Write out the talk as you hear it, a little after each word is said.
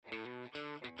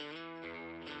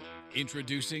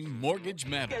Introducing Mortgage He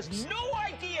Matters, has no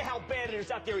idea how bad it is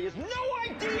out there. He has no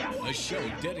idea. a show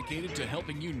dedicated to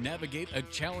helping you navigate a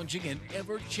challenging and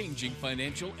ever-changing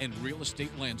financial and real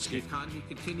estate The landscape. economy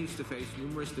continues to face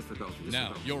numerous difficulties.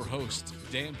 Now, your hosts,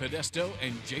 Dan Podesto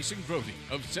and Jason Grody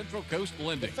of Central Coast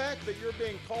Lending. The fact that you're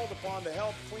being called upon to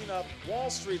help clean up Wall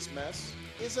Street's mess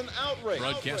is an outrage.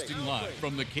 Broadcasting live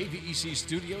from the KVEC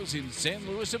studios in San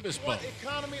Luis Obispo. What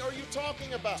economy are you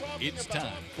talking about? It's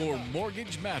time for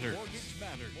Mortgage Matters.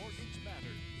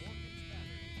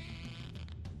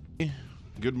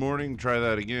 Good morning. Try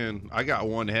that again. I got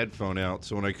one headphone out,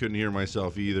 so when I couldn't hear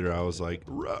myself either, I was like,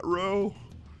 ruh-roh.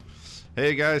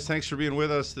 Hey, guys. Thanks for being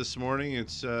with us this morning.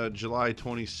 It's July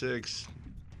 26th.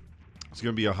 It's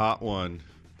going to be a hot one.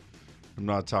 I'm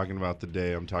not talking about the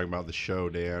day. I'm talking about the show,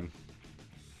 Dan.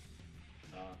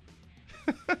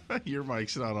 Your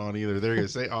mic's not on either. They're going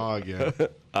to say again.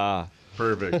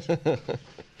 Perfect.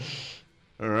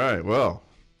 All right. Well,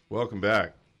 welcome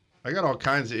back. I got all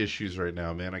kinds of issues right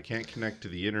now, man. I can't connect to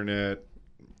the internet.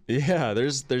 Yeah,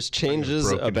 there's changes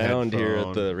broken abound here headphone.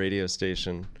 at the radio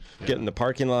station. Getting the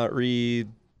parking lot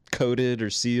re-coded or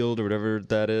sealed or whatever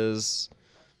that is.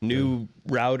 New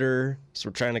router, so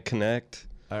we're trying to connect.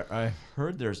 I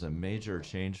heard there's a major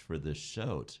change for this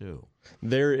show, too.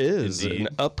 There is Indeed. an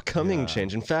upcoming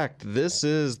change. In fact, this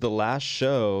is the last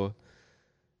show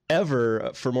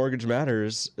ever for Mortgage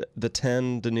Matters, the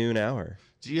 10 to noon hour.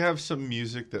 Do you have some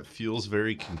music that feels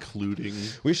very concluding?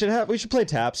 We should play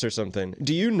taps or something.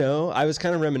 Do you know, I was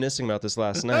kind of reminiscing about this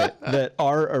last night, that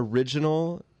our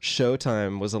original show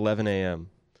time was 11 a.m.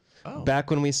 Oh. Back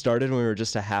when we started, when we were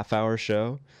just a half-hour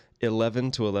show,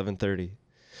 11 to 11:30.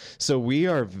 So we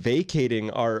are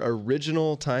vacating our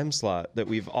original time slot that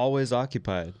we've always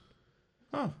occupied.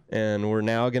 Huh. And we're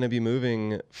now going to be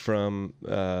moving from,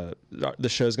 the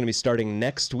show's going to be starting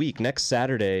next week, next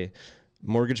Saturday.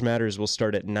 Mortgage Matters will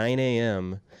start at 9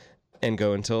 a.m. and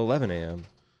go until 11 a.m.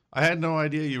 I had no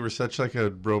idea you were such like a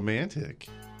romantic.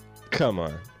 Come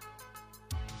on.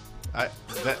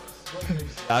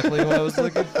 Exactly what I was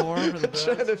looking for the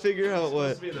Trying to figure out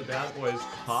what. Supposed to be the Bad Boys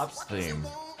Cops theme.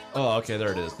 Oh, okay,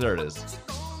 there it is. There it is.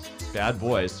 Bad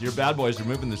Boys. Your Bad Boys are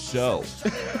moving the show.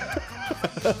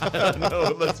 I don't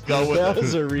know. Let's go with That it.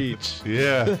 was a reach.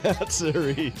 Yeah. That's a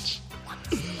reach.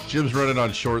 Jim's running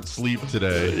on short sleep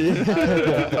today.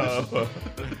 That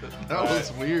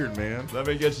was weird, man. Let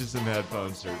me get you some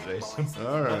headphones, sir, Jason.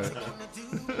 All right.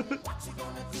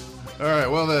 All right.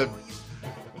 Well, that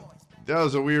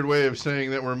was a weird way of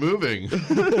saying that we're moving.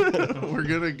 We're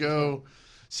going to go.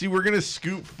 See, we're going to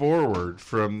scoot forward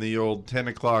from the old 10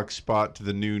 o'clock spot to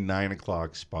the new 9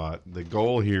 o'clock spot. The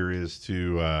goal here is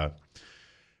to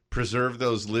preserve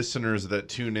those listeners that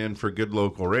tune in for good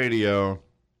local radio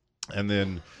and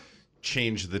then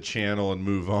change the channel and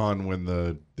move on when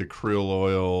the krill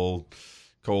oil,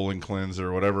 colon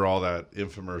cleanser, whatever all that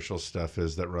infomercial stuff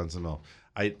is that runs them all.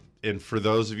 And for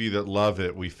those of you that love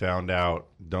it, we found out,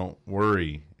 don't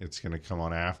worry, it's going to come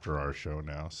on after our show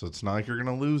now. So it's not like you're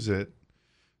going to lose it.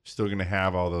 Still going to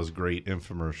have all those great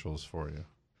infomercials for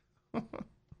you.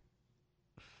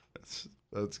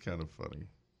 That's kind of funny.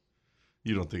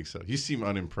 You don't think so? You seem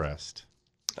unimpressed.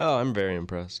 Oh, I'm very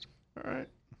impressed. All right.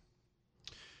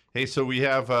 Hey, so we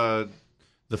have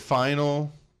the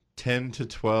final 10 to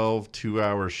 12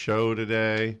 2-hour show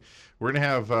today. We're going to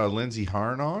have Lindsay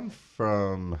Harn on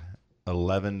from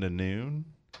 11 to noon.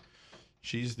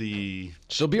 She'll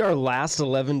be our last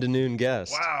 11 to noon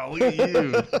guest. Wow, look at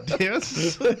you.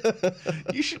 Yes.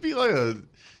 You should be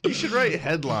you should write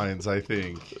headlines, I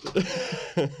think.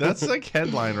 That's like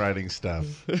headline writing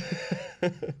stuff.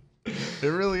 It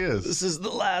really is. This is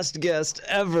the last guest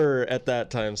ever at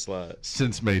that time slot.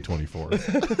 Since May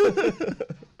 24th.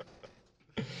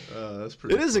 That's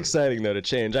pretty It is funny. exciting, though, to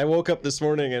change. I woke up this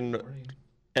morning and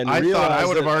I realized thought I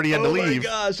would have that, already had to oh leave. my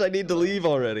gosh, I need to leave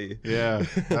already. Yeah,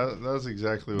 that was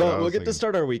exactly what I But was we'll get to thinking.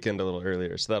 start our weekend a little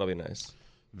earlier, so that'll be nice.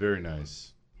 Very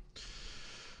nice.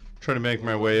 Trying to make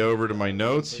my way over to my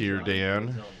notes here,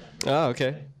 Dan. Oh,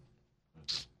 okay.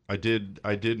 I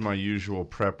did my usual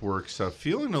prep work stuff.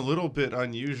 Feeling a little bit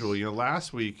unusual. You know,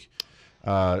 last week,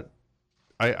 I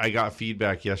got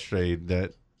feedback yesterday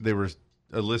that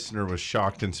a listener was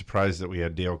shocked and surprised that we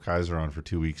had Dale Kaiser on for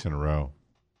 2 weeks in a row.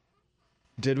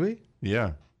 Did we?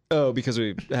 Yeah. Oh, because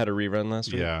we had a rerun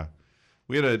last week? Yeah.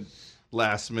 We had a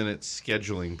last minute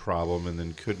scheduling problem and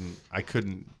then I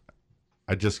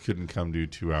just couldn't come do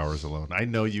 2 hours alone. I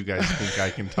know you guys think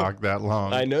I can talk that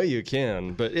long. I know you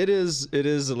can, but it is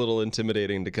a little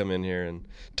intimidating to come in here and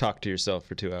talk to yourself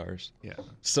for 2 hours. Yeah.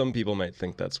 Some people might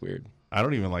think that's weird. I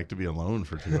don't even like to be alone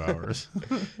for 2 hours.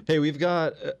 Hey, we've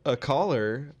got a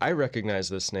caller. I recognize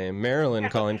this name. Marilyn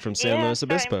calling from San Luis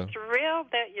Obispo. I'm thrilled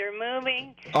that you're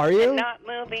moving. Are you? And not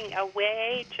moving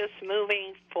away, just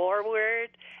moving forward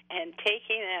and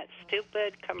taking that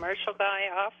stupid commercial guy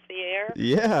off the air.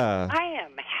 Yeah. I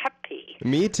am happy.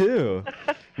 Me too.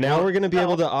 Now we're going to be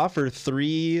able to offer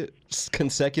 3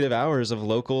 consecutive hours of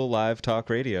local live talk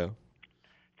radio.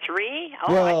 3?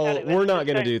 Oh, Well, we're not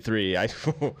going to do 3.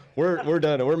 We're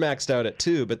done. We're maxed out at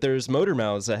 2, but there's Motor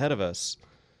Mouths ahead of us.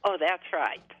 Oh, that's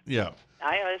right. Yeah.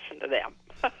 I listen to them.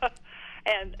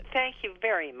 And thank you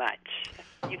very much.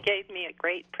 You gave me a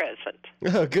great present.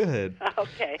 Oh, good.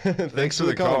 Okay. Thanks for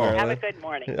the call, Marilyn. Have a good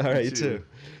morning. All right, you too.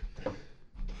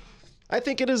 I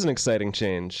think it is an exciting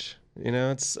change. You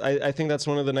know, I think that's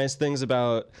one of the nice things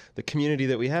about the community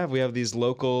that we have. We have these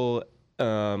local,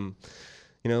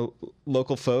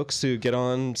 local folks who get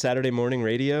on Saturday morning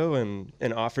radio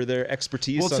and offer their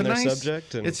expertise on their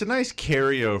subject. And it's a nice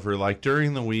carryover, like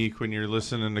during the week when you're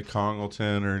listening to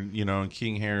Congleton or,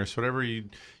 King Harris, whatever you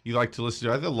like to listen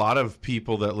to. I think a lot of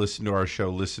people that listen to our show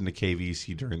listen to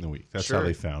KVC during the week. That's how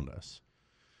they found us.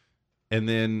 And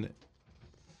then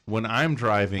when I'm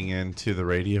driving into the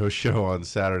radio show on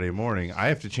Saturday morning, I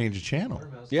have to change a channel.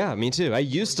 Yeah, me too. I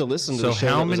used to listen to the show. So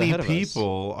how that was many ahead of us.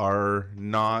 people are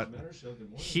not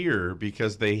here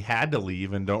because they had to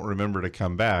leave and don't remember to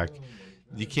come back?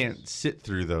 You can't sit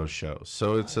through those shows.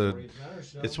 So it's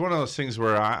one of those things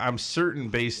where I'm certain,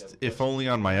 based if only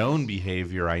on my own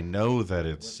behavior, I know that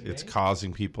it's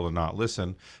causing people to not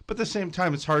listen. But at the same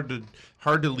time, it's hard to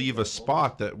leave a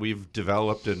spot that we've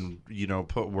developed and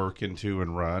put work into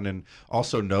and run, and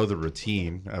also know the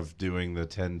routine of doing the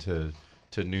 10 to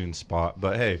noon spot.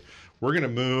 But hey, we're gonna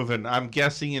move, and I'm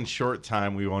guessing in short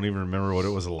time we won't even remember what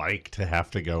it was like to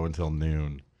have to go until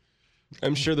noon.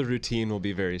 I'm sure the routine will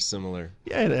be very similar.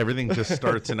 Yeah, everything just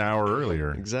starts an hour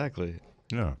earlier. Exactly.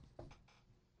 Yeah.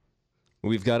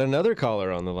 We've got another caller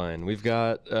on the line. We've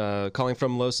got calling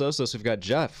from Los Osos. We've got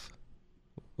Jeff.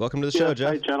 Welcome to the show, Jeff.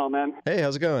 Hi, gentlemen. Hey,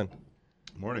 how's it going?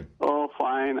 Morning. Oh,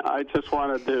 fine. I just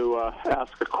wanted to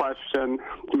ask a question.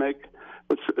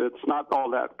 It's not all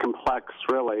that complex,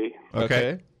 really.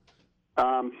 Okay.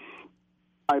 I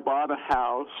bought a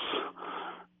house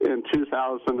in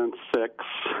 2006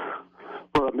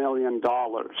 for $1 million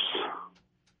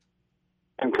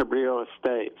in Cabrillo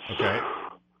Estates. Okay.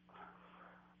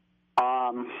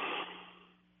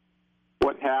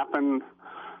 What happened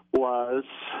was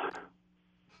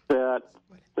that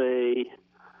they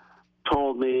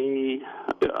told me,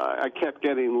 I kept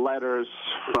getting letters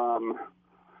from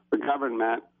the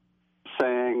government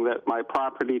saying that my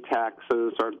property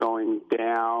taxes are going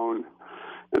down.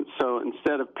 And so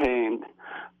instead of paying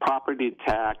property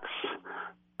tax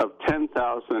of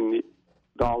 $10,000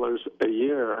 a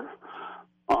year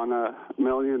on a $1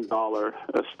 million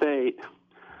estate,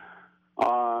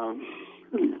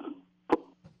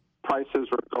 prices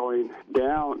are going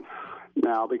down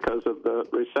now because of the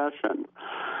recession.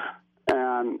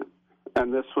 And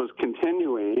this was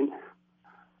continuing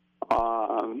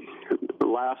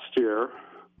last year.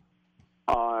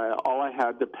 All I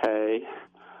had to pay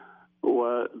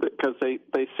was, because they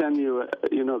send you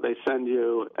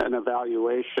an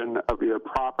evaluation of your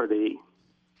property,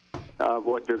 of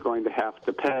what you're going to have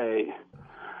to pay.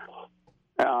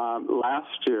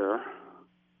 Last year,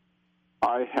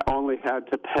 I only had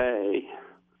to pay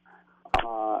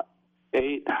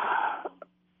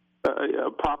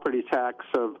property tax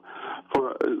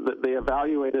they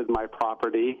evaluated my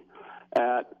property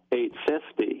at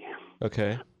 $850.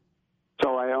 Okay.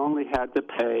 So I only had to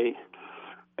pay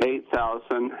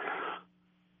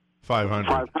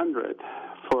 $8,500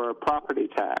 for property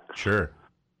tax. Sure.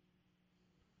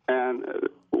 And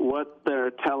what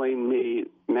they're telling me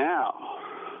now,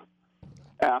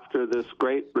 after this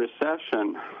great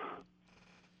recession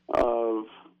of,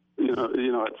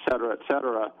 et cetera,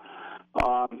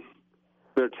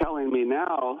 they're telling me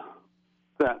now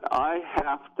that I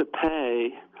have to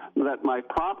pay, that my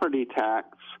property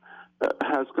tax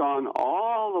has gone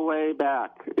all the way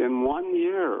back in 1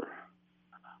 year.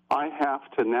 I have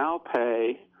to now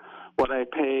pay what I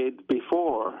paid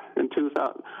before in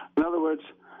 2000. In other words,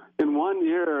 in 1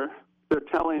 year, they're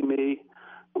telling me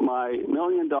my $1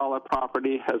 million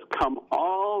property has come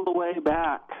all the way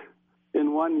back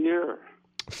in 1 year.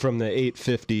 From the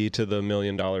 $850 to the $1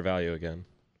 million value again.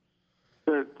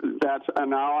 And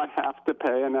now I have to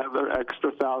pay another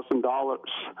extra $1,000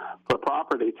 for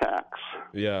property tax.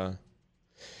 Yeah.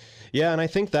 Yeah, and I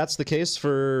think that's the case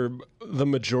for the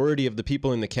majority of the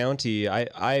people in the county.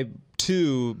 I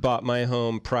too bought my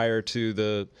home prior to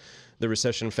the the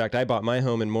recession. In fact, I bought my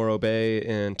home in Morro Bay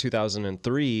in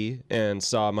 2003 and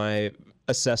saw my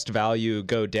assessed value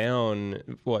go down,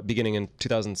 beginning in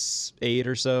 2008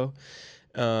 or so.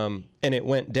 And it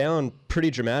went down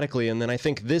pretty dramatically. And then I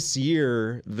think this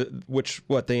year,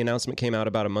 the announcement came out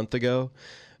about a month ago,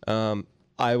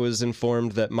 I was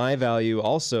informed that my value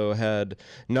also had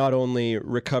not only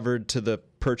recovered to the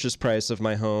purchase price of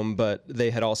my home, but they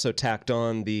had also tacked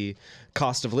on the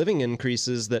cost of living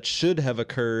increases that should have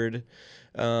occurred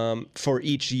for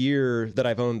each year that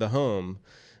I've owned the home.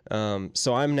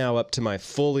 So I'm now up to my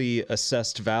fully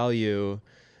assessed value.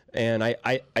 And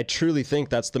I truly think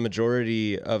that's the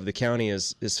majority of the county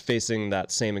is facing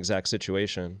that same exact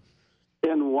situation.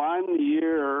 In 1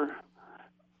 year,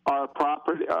 our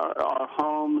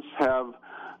homes have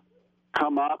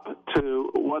come up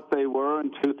to what they were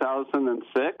in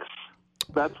 2006.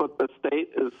 That's what the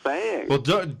state is saying. Well,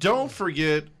 don't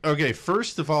forget. Okay,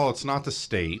 first of all, it's not the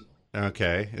state.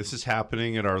 Okay, this is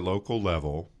happening at our local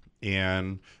level,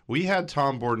 and we had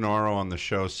Tom Bordenaro on the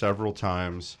show several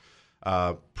times.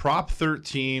 Prop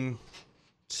 13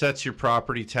 sets your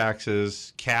property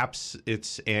taxes, caps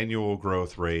its annual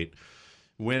growth rate.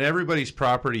 When everybody's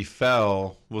property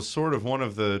fell was sort of one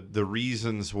of the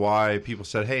reasons why people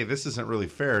said, hey, this isn't really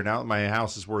fair. Now that my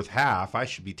house is worth half, I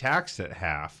should be taxed at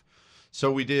half.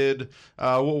 So we did,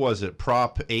 what was it,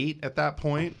 Prop 8 at that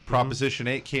point? Mm-hmm. Proposition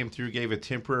 8 came through, gave a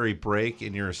temporary break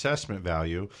in your assessment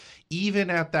value.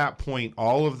 Even at that point,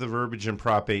 all of the verbiage in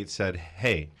Prop 8 said,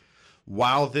 hey,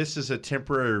 while this is a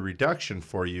temporary reduction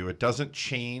for you, it doesn't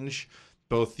change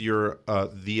both your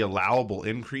the allowable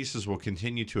increases will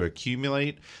continue to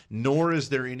accumulate, nor is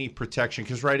there any protection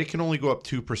because it can only go up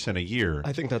 2% a year.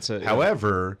 I think that's it.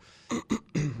 However,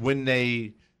 when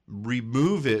they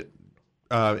remove it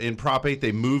in Prop 8,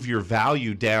 they move your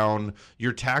value down.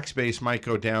 Your tax base might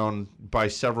go down by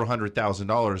several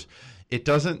 $100,000. It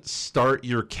doesn't start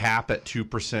your cap at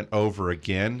 2% over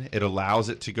again. It allows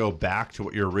it to go back to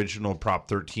what your original Prop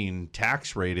 13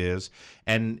 tax rate is.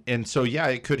 And so, yeah,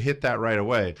 it could hit that right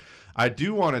away. I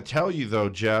do want to tell you, though,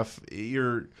 Jeff,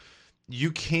 you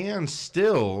can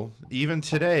still, even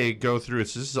today, go through it.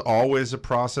 So this is always a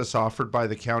process offered by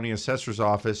the county assessor's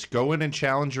office. Go in and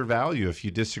challenge your value if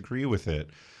you disagree with it.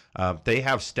 They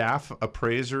have staff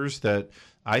appraisers that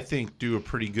I think do a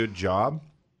pretty good job.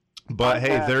 But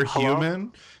hey, they're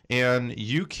human, and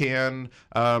you can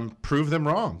prove them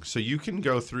wrong. So you can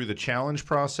go through the challenge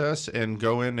process and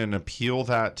go in and appeal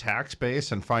that tax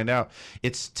base and find out.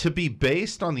 It's to be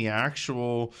based on the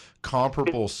actual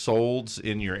comparable solds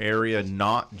in your area,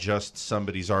 not just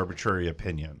somebody's arbitrary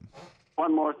opinion.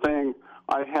 One more thing.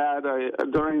 I had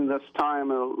during this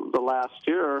time of the last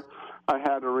year, I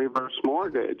had a reverse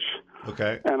mortgage.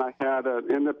 Okay. And I had an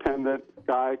independent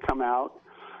guy come out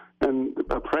and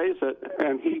appraise it,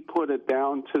 and he put it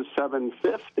down to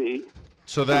 $750.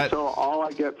 So all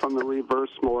I get from the reverse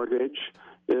mortgage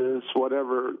is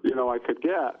whatever I could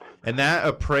get. And that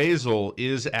appraisal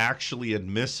is actually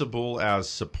admissible as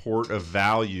support of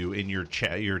value in your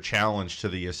challenge to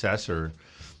the assessor.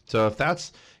 So if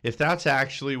that's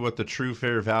actually what the true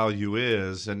fair value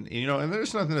is, and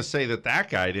there's nothing to say that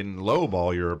guy didn't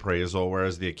lowball your appraisal,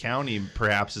 whereas the accounting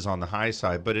perhaps is on the high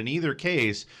side. But in either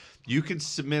case, you can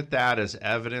submit that as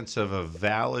evidence of a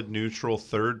valid, neutral,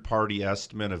 third-party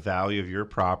estimate of value of your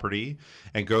property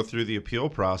and go through the appeal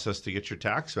process to get your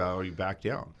tax value back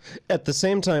down. At the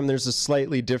same time, there's a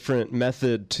slightly different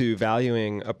method to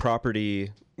valuing a property,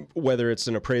 whether it's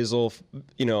an appraisal,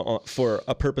 for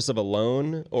a purpose of a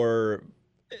loan or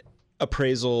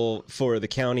appraisal for the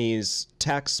county's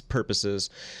tax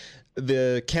purposes.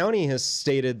 The county has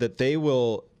stated that they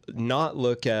will not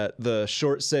look at the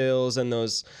short sales and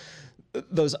those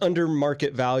under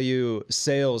market value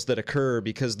sales that occur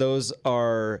because those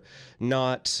are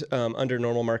not under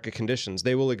normal market conditions.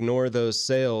 They will ignore those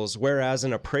sales, whereas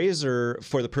an appraiser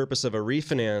for the purpose of a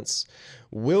refinance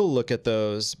will look at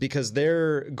those because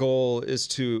their goal is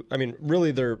to,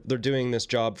 really they're doing this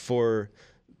job for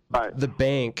the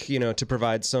bank, to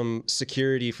provide some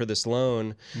security for this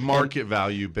loan. Market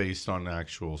value based on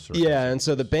actual circumstances. Yeah, and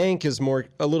so the bank is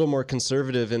a little more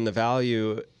conservative in the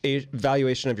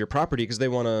valuation of your property because they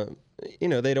want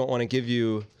to, they don't want to give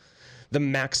you the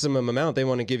maximum amount. They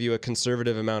want to give you a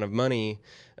conservative amount of money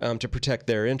to protect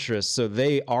their interests. So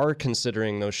they are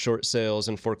considering those short sales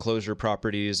and foreclosure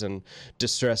properties and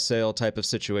distress sale type of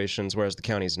situations, whereas the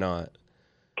county's not.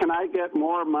 Can I get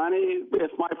more money if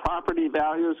my property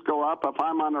values go up? If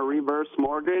I'm on a reverse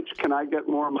mortgage, can I get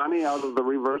more money out of the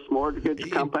reverse mortgage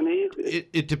company?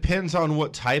 It depends on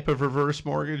what type of reverse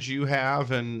mortgage you have,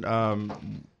 and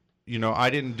I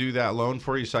didn't do that loan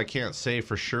for you, so I can't say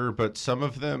for sure, but some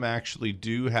of them actually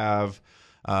do have,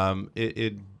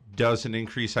 it does an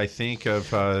increase, I think,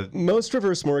 of most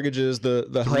reverse mortgages, the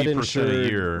HUD 3% a insured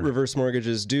year. reverse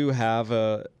mortgages do have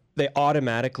they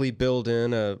automatically build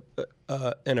in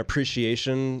an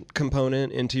appreciation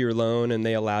component into your loan, and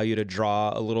they allow you to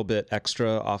draw a little bit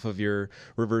extra off of your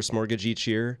reverse mortgage each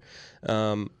year.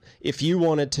 If you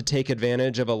wanted to take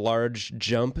advantage of a large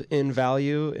jump in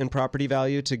value, in property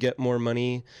value, to get more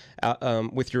money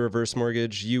with your reverse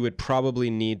mortgage, you would probably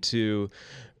need to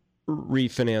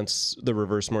refinance the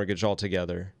reverse mortgage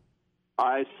altogether.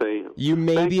 I see. You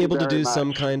may Thank be you able to very do some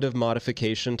much. kind of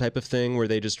modification type of thing where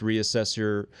they just reassess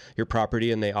your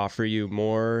property and they offer you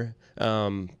more.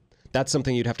 That's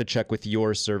something you'd have to check with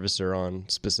your servicer on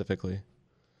specifically.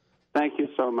 Thank you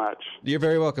so much. You're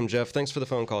very welcome, Jeff. Thanks for the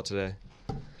phone call today.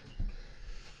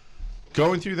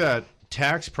 Going through that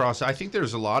tax process, I think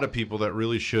there's a lot of people that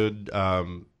really should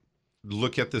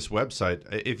look at this website.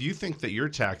 If you think that your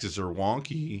taxes are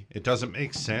wonky, it doesn't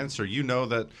make sense, or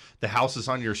that the houses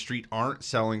on your street aren't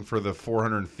selling for the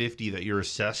 $450 that you're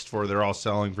assessed for, they're all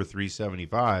selling for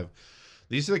 $375.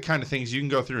 These are the kind of things you can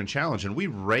go through and challenge, and we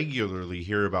regularly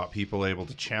hear about people able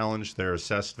to challenge their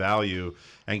assessed value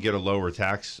and get a lower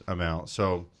tax amount.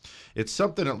 So it's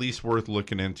something at least worth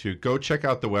looking into. Go check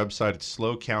out the website. It's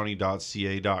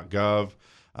slowcounty.ca.gov.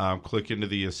 Click into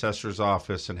the assessor's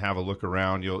office and have a look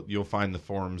around. You'll find the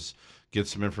forms, get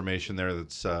some information there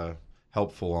that's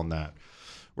helpful on that.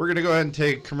 We're going to go ahead and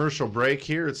take a commercial break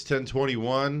here. It's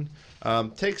 10:21.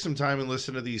 Take some time and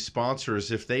listen to these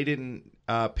sponsors. If they didn't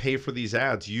pay for these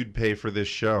ads, you'd pay for this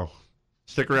show.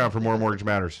 Stick around for more Mortgage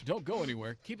Matters. Don't go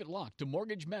anywhere. Keep it locked to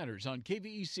Mortgage Matters on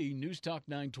KVEC News Talk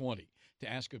 920. To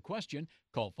ask a question,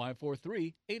 call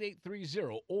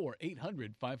 543-8830 or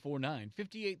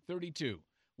 800-549-5832.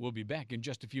 We'll be back in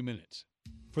just a few minutes.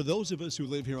 For those of us who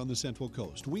live here on the Central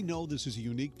Coast, we know this is a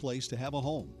unique place to have a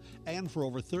home. And for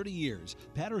over 30 years,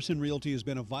 Patterson Realty has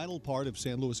been a vital part of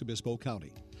San Luis Obispo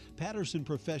County. Patterson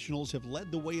professionals have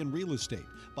led the way in real estate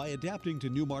by adapting to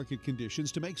new market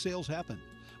conditions to make sales happen.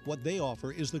 What they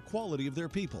offer is the quality of their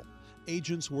people,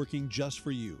 agents working just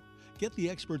for you. Get the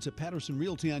experts at Patterson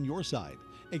Realty on your side.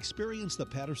 Experience the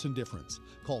Patterson difference.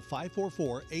 Call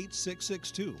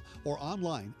 544-8662 or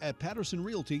online at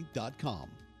pattersonrealty.com.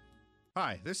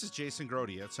 Hi, this is Jason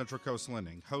Grody at Central Coast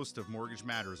Lending, host of Mortgage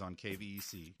Matters on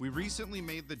KVEC. We recently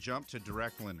made the jump to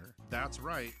direct lender. That's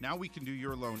right, now we can do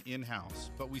your loan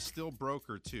in-house, but we still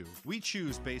broker too. We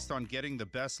choose based on getting the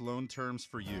best loan terms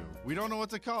for you. We don't know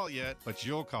what to call it yet, but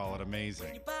you'll call it amazing.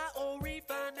 When you buy or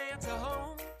refinance a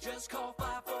home, just call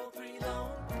 543-LOAN.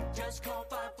 Just call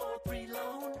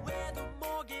 543-LOAN. We're the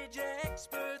mortgage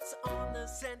experts on the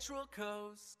Central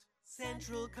Coast.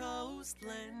 Central Coast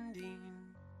Lending.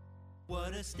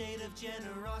 What a state of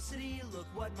generosity, look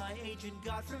what my agent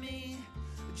got for me,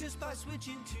 just by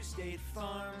switching to State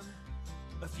Farm.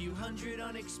 A few hundred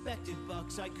unexpected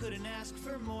bucks, I couldn't ask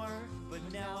for more, but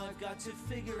now I've got to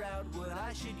figure out what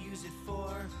I should use it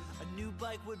for. A new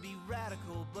bike would be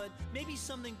radical, but maybe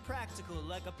something practical,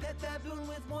 like a pet baboon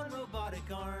with one robotic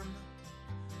arm.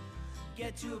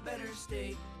 Get to a better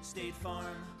state, State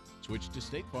Farm. Switch to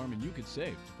State Farm and you could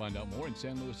save. To find out more in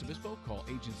San Luis Obispo, call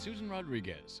Agent Susan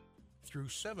Rodriguez. Through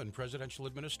 7 presidential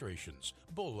administrations,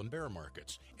 bull and bear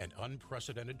markets, and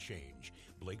unprecedented change,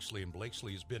 Blakesley &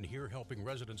 Blakesley has been here helping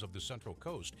residents of the Central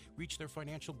Coast reach their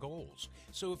financial goals.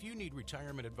 So if you need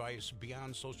retirement advice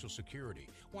beyond Social Security,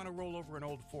 want to roll over an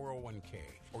old 401k,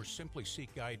 or simply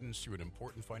seek guidance through an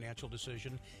important financial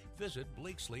decision, visit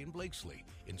Blakesley & Blakesley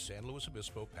in San Luis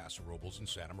Obispo, Paso Robles, and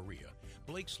Santa Maria.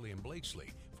 Blakesley &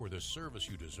 Blakesley, for the service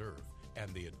you deserve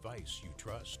and the advice you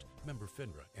trust. Member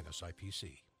FINRA and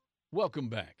SIPC. Welcome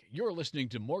back. You're listening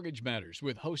to Mortgage Matters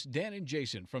with hosts Dan and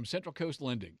Jason from Central Coast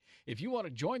Lending. If you want to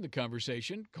join the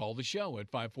conversation, call the show at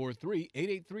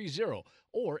 543-8830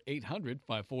 or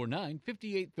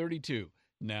 800-549-5832.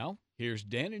 Now, here's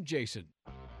Dan and Jason.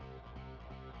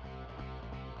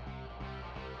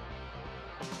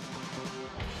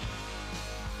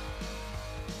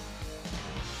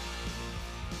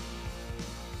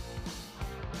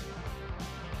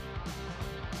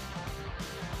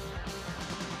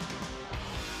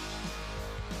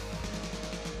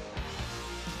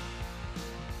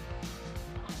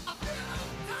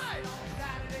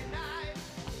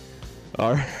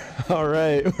 All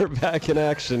right, we're back in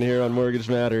action here on Mortgage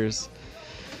Matters.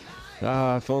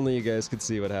 If only you guys could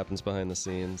see what happens behind the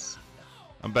scenes.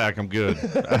 I'm back. I'm good.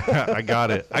 I got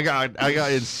it. I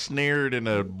got ensnared in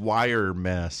a wire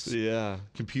mess. Yeah.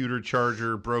 Computer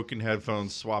charger, broken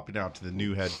headphones, swapping out to the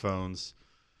new headphones.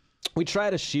 We try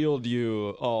to shield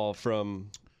you all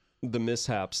from the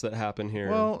mishaps that happen here.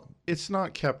 Well, it's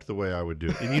not kept the way I would do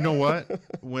it. And you know what?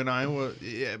 When I was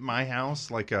at my house,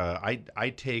 like I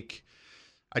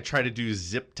try to do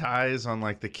zip ties on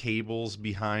like the cables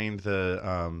behind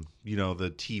the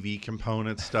the TV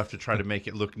component stuff to try to make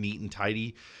it look neat and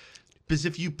tidy. Because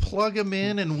if you plug them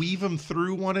in and weave them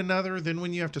through one another, then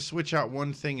when you have to switch out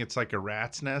one thing, it's like a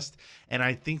rat's nest. And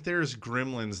I think there's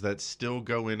gremlins that still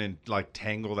go in and like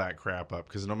tangle that crap up.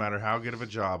 Because no matter how good of a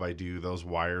job I do, those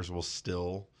wires will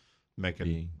still make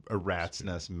a rat's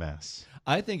nest mess.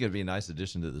 I think it'd be a nice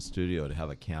addition to the studio to have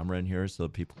a camera in here so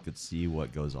people could see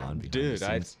what goes on behind the Dude,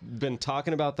 I've scenes. been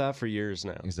talking about that for years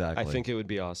now. Exactly. I think it would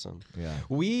be awesome. Yeah.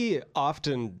 We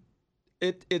often...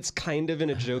 It's kind of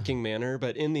in a joking manner,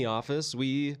 but in the office,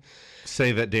 we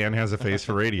say that Dan has a face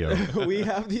for radio. We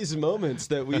have these moments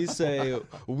that we say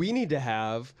we need to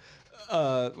have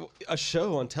a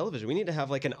show on television. We need to have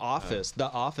like an office,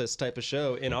 the Office type of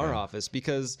show in our office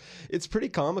because it's pretty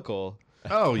comical.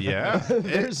 Oh, yeah.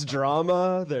 There's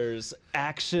drama. There's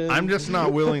action. I'm just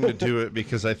not willing to do it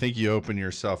because I think you open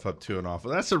yourself up to an awful.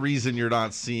 That's the reason you're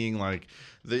not seeing like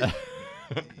the.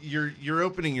 You're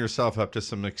opening yourself up to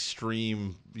some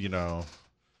extreme,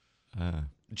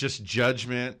 just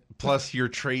judgment, plus your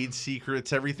trade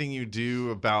secrets, everything you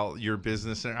do about your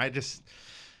business. And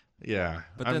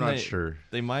But I'm then not sure.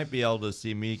 They might be able to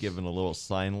see me giving a little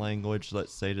sign language,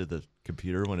 let's say, to the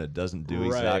computer when it doesn't do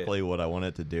exactly what I want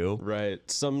it to do. Right.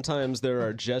 Sometimes there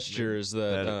are gestures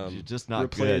that just not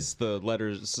replace the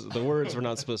letters, the words we're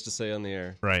not supposed to say on the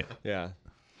air. Right. Yeah.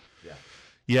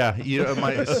 Yeah,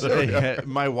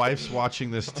 my wife's watching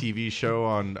this TV show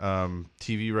on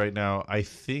TV right now. I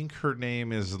think her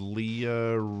name is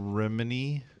Leah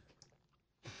Remini.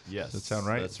 Yes, does that sound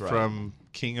right? That's right. From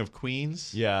King of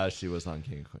Queens. Yeah, she was on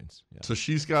King of Queens. Yeah. So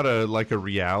she's got a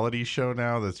reality show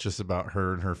now that's just about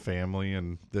her and her family,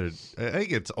 and I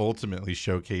think it's ultimately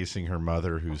showcasing her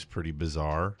mother, who's pretty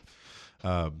bizarre.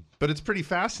 But it's pretty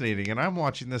fascinating, and I'm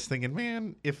watching this thinking,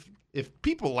 man, if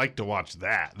people like to watch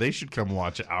that, they should come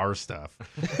watch our stuff.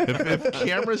 If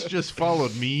cameras just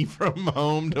followed me from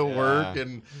home to work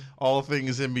and all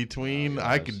things in between,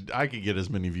 I could get as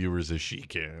many viewers as she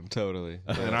can. Totally.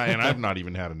 And I've not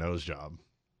even had a nose job.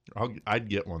 I'd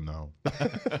get one though.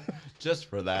 Just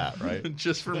for that, right?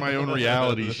 Just for my own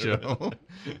reality show.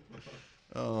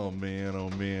 Oh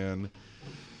man.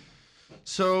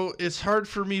 So it's hard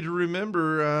for me to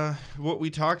remember what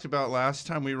we talked about last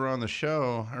time we were on the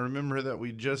show. I remember that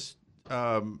we just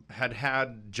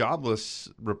had jobless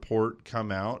report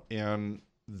come out, and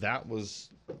that was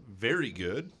very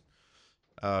good,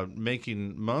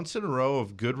 making months in a row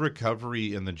of good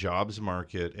recovery in the jobs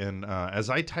market. And as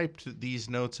I typed these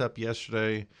notes up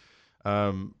yesterday,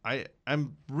 I'm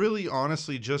really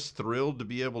honestly just thrilled to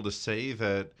be able to say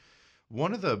that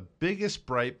one of the biggest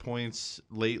bright points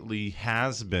lately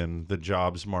has been the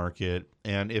jobs market.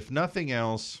 And if nothing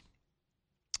else,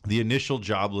 the initial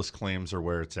jobless claims are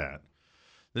where it's at.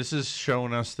 This has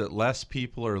shown us that less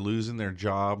people are losing their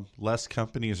job, less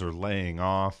companies are laying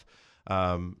off.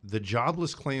 The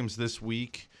jobless claims this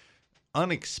week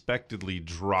unexpectedly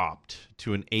dropped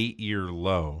to an 8-year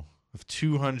low of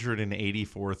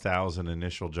 284,000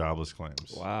 initial jobless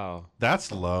claims. Wow.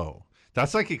 That's low.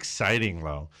 That's like exciting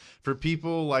low. For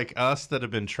people like us that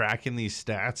have been tracking these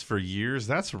stats for years,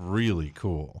 that's really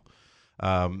cool.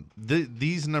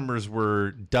 These numbers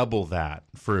were double that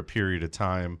for a period of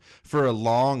time, for a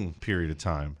long period of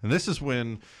time. And this is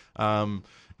when, so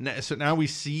now we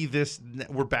see this,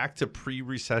 we're back to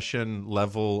pre-recession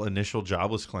level initial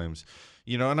jobless claims.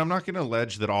 And I'm not going to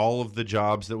allege that all of the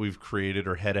jobs that we've created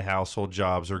are head of household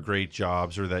jobs or great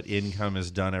jobs or that income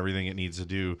has done everything it needs to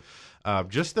do.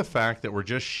 Just the fact that we're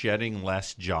just shedding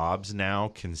less jobs now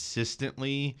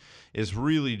consistently is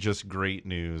really just great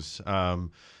news.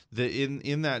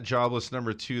 In that jobless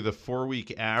number two, the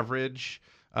 4-week average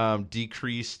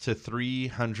decreased to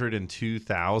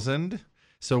 302,000.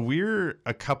 So we're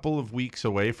a couple of weeks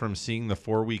away from seeing the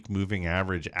 4-week moving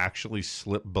average actually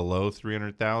slip below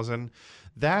 300,000.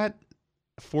 That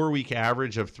 4-week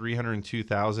average of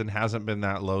 302,000 hasn't been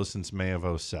that low since May of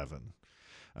 2007.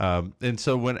 And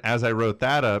so as I wrote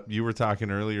that up, you were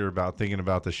talking earlier about thinking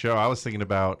about the show. I was thinking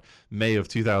about May of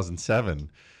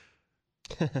 2007.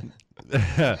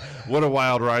 What a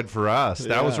wild ride for us.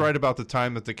 That was right about the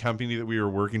time that the company that we were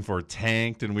working for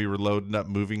tanked and we were loading up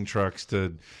moving trucks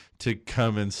to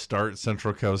come and start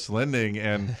Central Coast Lending.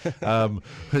 And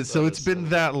so it's been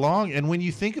that long. And when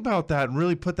you think about that and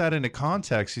really put that into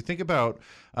context, you think about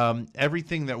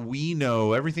everything that we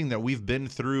know, everything that we've been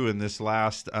through in this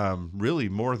last really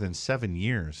more than 7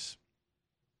 years.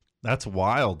 That's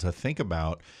wild to think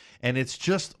about. And it's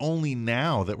just only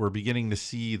now that we're beginning to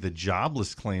see the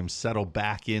jobless claims settle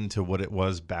back into what it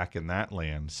was back in that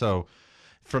land. So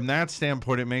from that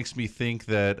standpoint, it makes me think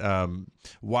that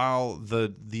while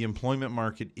the employment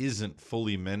market isn't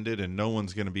fully mended, and no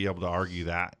one's going to be able to argue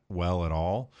that well at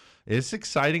all, it's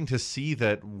exciting to see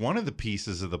that one of the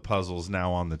pieces of the puzzle is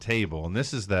now on the table, and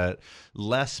this is that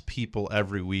less people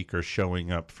every week are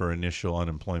showing up for initial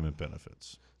unemployment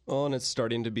benefits. Well, and it's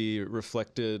starting to be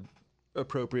reflected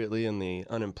appropriately in the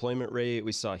unemployment rate.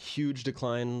 We saw a huge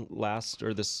decline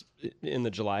in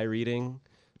the July reading.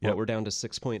 Yep. We're down to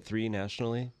 6.3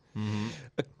 nationally.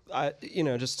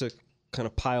 Mm-hmm. Just to kind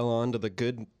of pile on to the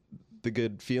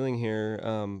good feeling here.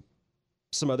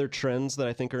 Some other trends that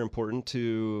I think are important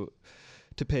to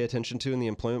pay attention to in the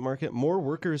employment market. More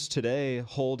workers today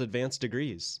hold advanced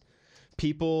degrees.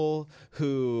 People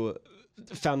who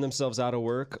found themselves out of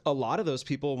work, a lot of those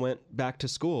people went back to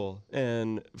school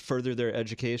and furthered their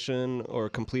education or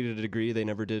completed a degree they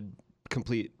never did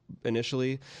complete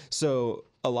initially. So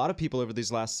a lot of people over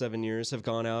these last 7 years have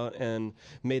gone out and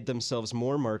made themselves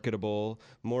more marketable,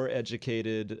 more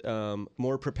educated,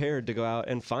 more prepared to go out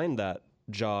and find that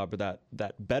job, or that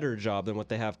better job than what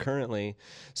they have currently.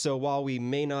 So while we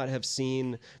may not have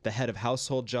seen the head of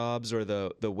household jobs or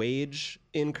the wage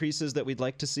increases that we'd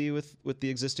like to see with the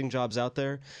existing jobs out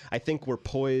there, I think we're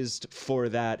poised for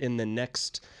that in the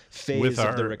next phase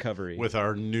of the recovery. With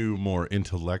our new, more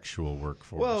intellectual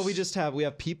workforce. Well, we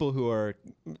have people who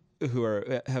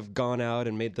have gone out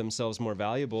and made themselves more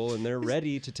valuable, and they're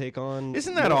ready to take on.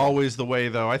 Isn't that always the way,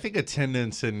 though? I think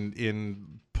attendance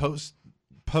in post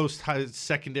high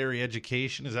secondary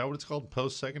education, is that what it's called?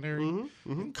 Post-secondary?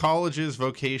 Mm-hmm. Colleges,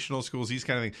 vocational schools, these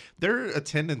kind of things. Their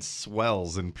attendance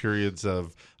swells in periods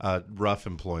of rough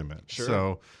employment. Sure.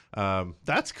 So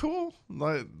that's cool.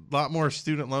 A lot more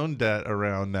student loan debt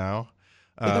around now.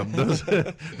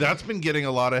 That's been getting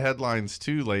a lot of headlines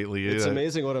too lately. It's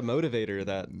amazing what a motivator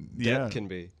that debt can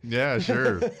be. Yeah,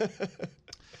 sure.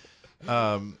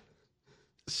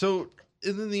 So,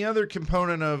 and then the other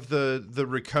component of the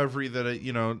recovery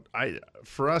that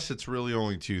for us, it's really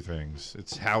only two things.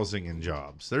 It's housing and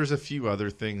jobs. There's a few other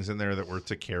things in there that we're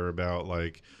to care about,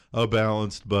 like a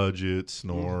balanced budget,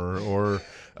 snore, or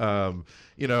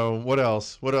what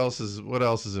else? What else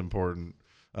is important?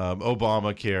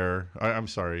 Obamacare. I'm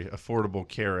sorry, Affordable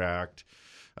Care Act.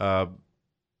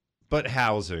 But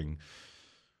housing.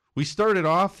 We started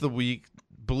off the week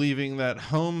believing that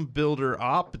home builder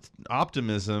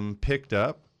optimism picked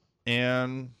up,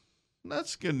 and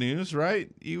that's good news, right?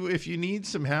 If you need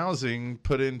some housing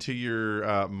put into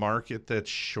your market that's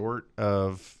short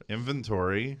of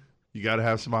inventory, you got to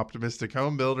have some optimistic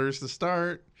home builders to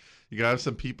start. You got to have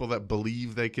some people that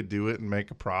believe they could do it and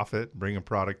make a profit, bring a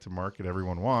product to market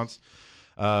everyone wants.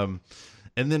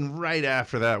 And then right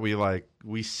after that,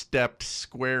 we stepped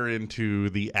square into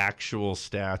the actual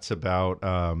stats about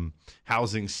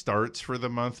housing starts for the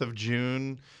month of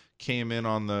June. Came in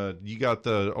on you got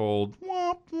the old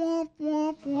womp, womp,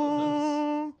 womp,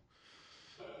 womp.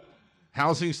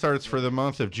 Housing starts for the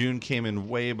month of June came in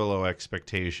way below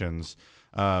expectations.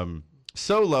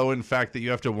 So low, in fact, that you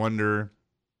have to wonder,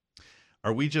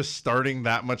 are we just starting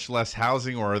that much less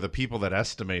housing, or are the people that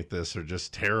estimate this are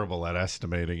just terrible at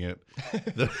estimating it?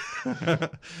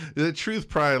 The truth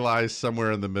probably lies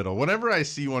somewhere in the middle. Whenever I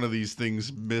see one of these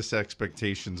things miss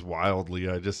expectations wildly,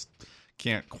 I just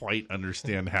can't quite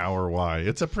understand how or why.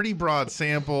 It's a pretty broad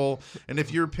sample, and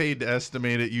if you're paid to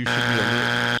estimate it, you should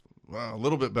be a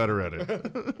little bit better at it.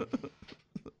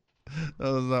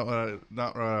 That was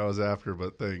not what I was after,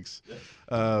 but thanks.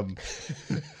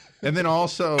 And then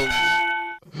also,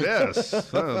 yes,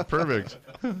 that was perfect.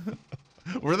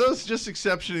 Were those just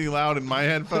exceptionally loud in my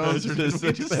headphones? Or just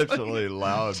exceptionally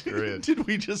loud. Did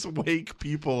we just wake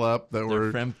people up that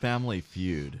were from Family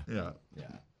Feud? Yeah.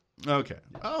 Okay.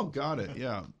 Oh, got it.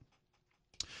 Yeah.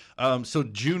 So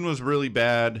June was really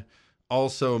bad.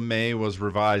 Also, May was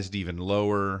revised even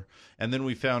lower. And then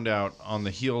we found out on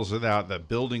the heels of that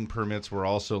building permits were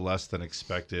also less than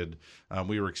expected.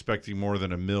 We were expecting more than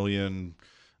 1 million.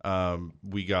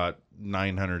 We got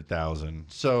 900,000.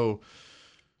 So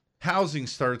housing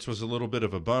starts was a little bit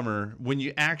of a bummer. When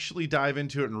you actually dive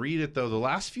into it and read it, though, the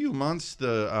last few months,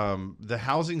 the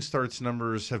housing starts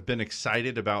numbers have been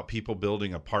excited about people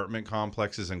building apartment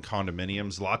complexes and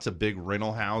condominiums. Lots of big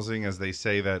rental housing, as they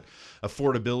say that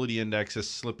affordability index is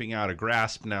slipping out of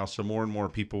grasp now. So more and more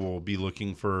people will be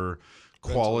looking for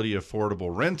quality,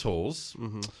 affordable rentals.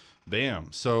 Mm-hmm. Bam.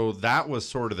 So that was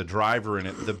sort of the driver in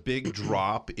it. The big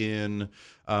drop in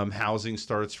housing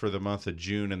starts for the month of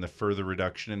June and the further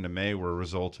reduction into May were a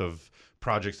result of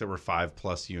projects that were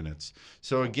 5+ units.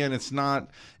 So again, it's not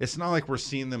like we're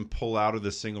seeing them pull out of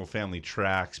the single family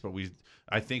tracks, but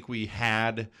I think we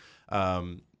had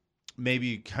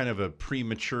maybe kind of a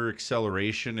premature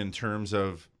acceleration in terms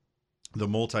of the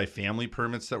multifamily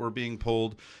permits that were being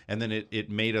pulled, and then it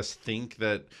made us think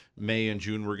that May and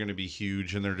June were going to be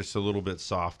huge, and they're just a little bit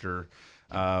softer.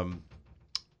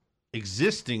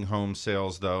 Existing home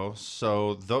sales, though,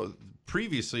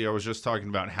 previously I was just talking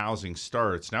about housing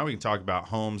starts. Now we can talk about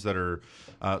homes that are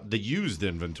the used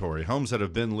inventory, homes that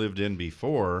have been lived in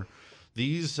before.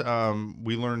 These,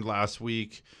 we learned last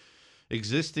week,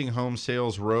 existing home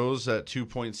sales rose at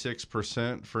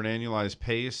 2.6% for an annualized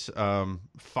pace,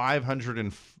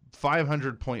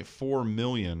 500.4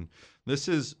 million. This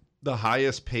is the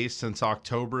highest pace since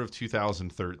October of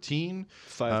 2013.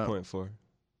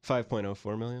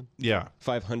 5.04 million? Yeah.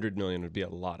 500 million would be a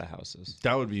lot of houses.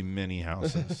 That would be many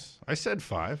houses. I said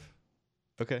 5.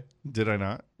 Okay. Did I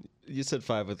not? You said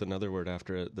 5 with another word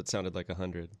after it that sounded like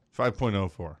 100.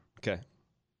 5.04. Okay.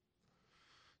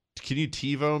 Can you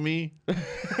TiVo me?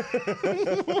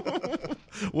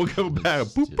 We'll go back.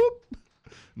 Boop, boop.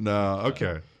 No,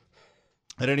 okay.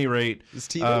 At any rate. Is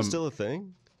TiVo still a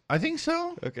thing? I think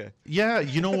so. Okay. Yeah,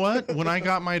 you know what? When I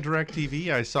got my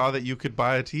DirecTV, I saw that you could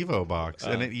buy a TiVo box,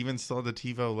 and it even still had the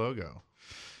TiVo logo.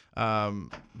 Yeah.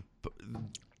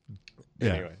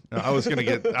 Anyway. I was gonna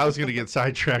get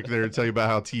sidetracked there and tell you about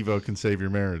how TiVo can save your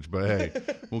marriage, but hey,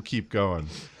 we'll keep going.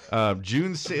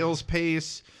 June sales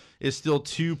pace is still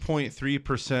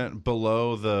 2.3%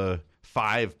 below the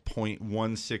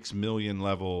 5.16 million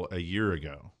level a year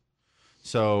ago.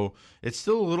 So it's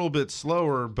still a little bit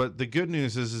slower, but the good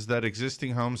news is that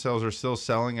existing home sales are still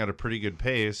selling at a pretty good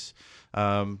pace,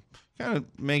 kind of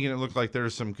making it look like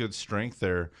there's some good strength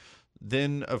there.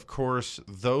 Then, of course,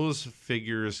 those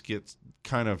figures get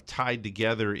kind of tied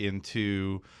together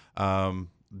into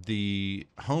the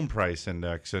home price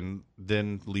index, and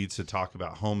then leads to talk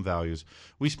about home values.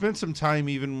 We spent some time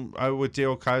even with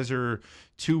Dale Kaiser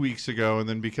 2 weeks ago, and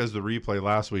then because of the replay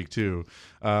last week too,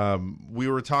 we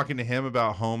were talking to him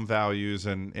about home values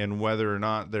and whether or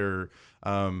not they're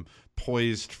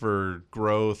poised for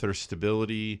growth or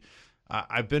stability.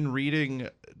 I've been reading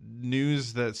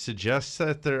news that suggests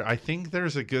that I think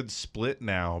there's a good split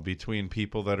now between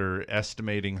people that are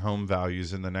estimating home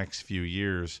values in the next few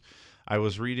years. I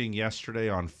was reading yesterday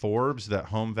on Forbes that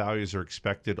home values are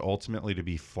expected ultimately to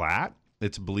be flat.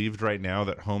 It's believed right now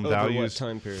that home values over what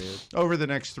time period? Over the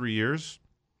next 3 years,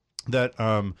 that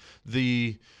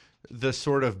the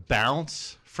sort of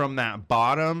bounce from that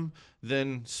bottom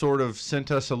then sort of sent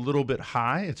us a little bit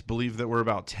high. It's believed that we're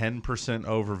about 10%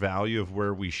 over value of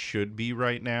where we should be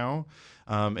right now.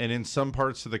 And in some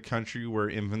parts of the country where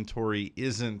inventory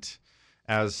isn't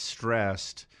as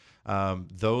stressed,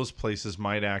 those places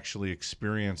might actually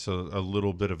experience a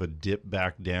little bit of a dip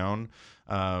back down.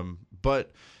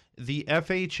 But the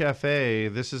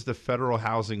FHFA, this is the Federal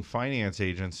Housing Finance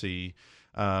Agency,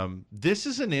 this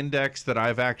is an index that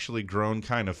I've actually grown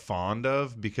kind of fond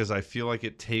of because I feel like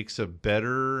it takes a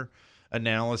better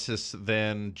analysis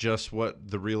than just what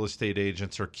the real estate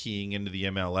agents are keying into the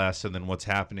MLS and then what's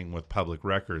happening with public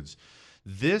records.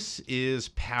 This is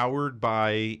powered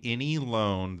by any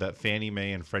loan that Fannie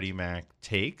Mae and Freddie Mac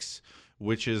takes,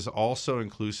 which is also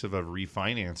inclusive of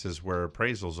refinances where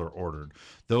appraisals are ordered.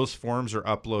 Those forms are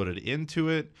uploaded into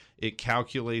it. It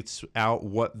calculates out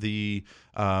what the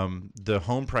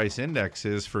home price index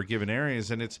is for given areas,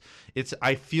 and it's.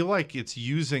 I feel like it's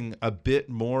using a bit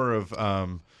more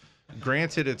of.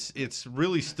 Granted, it's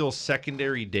really still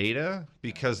secondary data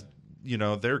because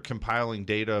they're compiling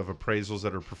data of appraisals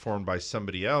that are performed by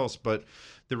somebody else, but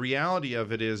the reality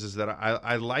of it is that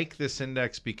I like this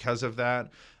index because of that.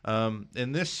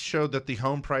 And this showed that the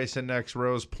home price index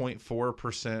rose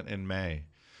 0.4% in May.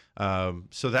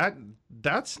 So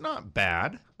that's not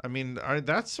bad. I mean,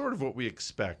 that's sort of what we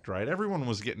expect, right? Everyone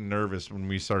was getting nervous when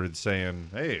we started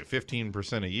saying, hey,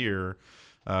 15% a year.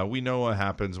 We know what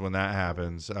happens when that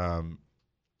happens.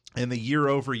 And the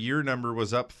year-over-year number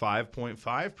was up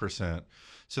 5.5%.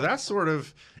 So that's sort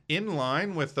of in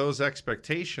line with those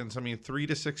expectations. I mean, 3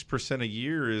 to 6% a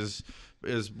year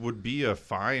would be a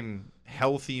fine,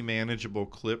 healthy, manageable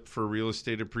clip for real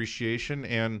estate appreciation.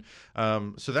 And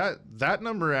so that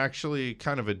number actually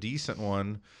kind of a decent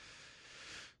one.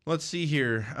 Let's see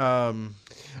here. I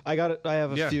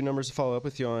have a few numbers to follow up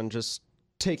with you on, just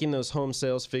taking those home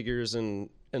sales figures and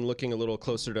looking a little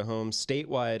closer to home.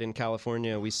 Statewide in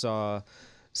California, we saw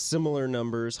similar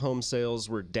numbers. Home sales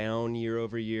were down year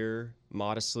over year,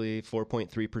 modestly,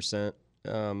 4.3%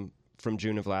 from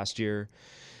June of last year.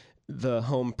 The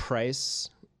home price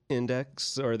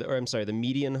index, the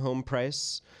median home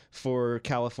price for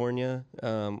California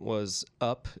was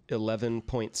up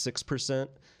 11.6%.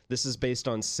 This is based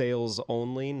on sales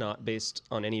only, not based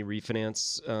on any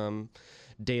refinance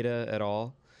data at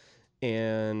all.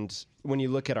 And when you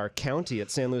look at our county,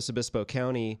 at San Luis Obispo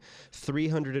County,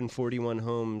 341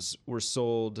 homes were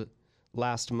sold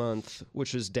last month,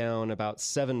 which is down about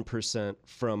 7%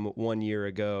 from 1 year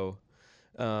ago,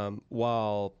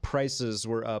 while prices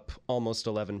were up almost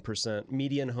 11%.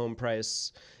 Median home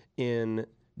price in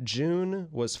June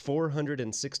was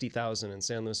 $460,000 in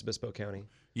San Luis Obispo County.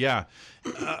 Yeah.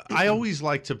 I always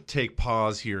like to take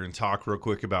pause here and talk real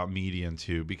quick about median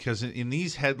too, because in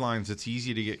these headlines, it's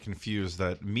easy to get confused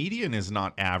that median is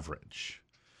not average.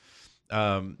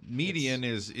 Median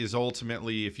is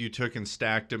ultimately, if you took and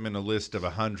stacked them in a list of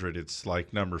 100, it's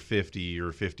like number 50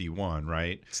 or 51,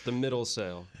 right? It's the middle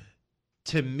sale.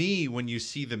 To me, when you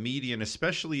see the median,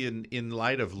 especially in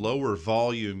light of lower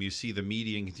volume, you see the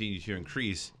median continue to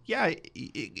increase. Yeah,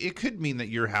 it could mean that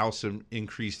your house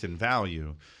increased in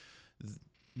value.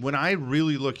 When I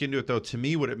really look into it, though, to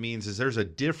me, what it means is there's a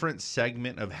different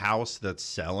segment of house that's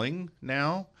selling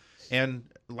now. And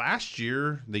last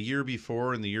year, the year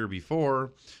before, and the year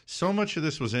before, so much of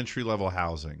this was entry-level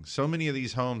housing. So many of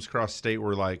these homes across state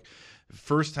were like,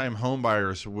 first-time home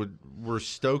buyers were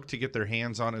stoked to get their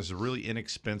hands on. It was really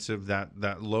inexpensive,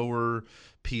 that lower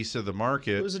piece of the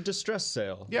market. It was a distress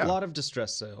sale. Yeah. A lot of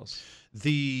distress sales.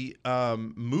 The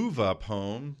move-up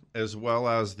home, as well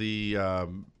as the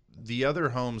other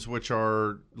homes, which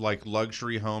are like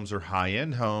luxury homes or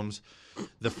high-end homes,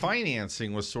 the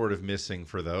financing was sort of missing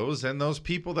for those. And those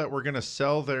people that were going to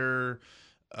sell their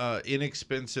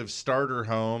inexpensive starter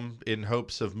home in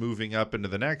hopes of moving up into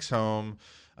the next home,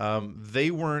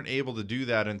 they weren't able to do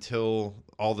that until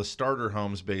all the starter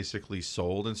homes basically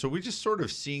sold. And so we're just sort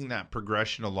of seeing that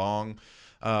progression along.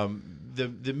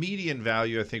 The median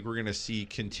value, I think we're going to see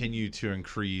continue to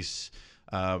increase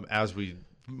as we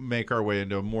make our way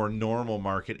into a more normal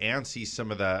market and see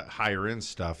some of that higher end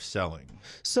stuff selling.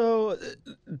 So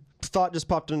thought just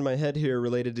popped into my head here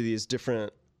related to these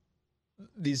different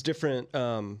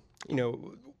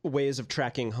ways of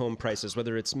tracking home prices,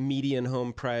 whether it's median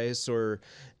home price or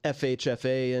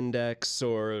FHFA index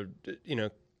or,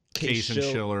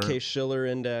 Case-Shiller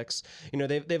index.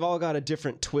 They've all got a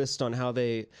different twist on how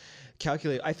they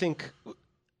calculate. I think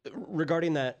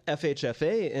regarding that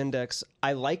FHFA index,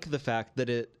 I like the fact that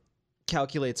it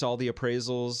calculates all the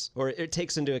appraisals, or it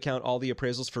takes into account all the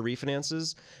appraisals for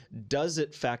refinances. Does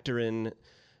it factor in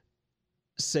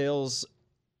sales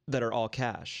that are all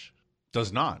cash?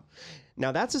 Does not.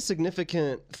 Now, that's a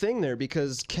significant thing there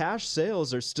because cash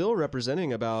sales are still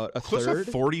representing about a Close third.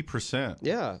 to 40%.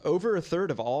 Yeah, over a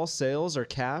third of all sales are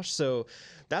cash. So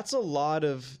that's a lot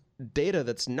of data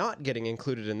that's not getting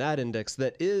included in that index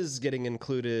that is getting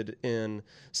included in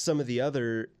some of the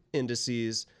other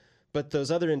indices, but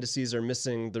those other indices are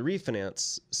missing the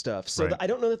refinance stuff. So Right. I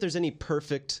don't know that there's any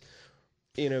perfect,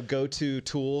 go-to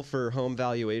tool for home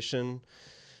valuation.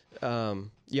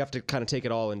 You have to kind of take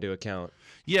it all into account.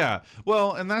 Yeah,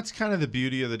 well, and that's kind of the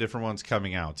beauty of the different ones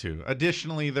coming out too.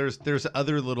 Additionally, there's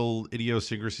other little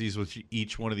idiosyncrasies with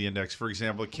each one of the index. For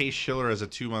example, Case-Shiller has a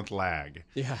 2-month lag.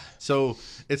 Yeah. So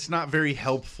it's not very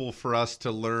helpful for us to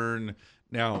learn.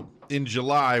 Now, in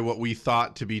July, what we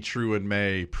thought to be true in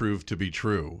May proved to be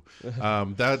true.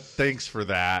 Thanks for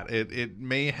that. It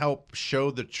may help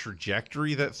show the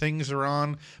trajectory that things are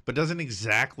on, but doesn't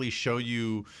exactly show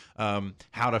you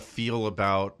how to feel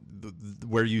about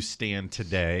where you stand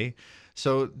today.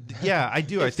 So, yeah, I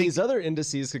do. If these other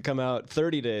indices could come out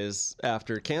 30 days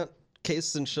after, can't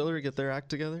Case and Shiller get their act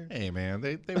together? Hey, man,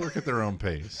 they work at their own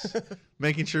pace,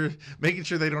 making sure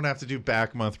they don't have to do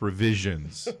back month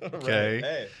revisions. Okay, Right.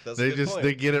 Hey, that's they a good point.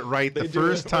 they get it right They the do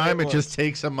first it right time. It once. just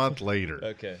takes a month later.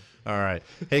 Okay. All right.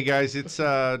 Hey guys, it's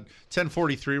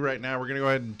 10:43 right now. We're gonna go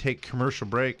ahead and take commercial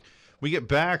break. We get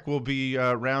back, we'll be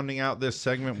rounding out this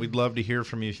segment. We'd love to hear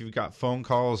from you. If you've got phone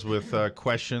calls with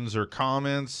questions or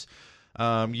comments,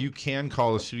 you can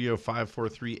call the studio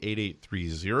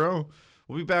 543-8830.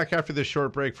 We'll be back after this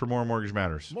short break for more Mortgage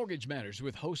Matters. Mortgage Matters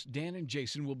with hosts Dan and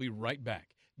Jason will be right back.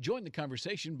 Join the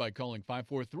conversation by calling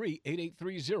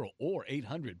 543-8830 or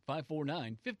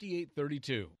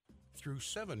 800-549-5832. Through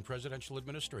 7 presidential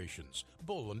administrations,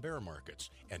 bull and bear markets,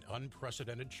 and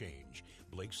unprecedented change,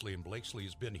 Blakesley & Blakesley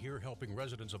has been here helping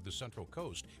residents of the Central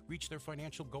Coast reach their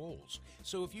financial goals.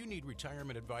 So if you need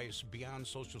retirement advice beyond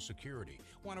Social Security,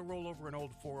 want to roll over an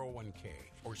old 401k,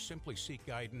 or simply seek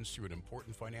guidance through an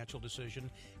important financial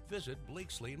decision, visit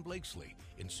Blakesley & Blakesley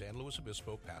in San Luis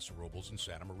Obispo, Paso Robles, and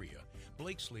Santa Maria.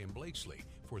 Blakesley & Blakesley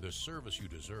for the service you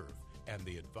deserve and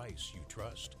the advice you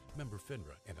trust. Member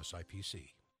FINRA and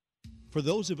SIPC. For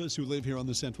those of us who live here on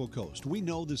the Central Coast, we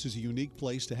know this is a unique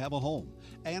place to have a home.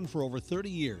 And for over 30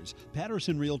 years,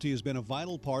 Patterson Realty has been a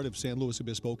vital part of San Luis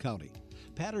Obispo County.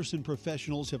 Patterson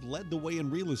professionals have led the way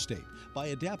in real estate by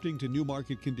adapting to new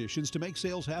market conditions to make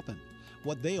sales happen.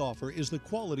 What they offer is the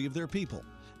quality of their people,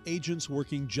 agents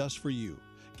working just for you.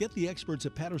 Get the experts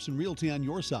at Patterson Realty on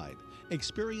your side.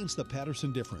 Experience the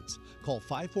Patterson difference. Call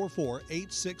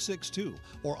 544-8662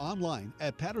 or online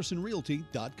at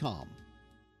pattersonrealty.com.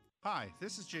 Hi,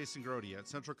 this is Jason Grody at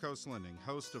Central Coast Lending,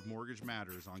 host of Mortgage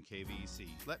Matters on KVEC.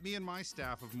 Let me and my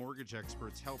staff of mortgage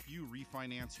experts help you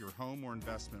refinance your home or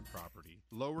investment property.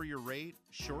 Lower your rate,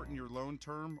 shorten your loan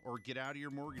term, or get out of your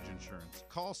mortgage insurance.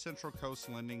 Call Central Coast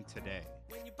Lending today.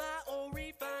 When you buy or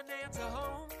refinance a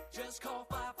home, just call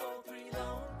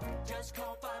 543-LOAN. Just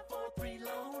call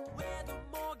 543-LOAN. We're the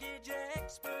mortgage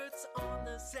experts on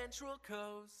the Central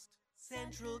Coast.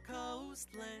 Central Coast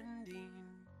Lending.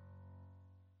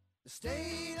 The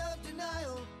state of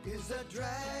denial is a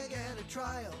drag and a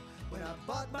trial. When I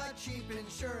bought my cheap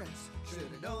insurance, should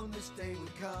have known this day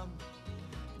would come.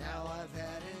 Now I've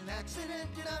had an accident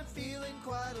and I'm feeling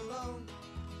quite alone.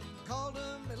 Called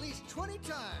them at least 20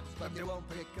 times, but they won't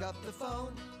pick up the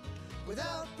phone.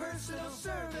 Without personal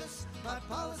service, my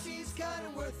policy's kind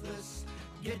of worthless.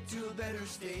 Get to a better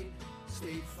state,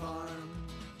 State Farm.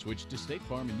 Switch to State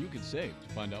Farm and you can save.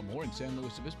 To find out more in San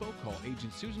Luis Obispo, call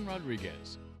Agent Susan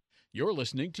Rodriguez. You're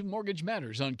listening to Mortgage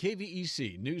Matters on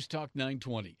KVEC News Talk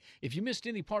 920. If you missed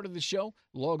any part of the show,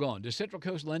 log on to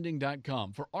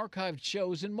centralcoastlending.com for archived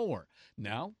shows and more.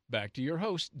 Now, back to your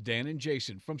hosts, Dan and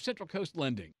Jason from Central Coast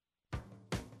Lending.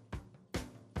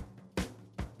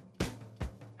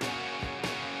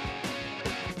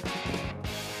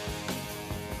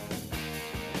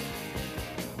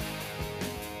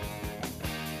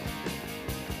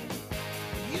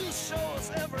 You show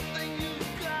us everything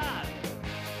you've got.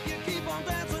 You keep on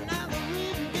dancing and the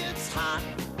rhythm gets hot.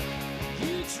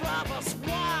 You drive us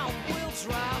wild, we'll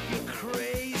drive you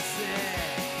crazy.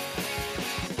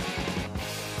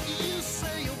 You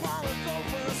say you want to go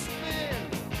for a spin.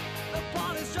 The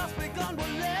party's just begun,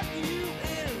 we'll let you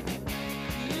in.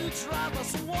 You drive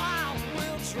us wild,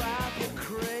 we'll drive you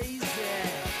crazy.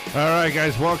 All right,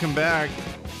 guys, welcome back.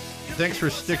 Thanks for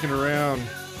sticking around.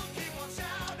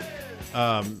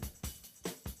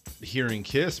 Hearing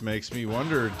Kiss makes me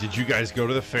wonder, did you guys go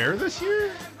to the fair this year?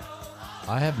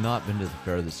 I have not been to the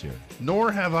fair this year.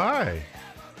 Nor have I.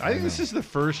 I think this is the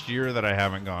first year that I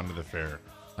haven't gone to the fair.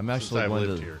 I'm actually since I've going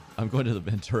lived to. here. I'm going to the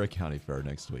Ventura County Fair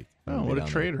next week. Oh, I'll be what a down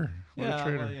traitor. there. What a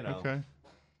traitor. Well, you know, Okay.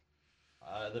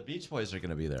 The Beach Boys are going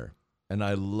to be there, and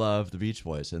I love the Beach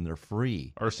Boys, and they're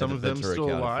free. Are some at of the them Ventura still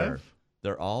County alive? Fair.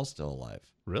 They're all still alive.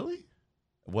 Really?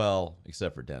 Well,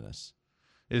 except for Dennis.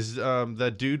 Is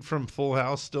that dude from Full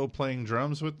House still playing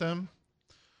drums with them?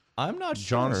 I'm not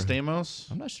John sure. Stamos?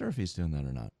 I'm not sure if he's doing that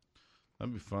or not.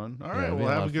 That'd be fun. All Yeah, right, it'll be we'll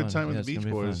have lot a of good fun. time with Yeah, the it's Beach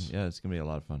gonna be Boys. fun. Yeah, it's going to be a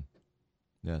lot of fun.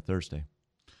 Yeah, Thursday.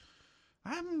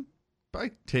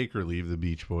 I take or leave the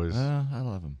Beach Boys. I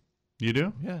love them. You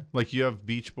do? Yeah. Like you have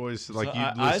Beach Boys, like So you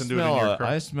I listen to it in your car?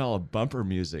 I smell a bumper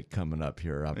music coming up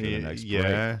here after the next break.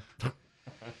 Yeah.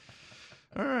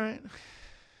 All right.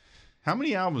 How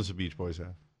many albums do Beach Boys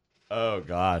have? Oh,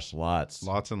 gosh, lots.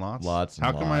 Lots and lots? Lots and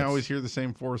How come I lots. always hear the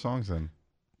same 4 songs then?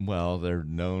 Well, they're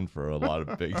known for a lot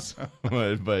of big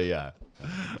songs, but yeah.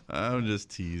 I'm just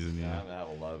teasing you.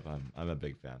 I'm a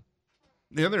big fan.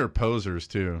 Yeah, they're posers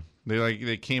too.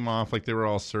 They came off like they were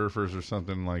all surfers or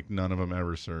something. Like none of them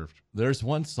ever surfed. There's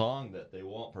one song that they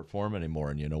won't perform anymore,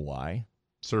 and you know why?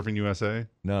 Surfing USA?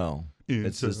 No,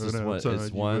 it's just this one. Inside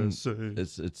It's one.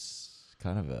 USA. It's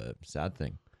kind of a sad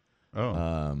thing.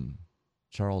 Oh,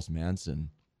 Charles Manson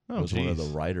Oh, was one of the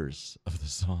geez. writers of the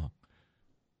song.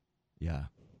 Yeah,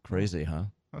 crazy, huh?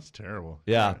 That's terrible.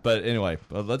 Yeah, All right. but anyway,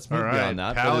 let's move All right, beyond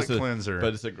that. palate but cleanser.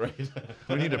 But it's a great.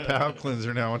 We need a palate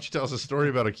cleanser now. Why don't you tell us a story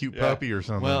about a cute puppy or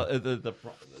something? Well,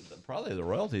 probably the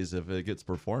royalties, if it gets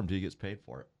performed, he gets paid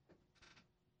for it.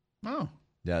 Oh,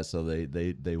 Yeah, so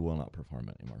they will not perform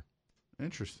it anymore.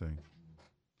 interesting.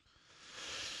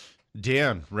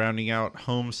 Dan, rounding out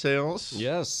home sales.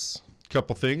 Yes.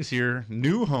 Couple things here.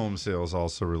 New home sales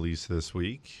also released this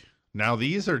week. Now,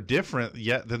 these are different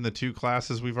yet than the two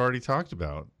classes we've already talked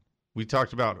about. We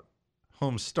talked about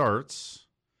home starts,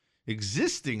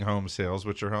 existing home sales,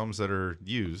 which are homes that are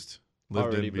used, lived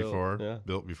Already in built, before, yeah.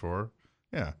 built before.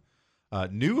 Yeah.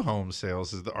 New home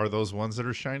sales are those ones that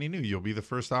are shiny new. You'll be the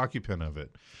first occupant of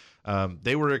it.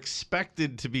 They were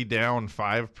expected to be down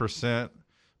 5%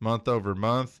 month over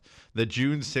month. The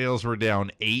June sales were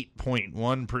down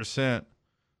 8.1%.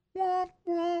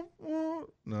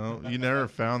 No, you never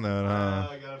found that, huh?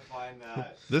 I gotta find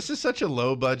that. This is such a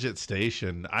low budget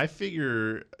station. I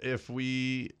figure if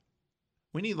we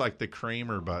need like the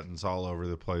Kramer buttons all over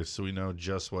the place so we know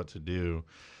just what to do.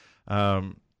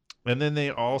 And then they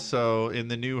also, in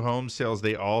the new home sales,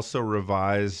 they also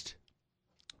revised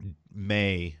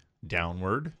May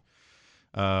downward.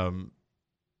 And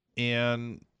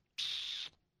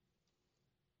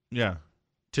yeah,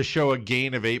 to show a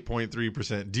gain of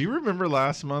 8.3%. Do you remember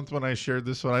last month when I shared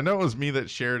this one? I know it was me that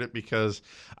shared it because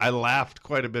I laughed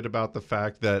quite a bit about the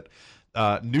fact that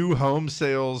new home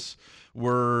sales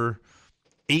were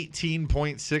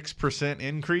 18.6%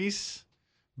 increase,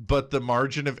 but the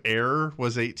margin of error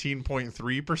was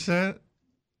 18.3%.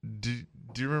 Do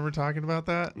you remember talking about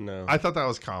that? No. I thought that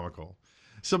was comical.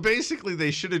 So basically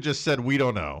they should have just said, we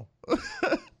don't know.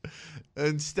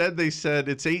 Instead, they said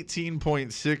it's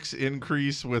 18.6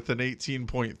 increase with an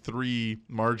 18.3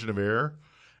 margin of error.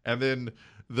 And then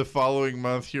the following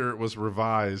month here, it was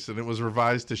revised, and it was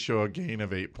revised to show a gain of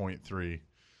 8.3.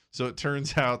 So it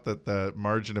turns out that the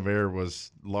margin of error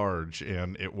was large,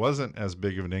 and it wasn't as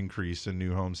big of an increase in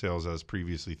new home sales as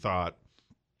previously thought.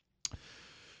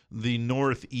 The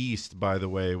Northeast, by the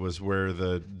way, was where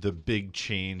the big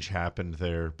change happened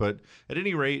there. But at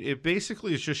any rate, it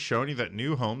basically is just showing you that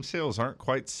new home sales aren't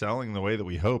quite selling the way that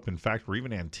we hope. In fact, we're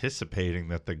even anticipating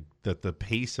that the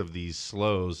pace of these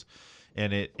slows,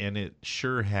 and it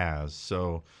sure has.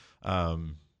 So that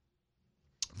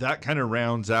kind of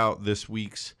rounds out this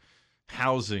week's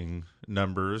housing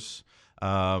numbers.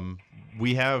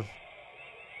 We have.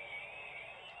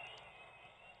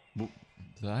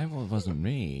 That wasn't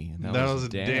me. That was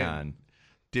Dan.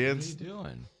 Dan's what are you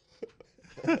doing?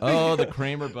 Oh, the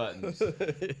Kramer buttons.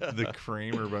 The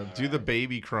Kramer button. Do the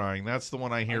baby crying. That's the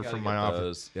one I hear from my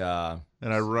office. Yeah.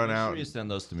 And I run Make out. Sure you send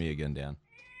those to me again, Dan.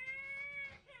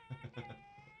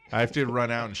 I have to run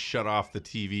out and shut off the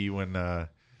TV when the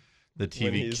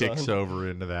TV kicks over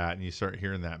into that, and you start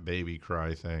hearing that baby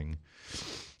cry thing.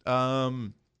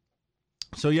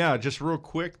 So yeah, just real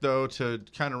quick though, to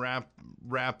kind of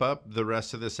wrap up the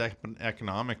rest of this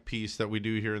economic piece that we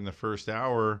do here in the first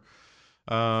hour.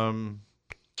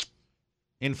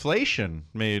 Inflation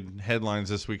made headlines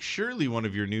this week. Surely one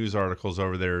of your news articles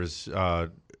over there is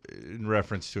in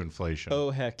reference to inflation. Oh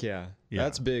heck yeah,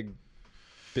 that's big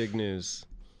news.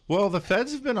 Well, the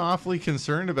Feds have been awfully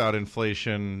concerned about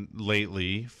inflation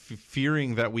lately,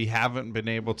 fearing that we haven't been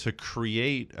able to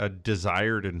create a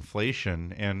desired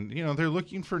inflation. And, you know, they're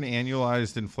looking for an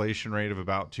annualized inflation rate of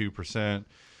about 2%.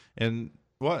 And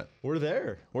what? We're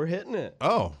there. We're hitting it.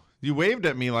 Oh, you waved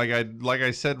at me like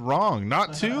I said wrong.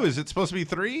 Not 2. Is it supposed to be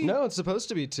 3? No, it's supposed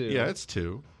to be 2. Yeah, it's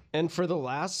 2. And for the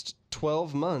last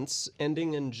 12 months,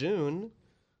 ending in June,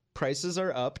 prices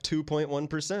are up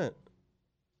 2.1%.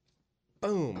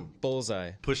 Boom.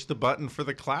 Bullseye. Push the button for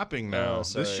the clapping now. Oh,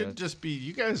 sorry. This should just be,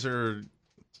 you guys are,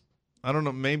 I don't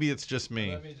know, maybe it's just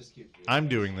me. Let me just keep doing I'm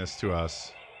doing this to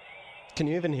us. Can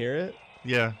you even hear it?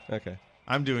 Yeah. Okay.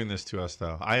 I'm doing this to us,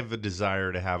 though. I have a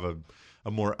desire to have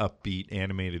a more upbeat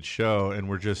animated show, and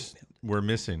we're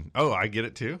missing. Oh, I get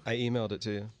it too? I emailed it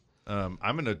to you. I'm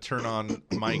going to turn on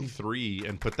mic 3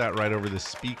 and put that right over the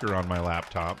speaker on my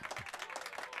laptop.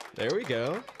 There we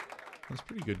go. That's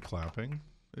pretty good clapping.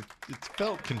 It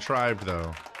felt contrived,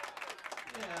 though.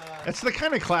 Yeah. It's the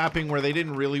kind of clapping where they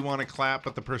didn't really want to clap,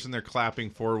 but the person they're clapping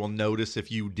for will notice if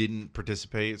you didn't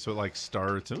participate. So it like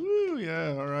starts. Ooh,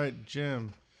 yeah, all right,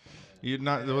 Jim. It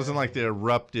wasn't like the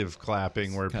eruptive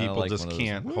clapping where people like just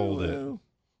can't hold it.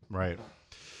 Right.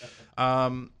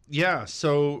 Yeah.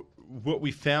 So what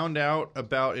we found out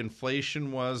about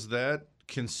inflation was that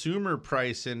consumer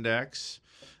price index.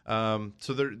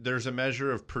 So there's a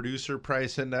measure of producer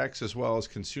price index as well as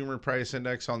consumer price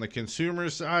index. On the consumer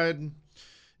side,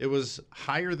 it was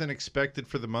higher than expected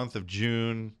for the month of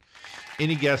June.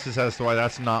 Any guesses as to why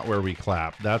that's not where we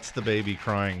clap? That's the baby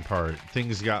crying part.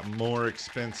 Things got more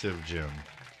expensive, Jim.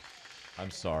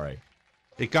 I'm sorry.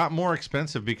 It got more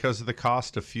expensive because of the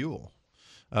cost of fuel.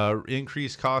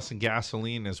 Increased costs in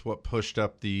gasoline is what pushed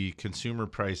up the consumer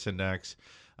price index.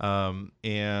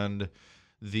 And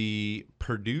the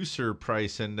producer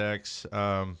price index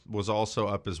was also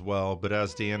up as well. But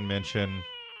as Dan mentioned,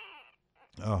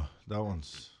 oh, that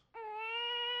one's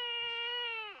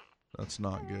That's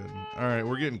not good. All right,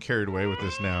 we're getting carried away with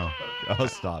this now. Oh,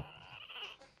 stop.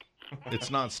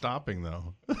 It's not stopping,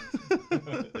 though.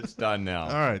 It's done now. All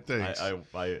right, thanks. I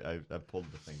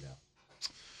pulled the thing down.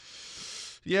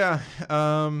 Yeah,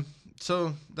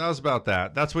 so that was about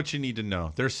that. That's what you need to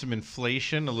know. There's some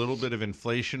inflation, a little bit of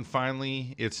inflation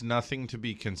finally. It's nothing to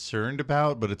be concerned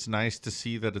about, but it's nice to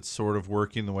see that it's sort of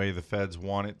working the way the feds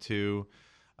want it to.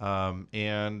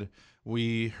 And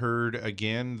we heard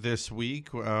again this week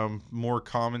more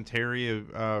commentary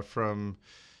from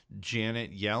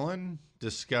Janet Yellen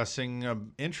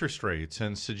discussing interest rates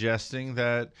and suggesting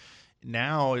that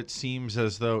now it seems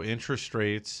as though interest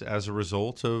rates, as a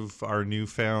result of our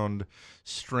newfound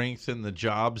strength in the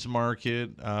jobs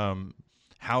market,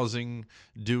 housing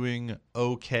doing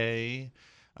okay,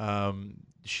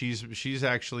 she's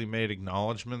actually made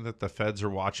acknowledgement that the feds are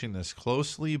watching this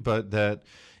closely, but that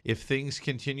if things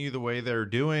continue the way they're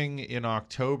doing in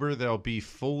October, they'll be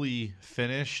fully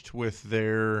finished with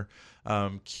their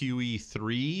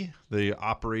QE3, the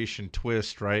Operation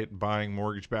Twist, right? Buying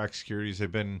mortgage-backed securities.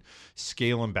 They've been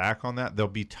scaling back on that. They'll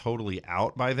be totally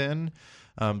out by then.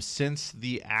 Since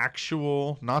the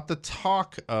actual, not the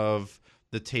talk of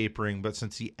the tapering, but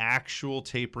since the actual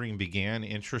tapering began,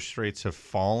 interest rates have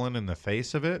fallen in the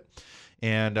face of it.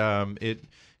 And it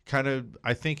kind of,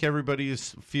 I think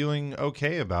everybody's feeling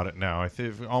okay about it now.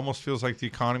 It almost feels like the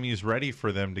economy is ready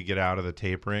for them to get out of the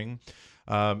tapering.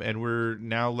 And we're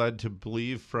now led to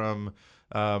believe from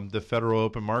the Federal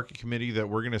Open Market Committee that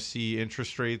we're going to see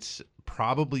interest rates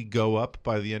probably go up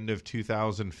by the end of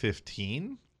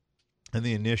 2015. And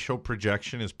the initial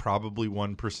projection is probably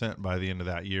 1% by the end of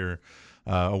that year,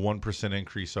 a 1%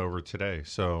 increase over today.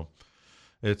 So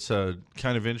it's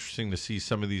kind of interesting to see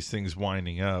some of these things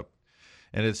winding up.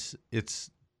 And it's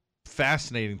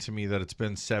fascinating to me that it's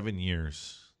been 7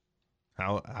 years.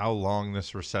 How long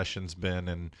this recession's been,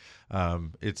 and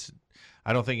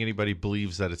I don't think anybody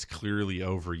believes that it's clearly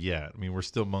over yet. I mean, we're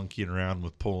still monkeying around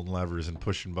with pulling levers and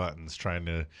pushing buttons, trying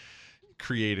to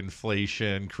create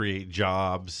inflation, create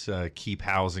jobs, keep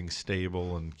housing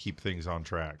stable, and keep things on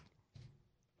track.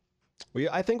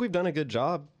 I think we've done a good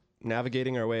job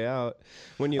navigating our way out.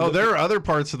 There are other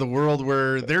parts of the world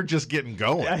where they're just getting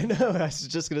going. I know. I was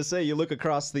just going to say, you look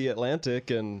across the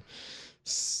Atlantic and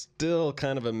still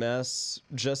kind of a mess,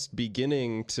 just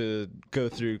beginning to go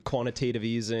through quantitative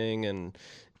easing and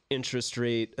interest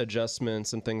rate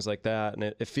adjustments and things like that. And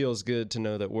it feels good to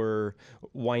know that we're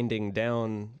winding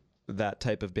down that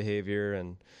type of behavior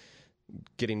and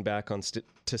getting back on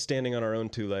to standing on our own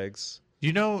two legs.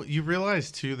 You know, you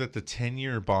realize too that the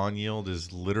 10-year bond yield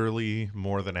is literally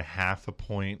more than a half a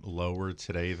point lower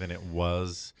today than it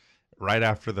was right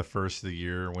after the first of the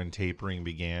year when tapering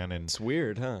began. And it's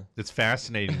weird, huh? It's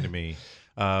fascinating to me.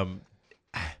 I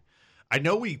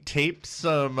know we taped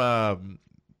some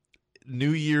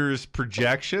New Year's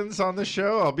projections on the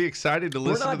show. I'll be excited to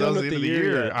listen to those at the end of the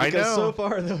year. Yet, I know. So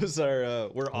far, those are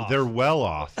we're off. They're well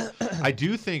off. I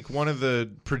do think one of the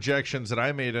projections that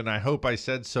I made, and I hope I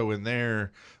said so in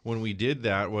there when we did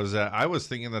that, was that I was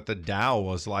thinking that the Dow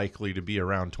was likely to be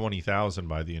around 20,000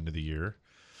 by the end of the year.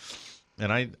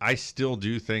 And I still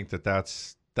do think that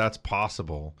that's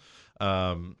possible.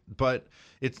 But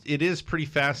it is pretty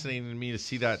fascinating to me to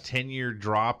see that 10-year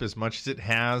drop as much as it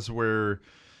has, where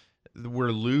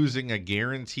we're losing a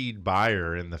guaranteed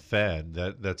buyer in the Fed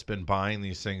that's been buying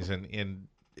these things. And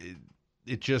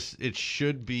it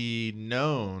should be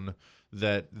known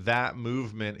that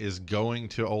movement is going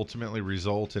to ultimately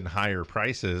result in higher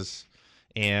prices,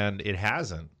 and it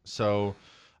hasn't. So,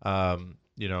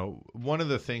 one of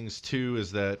the things too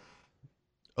is that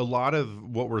a lot of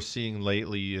what we're seeing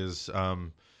lately is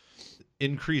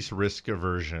increased risk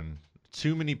aversion.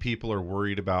 Too many people are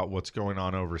worried about what's going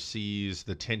on overseas,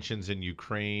 the tensions in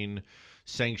Ukraine,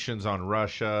 sanctions on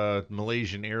Russia,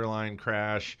 Malaysian airline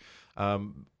crash,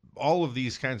 all of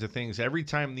these kinds of things. Every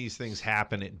time these things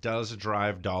happen, it does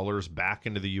drive dollars back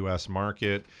into the U.S.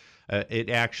 market. It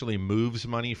actually moves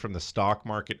money from the stock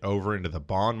market over into the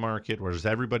bond market, whereas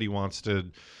everybody wants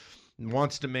to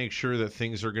make sure that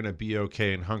things are going to be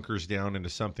okay and hunkers down into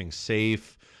something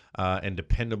safe and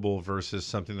dependable versus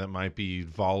something that might be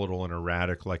volatile and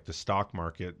erratic like the stock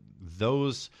market.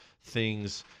 Those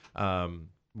things,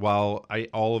 while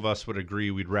all of us would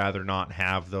agree we'd rather not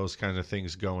have those kinds of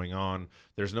things going on,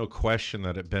 there's no question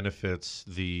that it benefits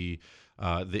the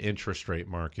interest rate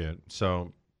market.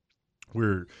 So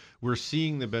we're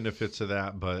seeing the benefits of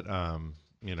that, but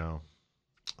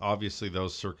obviously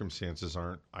those circumstances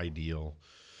aren't ideal.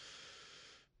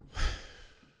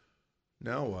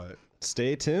 Now what?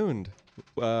 Stay tuned.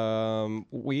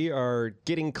 We are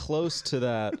getting close to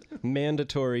that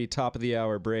mandatory top of the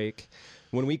hour break.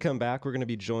 When we come back, we're going to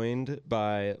be joined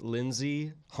by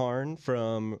Lindsay Harn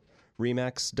from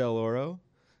Remax Del Oro.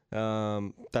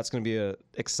 That's going to be an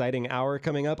exciting hour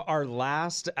coming up. Our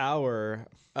last hour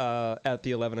at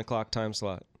the 11 o'clock time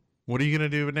slot. What are you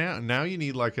going to do now? Now you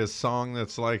need like a song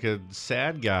that's like a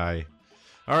sad guy.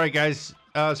 All right, guys.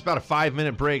 It's about a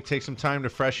 5-minute break. Take some time to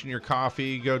freshen your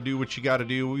coffee. Go do what you got to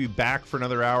do. We'll be back for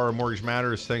another hour of Mortgage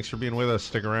Matters. Thanks for being with us.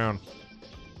 Stick around.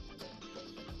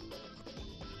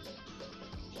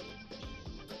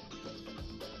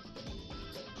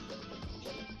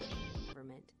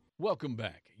 Welcome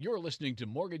back. You're listening to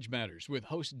Mortgage Matters with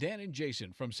hosts Dan and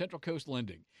Jason from Central Coast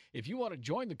Lending. If you want to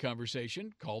join the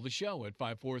conversation, call the show at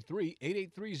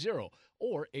 543-8830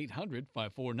 or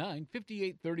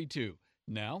 800-549-5832.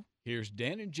 Now, here's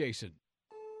Dan and Jason.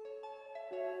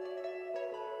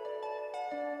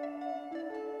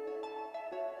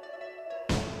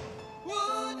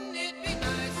 Wouldn't it be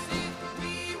nice if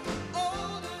we were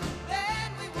older,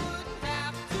 then we wouldn't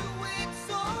have to wait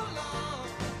so long?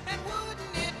 And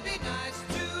wouldn't it be nice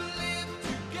to live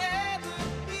together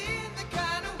in the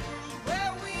kind of world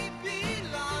where we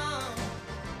belong?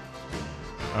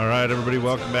 All right, everybody,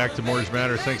 welcome back to Mortgage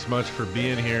Matters. Thanks so much for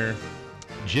being here.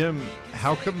 Jim,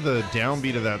 how come the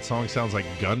downbeat of that song sounds like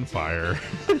gunfire?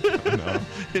 No.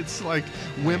 It's like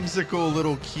whimsical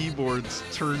little keyboards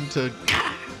turned to...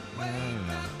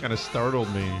 Kind of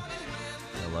startled me.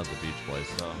 I love the Beach Boys.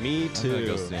 So Me I'm too. gonna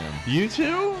go see 'em. You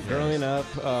too? Growing up,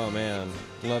 oh man,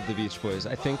 love the Beach Boys.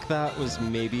 I think that was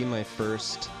maybe my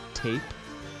first tape.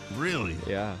 Really?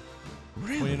 Yeah.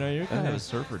 Well, you know, you're kind of a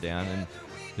surfer, Dan, and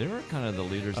they were kind of the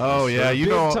leaders. Oh, of the yeah, surf. you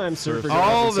know, Big-time surfer guy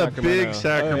all from the Sacramento. big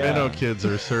Sacramento Oh, yeah. kids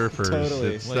are surfers. Totally.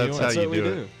 It's- Well, that's you how know, you what do we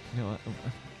it. do. You know,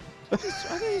 I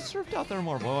thought you surfed out there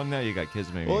more. Well, now you got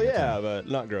kids maybe. Well, you can yeah, tell. but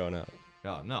not growing up.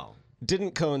 Oh, no.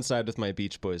 Didn't coincide with my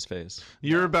Beach Boys phase.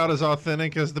 You're about as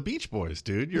authentic as the Beach Boys,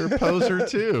 dude. You're a poser,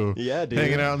 too. Yeah, dude.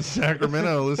 Hanging out in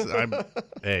Sacramento. Listen,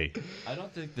 hey. I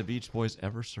don't think the Beach Boys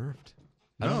ever surfed.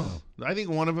 No. I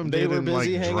think one of them They did were in, busy like,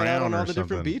 hanging out Drown on all or the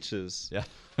different something. beaches. Yeah.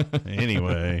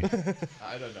 Anyway.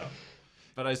 I don't know.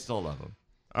 But I still love them.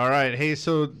 All right. Hey,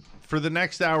 so for the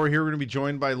next hour here, we're going to be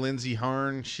joined by Lindsay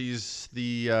Harn. She's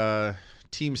the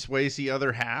Team Swayze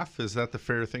other half. Is that the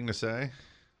fair thing to say?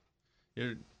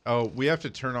 Oh, we have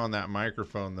to turn on that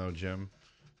microphone, though, Jim.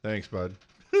 Thanks, bud.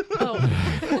 Now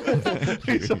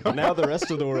the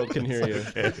rest of the world can hear you.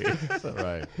 That's all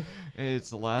right. Hey, it's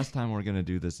the last time we're going to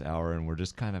do this hour, and we're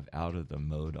just kind of out of the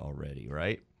mode already,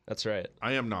 right? That's right.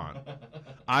 I am not.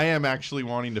 I am actually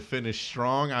wanting to finish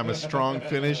strong. I'm a strong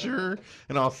finisher,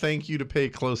 and I'll thank you to pay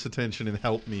close attention and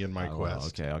help me in my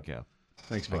quest. Okay.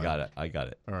 Thanks, bud. I got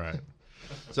it. All right.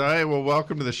 So, hey, well,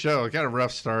 welcome to the show. Got a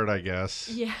rough start, I guess.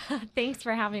 Yeah, thanks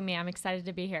for having me. I'm excited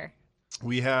to be here.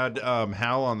 We had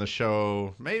Hal on the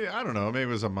show, maybe it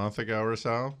was a month ago or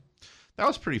so. That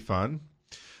was pretty fun.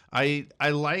 I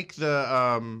like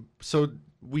the so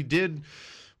we did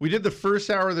the first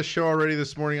hour of the show already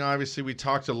this morning. Obviously, we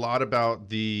talked a lot about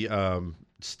the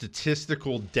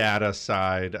statistical data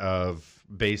side of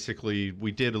basically,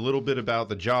 we did a little bit about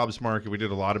the jobs market. We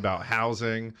did a lot about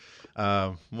housing.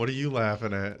 What are you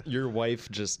laughing at? Your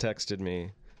wife just texted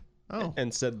me. Oh.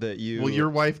 And said that you... Well, your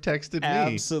wife texted me.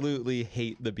 Absolutely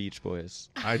hate the Beach Boys.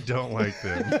 I don't like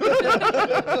them.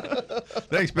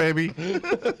 Thanks, baby.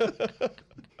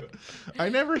 I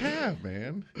never have,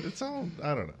 man. It's all,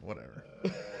 I don't know, whatever.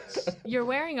 You're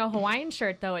wearing a Hawaiian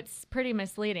shirt, though. It's pretty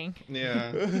misleading.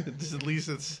 Yeah. At least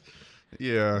it's,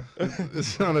 yeah.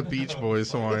 It's not a Beach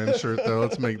Boys Hawaiian shirt, though.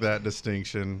 Let's make that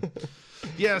distinction.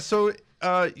 Yeah, so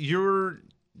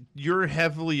you're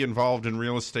heavily involved in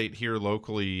real estate here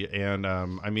locally, and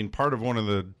I mean, part of one of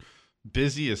the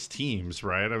busiest teams,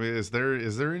 right? I mean, is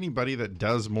there anybody that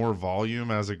does more volume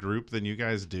as a group than you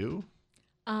guys do?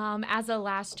 As of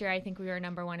last year, I think we were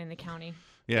number one in the county.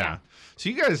 Yeah. So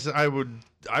you guys, I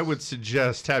would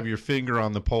suggest have your finger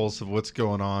on the pulse of what's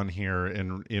going on here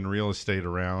in real estate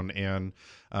around, and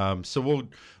so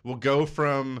we'll go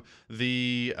from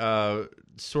the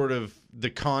sort of the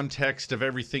context of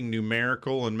everything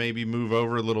numerical and maybe move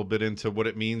over a little bit into what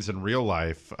it means in real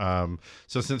life.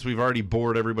 So since we've already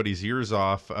bored everybody's ears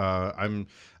off, I'm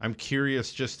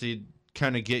curious just to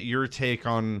kind of get your take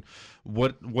on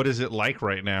what is it like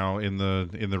right now in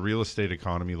the real estate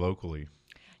economy locally.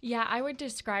 Yeah, I would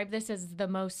describe this as the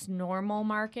most normal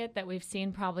market that we've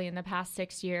seen probably in the past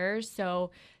 6 years. So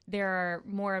there are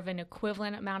more of an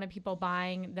equivalent amount of people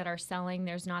buying that are selling.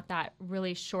 There's not that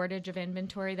really shortage of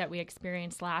inventory that we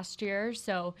experienced last year.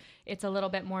 So it's a little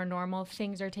bit more normal.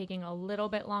 Things are taking a little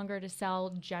bit longer to sell,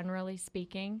 generally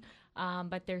speaking.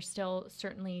 But there's still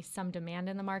certainly some demand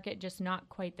in the market, just not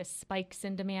quite the spikes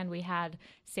in demand we had,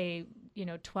 say,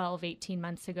 12, 18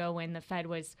 months ago when the Fed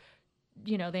was,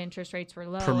 the interest rates were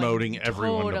low. Promoting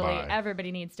everyone to buy.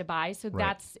 Everybody needs to buy. So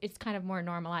Right. it's kind of more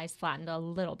normalized, flattened a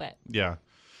little bit. Yeah.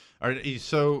 All right.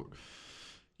 So,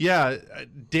 yeah,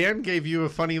 Dan gave you a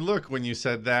funny look when you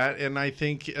said that. And I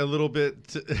think a little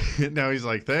bit. Now he's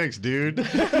like, thanks, dude.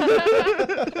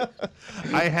 I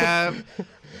have.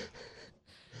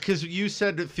 Because you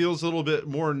said it feels a little bit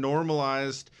more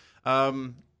normalized.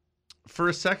 For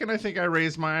a second, I think I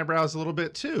raised my eyebrows a little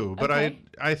bit too. But Okay.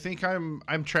 I think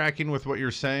I'm tracking with what you're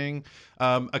saying.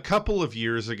 A couple of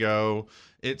years ago,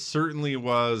 it certainly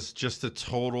was just a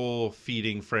total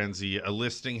feeding frenzy. A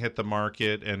listing hit the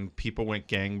market and people went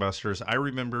gangbusters. I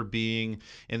remember being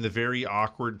in the very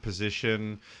awkward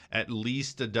position at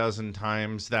least a dozen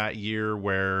times that year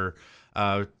where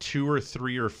 2 or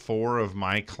 3 or 4 of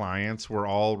my clients were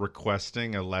all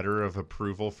requesting a letter of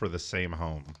approval for the same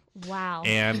home. Wow.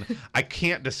 And I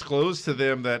can't disclose to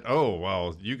them that, oh,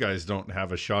 well, you guys don't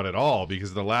have a shot at all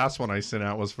because the last one I sent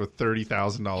out was for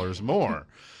 $30,000 more.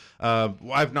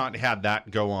 I've not had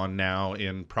that go on now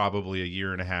in probably a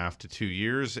year and a half to 2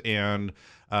 years. And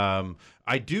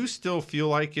I do still feel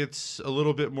like it's a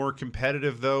little bit more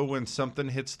competitive, though, when something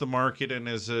hits the market and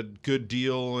is a good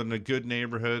deal in a good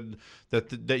neighborhood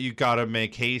that you got to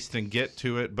make haste and get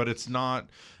to it. But it's not,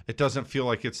 it doesn't feel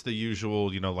like it's the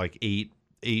usual, like eight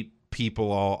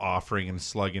people all offering and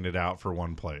slugging it out for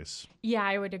one place. Yeah,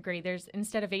 I would agree. There's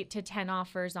instead of 8 to 10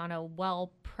 offers on a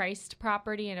well-priced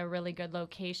property in a really good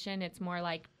location, it's more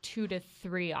like 2 to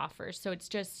 3 offers. So it's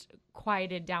just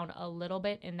quieted down a little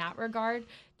bit in that regard.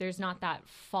 There's not that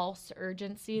false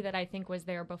urgency that I think was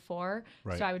there before.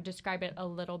 Right. So I would describe it a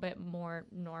little bit more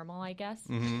normal, I guess.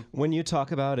 When you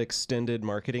talk about extended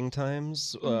marketing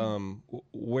times,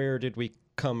 where did we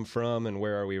come from and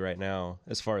where are we right now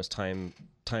as far as time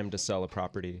to sell a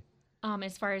property?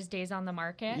 As far as days on the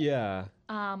market? Yeah.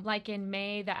 Like in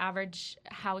May, the average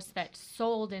house that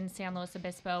sold in San Luis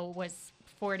Obispo was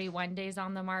 41 days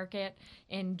on the market.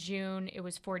 In June, it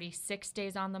was 46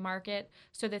 days on the market.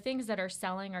 So the things that are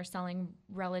selling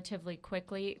relatively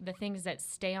quickly. The things that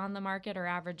stay on the market are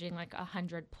averaging like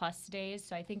 100 plus days.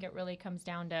 So I think it really comes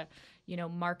down to,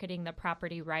 marketing the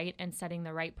property right and setting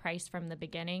the right price from the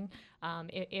beginning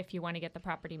if you want to get the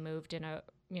property moved in a,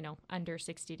 under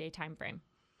 60-day time frame.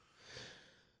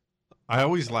 I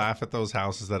always laugh at those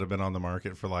houses that have been on the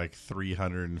market for like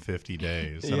 350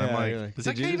 days. And I'm like, does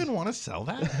that guy even want to sell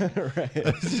that? Right.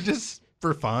 Is it just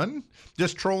for fun?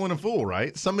 Just trolling a fool,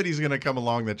 right? Somebody's going to come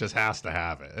along that just has to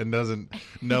have it and doesn't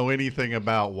know anything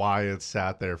about why it's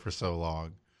sat there for so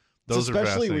long. It's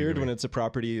especially weird when it's a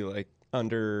property like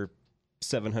under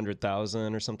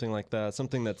 700,000 or something like that.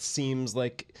 Something that seems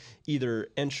like either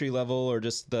entry level or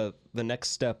just the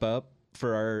next step up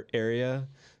for our area.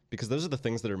 Because those are the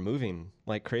things that are moving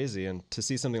like crazy. And to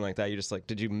see something like that, you're just like,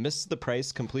 did you miss the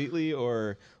price completely?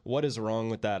 Or what is wrong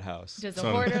with that house? Does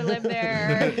a hoarder live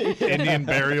there? Indian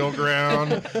burial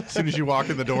ground. As soon as you walk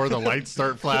in the door, the lights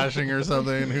start flashing or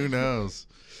something. Who knows?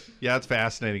 Yeah, it's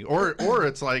fascinating. Or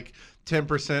it's like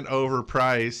 10%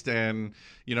 overpriced and,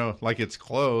 like it's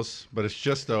close, but it's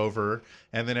just over.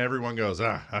 And then everyone goes,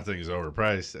 that thing is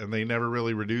overpriced. And they never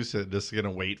really reduce it. Just going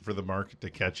to wait for the market to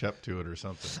catch up to it or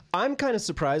something. I'm kind of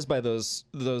surprised by those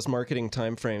marketing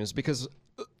timeframes because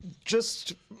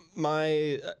just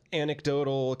my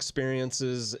anecdotal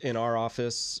experiences in our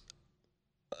office,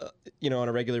 on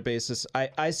a regular basis,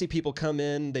 I see people come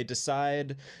in, they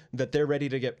decide that they're ready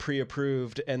to get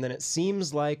pre-approved, and then it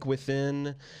seems like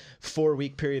within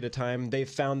 4-week period of time, they've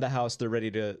found the house,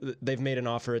 they've made an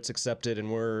offer, it's accepted,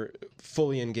 and we're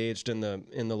fully engaged in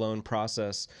the loan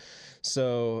process.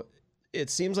 So it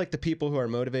seems like the people who are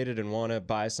motivated and want to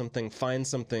buy something find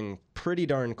something pretty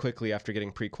darn quickly after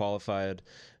getting pre-qualified.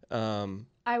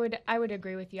 I would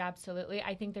agree with you, absolutely.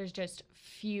 I think there's just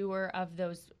fewer of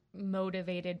those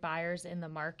motivated buyers in the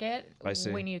market. I see.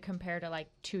 When you compare to like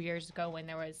 2 years ago when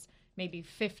there was maybe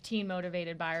 15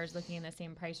 motivated buyers looking in the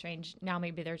same price range. Now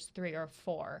maybe there's 3 or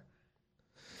 4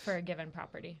 for a given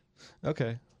property.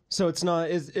 Okay. So it's not,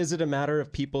 is it a matter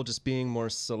of people just being more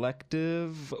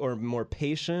selective or more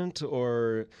patient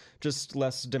or just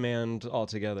less demand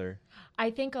altogether?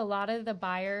 I think a lot of the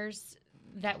buyers,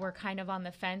 that were kind of on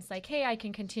the fence, like, hey, I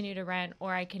can continue to rent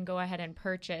or I can go ahead and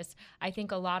purchase. I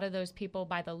think a lot of those people,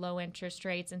 by the low interest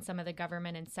rates and some of the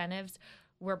government incentives,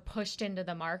 were pushed into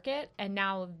the market. And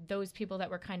now those people that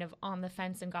were kind of on the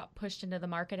fence and got pushed into the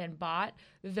market and bought,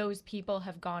 those people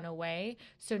have gone away.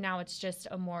 So now it's just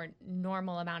a more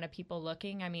normal amount of people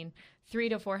looking. I mean,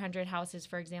 300 to 400 houses,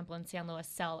 for example, in San Luis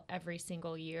sell every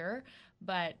single year.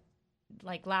 But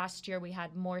like last year, we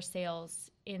had more sales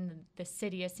in the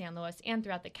city of San Luis and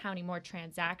throughout the county, more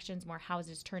transactions, more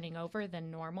houses turning over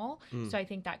than normal. So I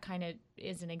think that kind of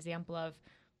is an example of,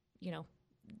 you know,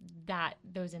 that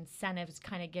those incentives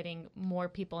kind of getting more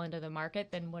people into the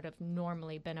market than would have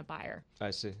normally been a buyer.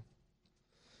 I see.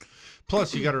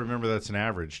 Plus, you got to remember that's an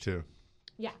average too.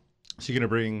 Yeah. So you're going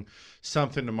to bring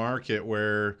something to market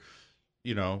where,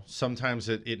 you know, sometimes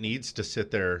it needs to sit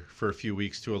there for a few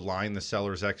weeks to align the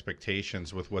seller's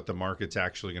expectations with what the market's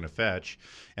actually going to fetch.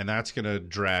 And that's going to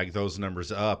drag those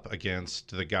numbers up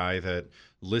against the guy that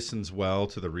listens well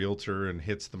to the realtor and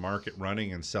hits the market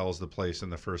running and sells the place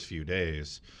in the first few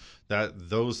days.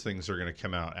 Those things are going to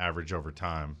come out average over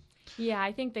time. Yeah,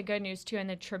 I think the good news too in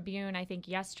the Tribune, I think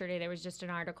yesterday there was just an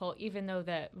article, even though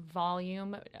the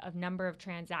volume of number of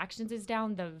transactions is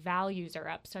down, the values are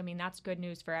up. So, I mean, that's good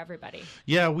news for everybody.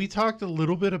 Yeah, we talked a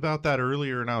little bit about that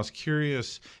earlier, and I was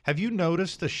curious, have you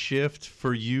noticed a shift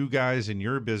for you guys in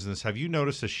your business? Have you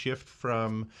noticed a shift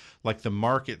from like the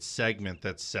market segment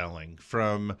that's selling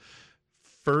from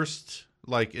first,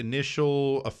 like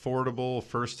initial affordable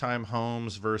first time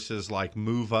homes versus like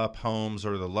move up homes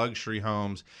or the luxury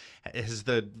homes? Has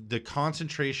the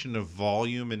concentration of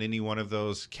volume in any one of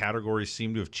those categories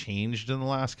seemed to have changed in the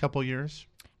last couple of years?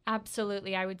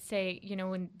 Absolutely. I would say, you know,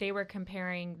 when they were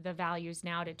comparing the values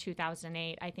now to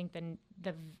 2008, I think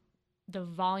the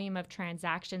volume of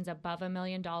transactions above $1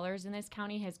 million in this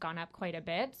county has gone up quite a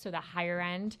bit. So the higher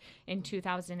end in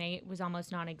 2008 was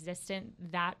almost non-existent.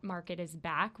 That market is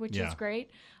back, which is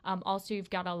great. Also, you've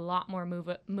got a lot more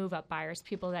move up buyers,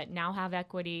 people that now have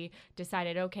equity,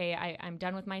 decided, okay, I'm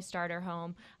done with my starter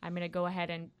home. I'm going to go ahead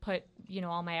and put, you know,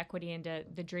 all my equity into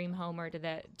the dream home or to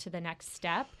the next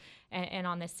step. And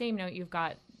on the same note, you've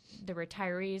got the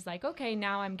retirees like, okay,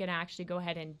 now I'm going to actually go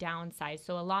ahead and downsize.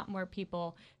 So a lot more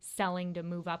people selling to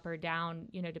move up or down,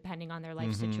 you know, depending on their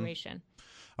life situation.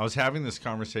 I was having this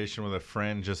conversation with a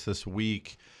friend just this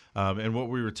week, and what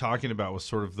we were talking about was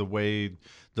sort of the way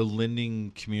the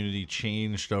lending community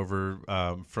changed over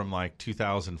from like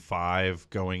 2005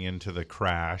 going into the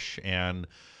crash. And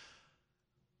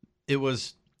it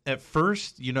was at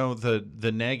first, you know,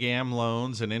 the neg-am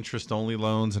loans and interest-only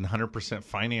loans and 100%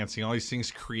 financing, all these things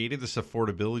created this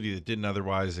affordability that didn't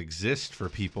otherwise exist for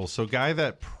people. So a guy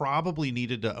that probably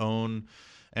needed to own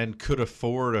and could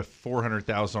afford a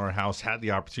 $400,000 house had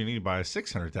the opportunity to buy a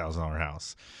 $600,000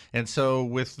 house. And so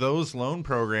with those loan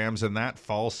programs and that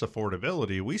false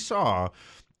affordability, we saw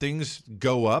things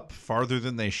go up farther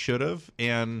than they should have,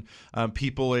 and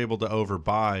people able to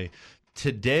overbuy.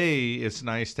 Today, it's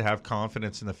nice to have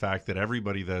confidence in the fact that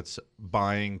everybody that's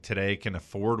buying today can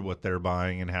afford what they're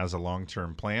buying and has a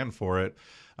long-term plan for it.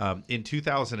 In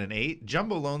 2008,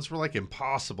 jumbo loans were like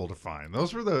impossible to find.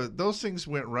 Those things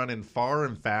went running far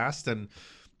and fast, and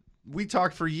we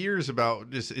talked for years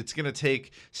about just it's going to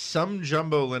take some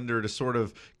jumbo lender to sort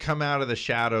of come out of the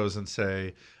shadows and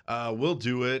say, we'll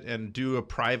do it, and do a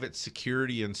private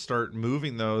security and start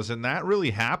moving those. And that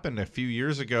really happened a few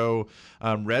years ago.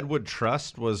 Redwood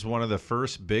Trust was one of the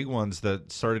first big ones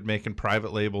that started making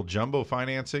private label jumbo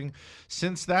financing.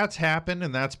 Since that's happened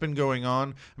and that's been going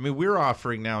on, I mean, we're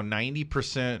offering now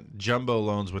 90% jumbo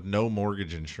loans with no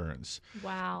mortgage insurance.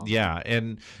 Wow. Yeah,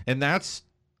 and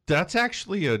that's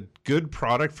actually a good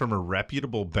product from a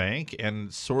reputable bank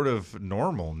and sort of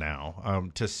normal now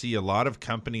to see a lot of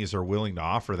companies are willing to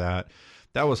offer that.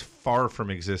 That was far from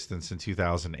existence in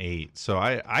 2008. So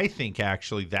I think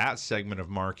actually that segment of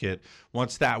market,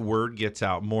 once that word gets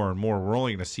out more and more, we're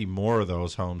only going to see more of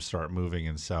those homes start moving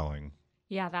and selling.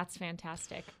 Yeah, that's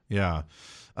fantastic. Yeah.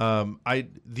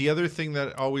 The other thing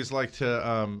that I always like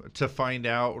to find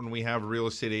out when we have a real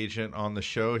estate agent on the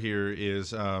show here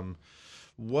is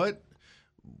what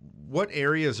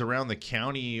areas around the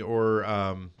county,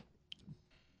 or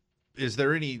is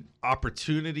there any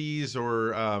opportunities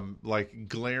or like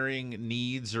glaring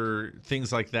needs or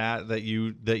things like that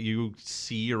you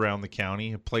see around the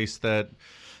county, a place that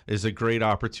is a great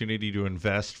opportunity to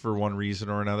invest for one reason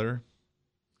or another?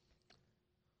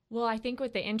 Well, I think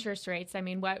with the interest rates, I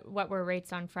mean, what were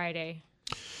rates on Friday?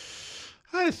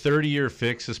 A 30-year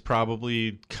fix is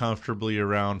probably comfortably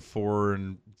around 4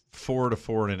 to 4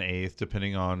 1/8,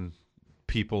 depending on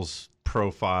people's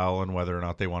profile and whether or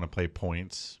not they want to play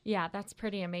points. Yeah, that's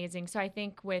pretty amazing. So I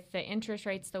think with the interest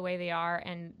rates the way they are,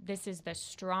 and this is the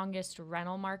strongest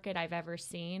rental market I've ever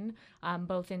seen,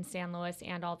 both in San Luis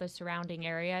and all the surrounding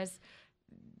areas.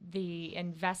 The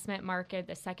investment market,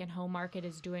 the second home market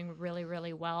is doing really,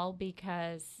 really well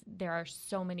because there are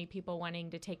so many people wanting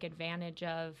to take advantage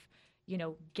of,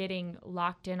 getting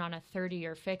locked in on a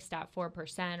 30-year fixed at 4% or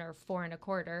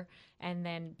 4.25%, and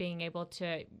then being able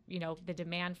to, the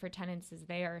demand for tenants is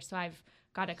there. So I've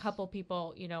got a couple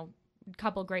people,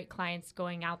 couple great clients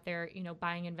going out there,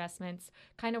 buying investments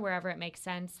kind of wherever it makes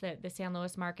sense. The San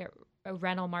Luis market,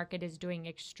 rental market is doing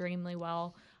extremely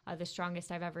well. The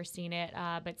strongest I've ever seen it,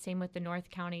 but same with the North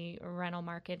County rental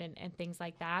market and things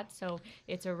like that. So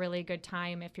it's a really good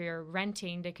time if you're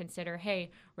renting to consider,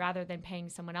 hey, rather than paying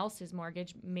someone else's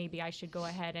mortgage, maybe I should go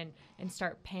ahead and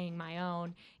start paying my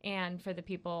own. And for the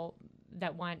people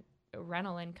that want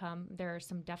rental income, there are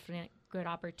some definite good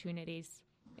opportunities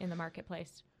in the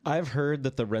marketplace. I've heard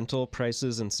that the rental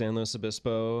prices in San Luis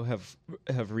Obispo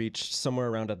have reached somewhere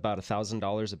around about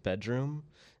 $1,000 a bedroom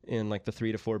in like the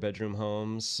 3 to 4 bedroom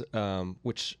homes,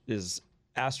 which is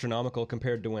astronomical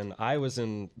compared to when I was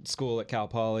in school at Cal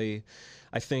Poly.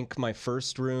 I think my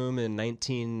first room in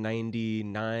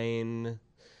 1999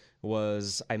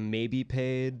 was, I maybe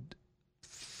paid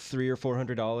 $300 or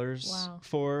 $400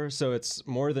 for. So it's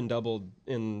more than doubled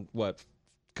in what?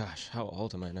 Gosh, how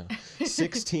old am I now?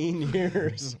 16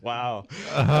 years. Wow.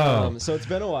 So it's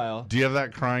been a while. Do you have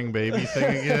that crying baby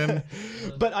thing again?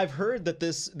 But I've heard that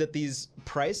these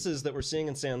prices that we're seeing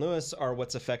in San Luis are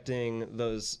what's affecting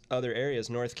those other areas,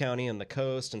 North County and the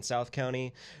coast and South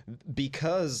County,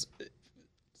 because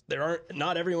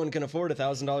not everyone can afford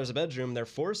 $1,000 a bedroom. They're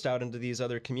forced out into these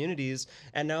other communities,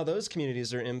 and now those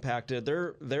communities are impacted.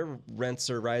 Their rents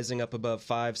are rising up above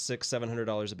 $500, $600,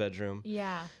 $700 a bedroom.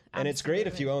 Yeah. And it's great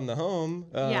if you own the home.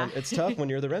 It's tough when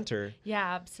you're the renter.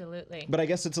 Yeah, absolutely. But I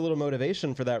guess it's a little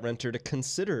motivation for that renter to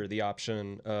consider the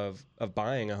option of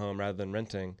buying a home rather than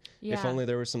renting. Yeah. If only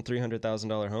there were some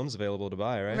 $300,000 homes available to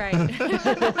buy, right?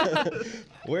 Right.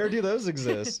 Where do those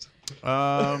exist?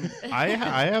 I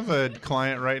have a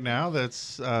client right now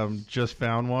that's just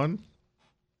found one.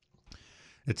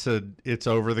 It's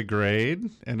over the grade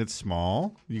and it's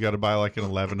small. You got to buy like an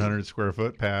 1,100 square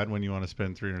foot pad when you want to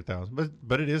spend $300,000.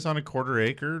 But it is on a 1/4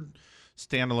 acre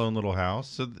standalone little house.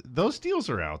 So those deals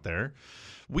are out there.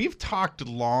 We've talked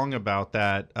long about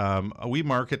that. We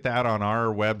market that on our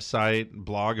website,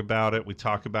 blog about it. We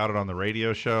talk about it on the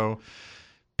radio show.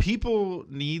 People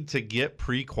need to get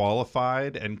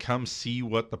pre-qualified and come see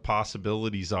what the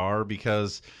possibilities are,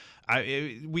 because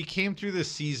we came through this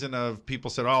season of people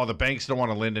said, oh, the banks don't want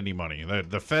to lend any money.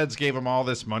 The feds gave them all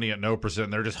this money at no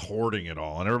percent. They're just hoarding it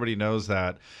all. And everybody knows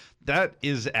that. That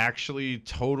is actually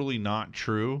totally not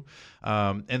true.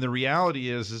 And the reality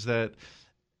is that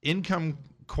income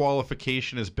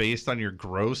qualification is based on your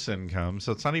gross income.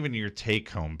 So it's not even your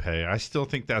take-home pay. I still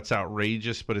think that's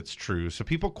outrageous, but it's true. So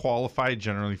people qualify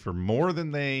generally for more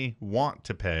than they want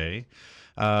to pay.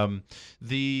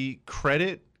 The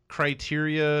credit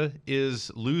criteria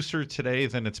is looser today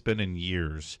than it's been in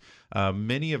years.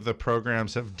 Many of the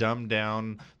programs have dumbed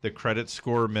down the credit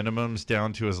score minimums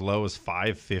down to as low as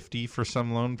 550 for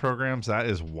some loan programs. That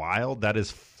is wild. That is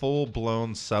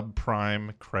full-blown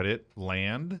subprime credit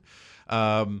land.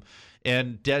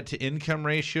 And debt to income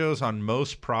ratios on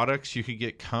most products, you could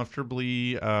get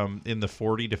comfortably in the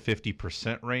 40 to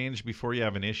 50% range before you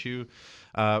have an issue.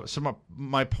 So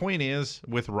my point is,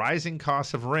 with rising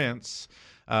costs of rents,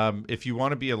 if you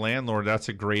want to be a landlord, that's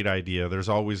a great idea. There's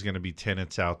always going to be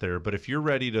tenants out there. But if you're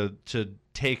ready to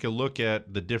take a look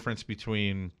at the difference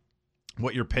between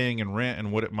what you're paying in rent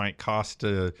and what it might cost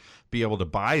to be able to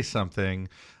buy something,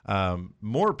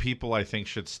 more people, I think,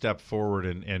 should step forward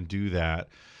and do that.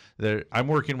 I'm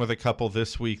working with a couple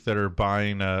this week that are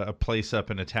buying a place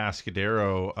up in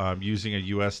Atascadero using a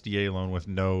USDA loan with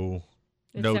no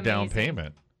down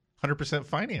payment, 100%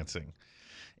 financing.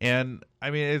 And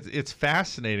I mean, it's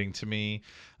fascinating to me.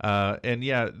 And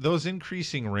yeah, those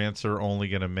increasing rents are only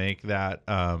going to make that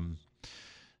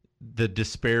the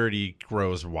disparity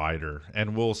grows wider.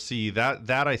 And we'll see that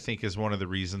I think is one of the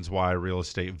reasons why real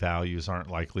estate values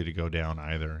aren't likely to go down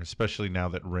either, especially now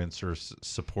that rents are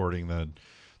supporting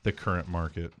the current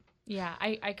market. Yeah,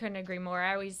 I couldn't agree more.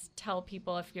 I always tell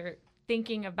people, if you're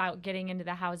thinking about getting into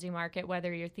the housing market,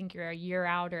 whether you think you're a year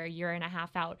out or a year and a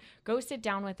half out, go sit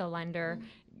down with a lender,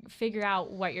 figure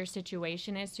out what your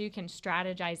situation is so you can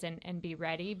strategize and be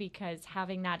ready, because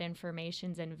having that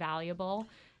information is invaluable.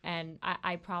 And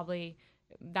I probably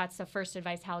that's the first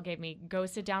advice Hal gave me. Go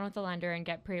sit down with the lender and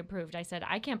get pre-approved. I said,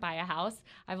 I can't buy a house.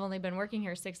 I've only been working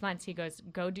here 6 months. He goes,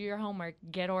 go do your homework,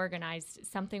 get organized.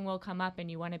 Something will come up and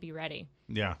you want to be ready.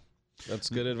 Yeah. That's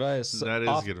good advice. That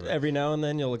is good advice. Every now and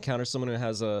then you'll encounter someone who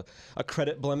has a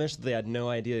credit blemish that they had no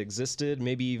idea existed,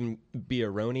 maybe even be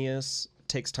erroneous.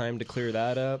 Takes time to clear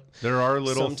that up. There are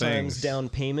little Sometimes things. down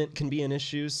payment can be an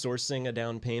issue, sourcing a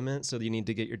down payment, so you need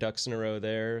to get your ducks in a row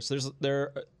there. So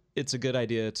it's a good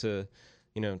idea to,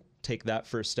 take that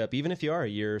first step, even if you are a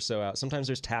year or so out. Sometimes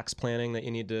there's tax planning that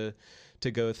you need to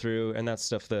go through, and that's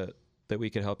stuff that we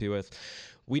could help you with.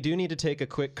 We do need to take a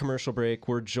quick commercial break.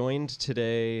 We're joined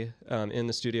today in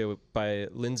the studio by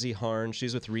Lindsay Harn.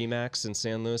 She's with RE/MAX in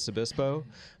San Luis Obispo.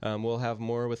 We'll have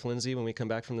more with Lindsay when we come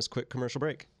back from this quick commercial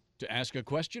break. To ask a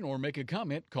question or make a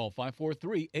comment, call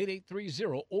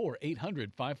 543-8830 or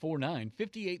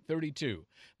 800-549-5832.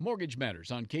 Mortgage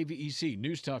Matters on KVEC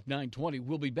News Talk 920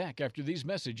 will be back after these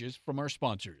messages from our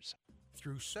sponsors.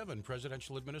 Through 7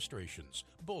 presidential administrations,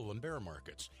 bull and bear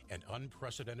markets, and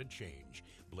unprecedented change,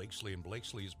 Blakesley &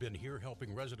 Blakesley has been here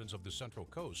helping residents of the Central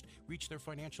Coast reach their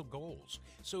financial goals.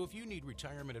 So if you need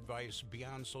retirement advice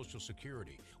beyond Social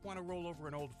Security, want to roll over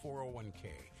an old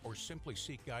 401k, or simply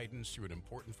seek guidance through an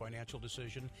important financial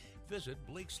decision, visit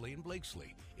Blakesley &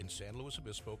 Blakesley in San Luis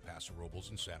Obispo, Paso Robles,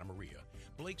 and Santa Maria.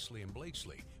 Blakesley &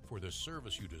 Blakesley for the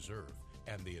service you deserve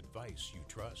and the advice you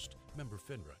trust. Member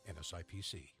FINRA and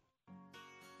SIPC.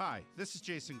 Hi, this is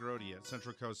Jason Grody at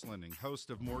Central Coast Lending,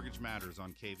 host of Mortgage Matters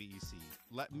on KVEC.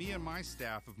 Let me and my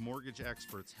staff of mortgage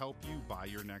experts help you buy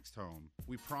your next home.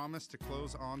 We promise to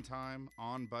close on time,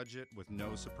 on budget, with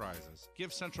no surprises.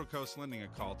 Give Central Coast Lending a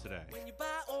call today. When you buy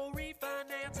or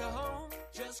refinance a home,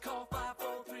 just call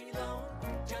 543-LOAN.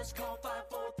 Just call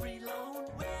 543-LOAN.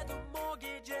 We're the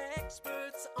mortgage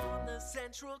experts on the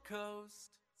Central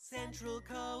Coast. Central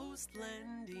Coast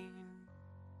Lending.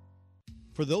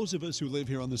 For those of us who live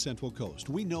here on the Central Coast,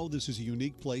 we know this is a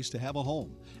unique place to have a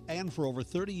home. And for over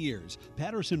 30 years,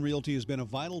 Patterson Realty has been a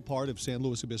vital part of San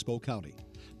Luis Obispo County.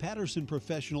 Patterson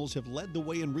professionals have led the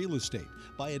way in real estate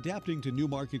by adapting to new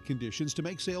market conditions to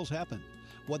make sales happen.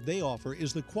 What they offer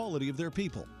is the quality of their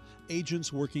people,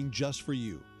 agents working just for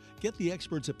you. Get the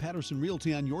experts at Patterson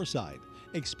Realty on your side.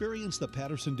 Experience the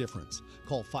Patterson difference.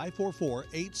 Call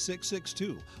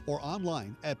 544-8662 or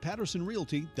online at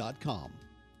pattersonrealty.com.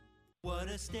 What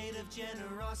a state of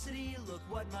generosity, look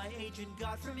what my agent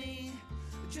got for me,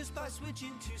 just by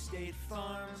switching to State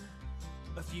Farm.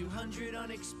 A few hundred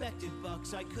unexpected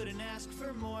bucks, I couldn't ask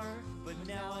for more, but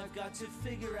now I've got to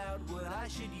figure out what I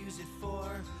should use it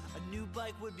for. A new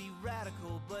bike would be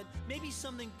radical, but maybe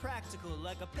something practical,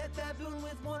 like a pet baboon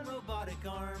with one robotic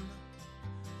arm.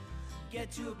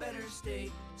 Get to a better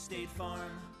state, State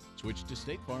Farm. Switch to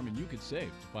State Farm and you could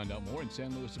save. To find out more in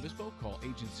San Luis Obispo, call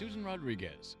Agent Susan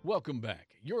Rodriguez. Welcome back.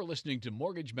 You're listening to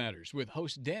Mortgage Matters with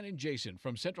hosts Dan and Jason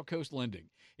from Central Coast Lending.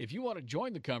 If you want to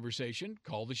join the conversation,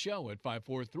 call the show at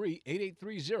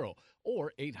 543-8830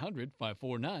 or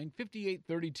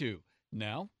 800-549-5832.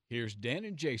 Now, here's Dan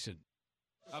and Jason.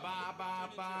 Bob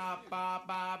Rand.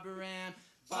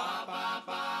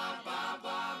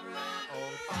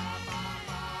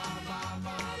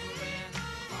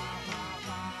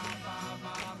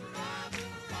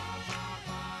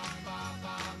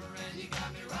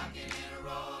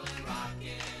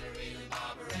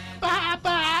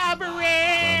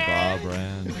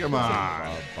 Come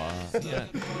on. Yeah.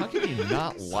 How can you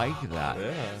not like that?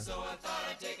 Yeah.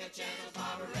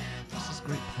 This is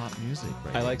great pop music,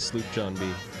 right? I like Sloop John B. I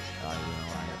haven't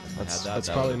had that. That's That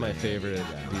probably would've my been- favorite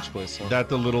yeah. Beach Boys song. That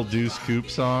the Little Deuce Coupe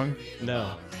song?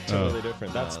 No, totally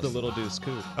different. That's the Little Deuce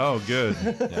Coupe. Oh, good.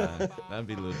 Yeah, that'd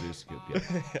be Little Deuce Scoop, yeah.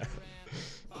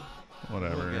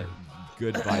 Whatever. We'll get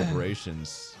good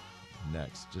vibrations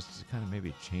next, just to kind of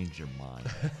maybe change your mind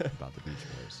about the Beach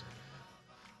Boys.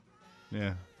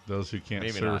 Yeah, those who can't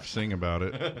Maybe surf not. sing about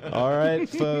it. All right,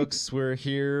 folks, we're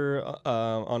here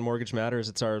on Mortgage Matters.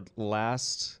 It's our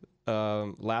last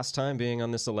time being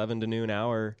on this 11 to noon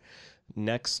hour.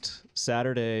 Next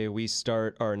Saturday, we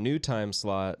start our new time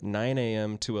slot, 9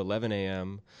 a.m. to 11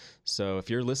 a.m. So if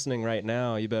you're listening right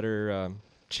now, you better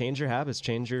change your habits,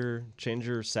 change your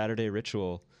Saturday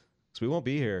ritual, because we won't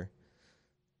be here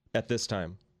at this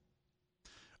time.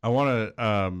 I want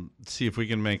to see if we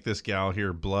can make this gal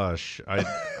here blush. I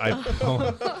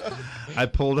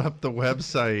pulled up the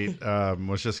website,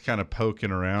 was just kind of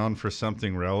poking around for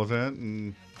something relevant,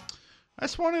 and I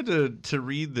just wanted to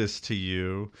read this to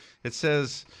you. It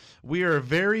says, "We are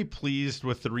very pleased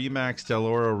with the RE/MAX Del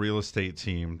Oro real estate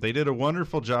team. They did a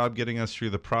wonderful job getting us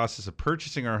through the process of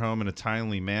purchasing our home in a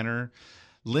timely manner.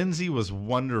 Lindsay was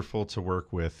wonderful to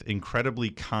work with, incredibly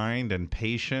kind and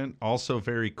patient, also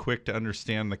very quick to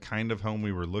understand the kind of home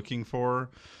we were looking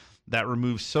for. That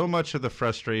removes so much of the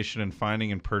frustration in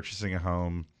finding and purchasing a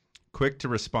home. Quick to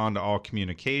respond to all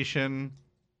communication.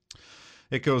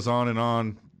 It goes on and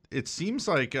on. It seems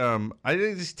like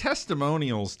these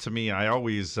testimonials to me, I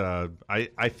always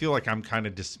I feel like I'm kind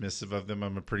of dismissive of them.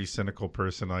 I'm a pretty cynical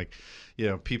person. Like, you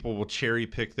know, people will cherry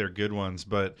pick their good ones,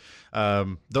 but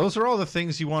those are all the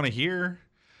things you want to hear.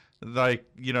 Like,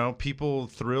 you know, people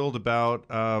thrilled about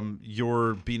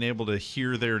your being able to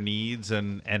hear their needs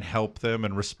and help them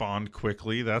and respond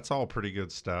quickly. That's all pretty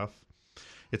good stuff.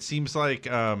 It seems like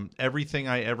everything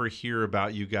I ever hear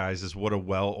about you guys is what a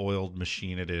well-oiled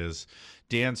machine it is.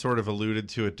 Dan sort of alluded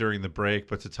to it during the break,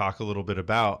 but to talk a little bit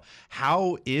about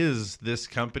how is this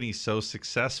company so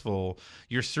successful?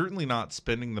 You're certainly not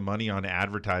spending the money on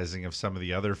advertising of some of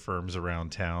the other firms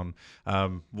around town.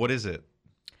 What is it?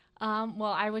 Well,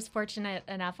 I was fortunate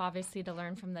enough, obviously, to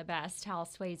learn from the best, Hal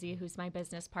Swayze, who's my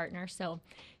business partner. So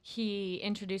he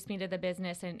introduced me to the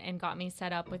business and got me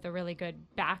set up with a really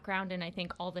good background and I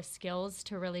think all the skills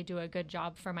to really do a good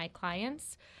job for my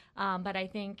clients. But I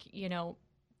think, you know,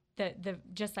 the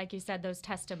just like you said, those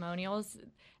testimonials,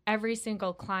 every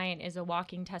single client is a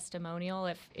walking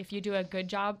testimonial. If you do a good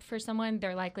job for someone,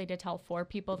 they're likely to tell 4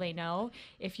 people they know.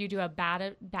 If you do a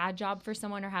bad job for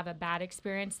someone or have a bad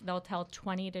experience, they'll tell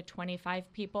 20 to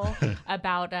 25 people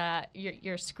about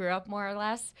your screw up, more or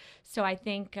less. So I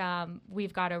think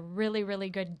we've got a really, really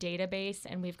good database,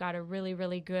 and we've got a really,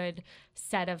 really good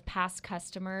set of past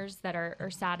customers that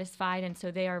are satisfied, and so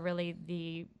they are really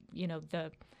the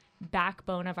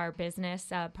backbone of our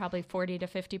business. Probably 40 to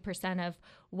 50% of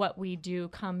what we do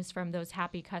comes from those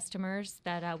happy customers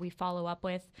that we follow up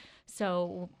with.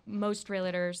 So most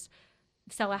realtors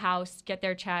sell a house, get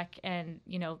their check, and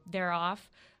they're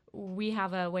off. We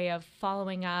have a way of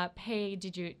following up. Hey,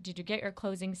 did you get your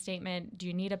closing statement? Do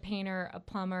you need a painter, a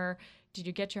plumber? Did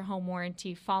you get your home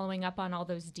warranty? Following up on all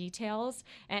those details,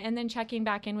 and then checking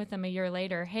back in with them a year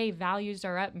later. Hey, values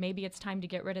are up. Maybe it's time to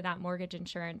get rid of that mortgage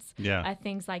insurance. Yeah.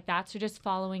 Things like that. So just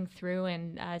following through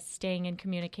and staying in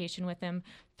communication with them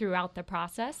throughout the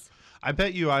process. I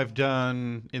bet you I've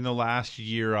done, in the last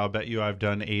year, I'll bet you I've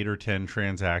done 8 or 10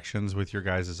 transactions with your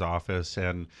guys' office,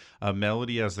 and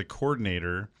Melody as the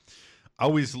coordinator.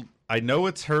 I know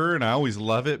it's her, and I always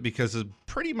love it because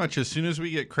pretty much as soon as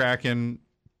we get cracking,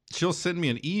 she'll send me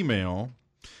an email,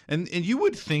 and you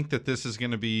would think that this is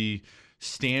going to be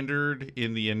standard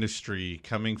in the industry,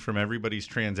 coming from everybody's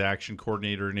transaction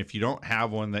coordinator, and if you don't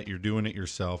have one, that you're doing it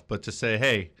yourself. But to say,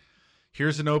 hey,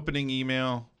 here's an opening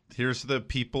email, here's the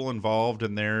people involved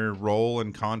and their role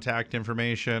and contact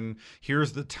information,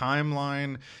 here's the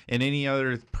timeline and any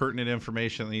other pertinent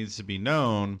information that needs to be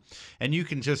known, and you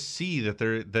can just see that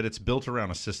it's built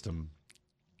around a system.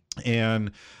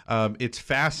 And it's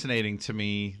fascinating to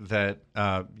me that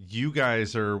you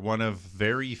guys are one of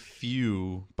very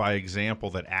few, by example,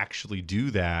 that actually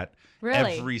do that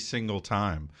every single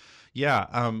time.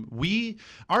 Yeah.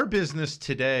 Our business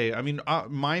today, I mean,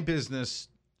 my business,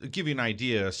 to give you an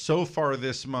idea, so far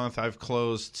this month, I've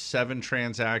closed 7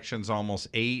 transactions, almost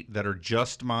 8 that are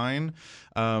just mine.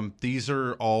 These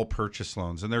are all purchase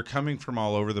loans, and they're coming from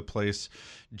all over the place.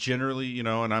 Generally,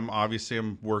 and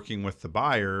I'm working with the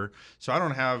buyer, so I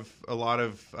don't have a lot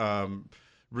of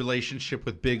relationship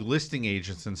with big listing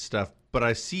agents and stuff, but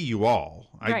I see you all.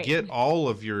 I get all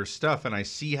of your stuff, and I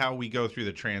see how we go through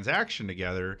the transaction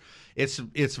together.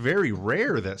 It's very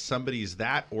rare that somebody's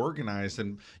that organized,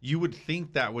 and you would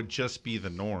think that would just be the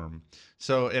norm.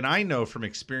 So, and I know from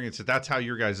experience that that's how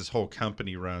your guys' whole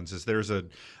company runs, is there's a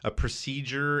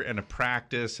procedure and a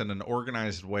practice and an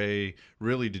organized way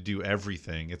really to do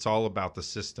everything. It's all about the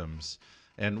systems.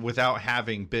 And without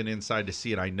having been inside to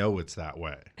see it, I know it's that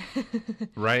way.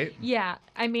 Right? Yeah.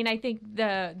 I mean, I think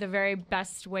the very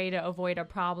best way to avoid a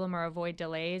problem or avoid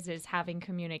delays is having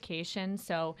communication.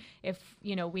 So if,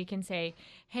 we can say,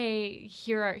 hey,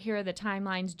 here are the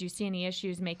timelines. Do you see any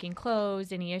issues making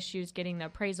close? Any issues getting the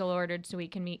appraisal ordered so we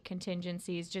can meet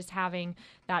contingencies? Just having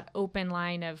that open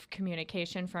line of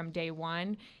communication from day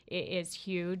one is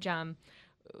huge.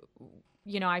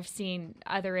 I've seen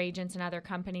other agents and other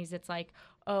companies, it's like,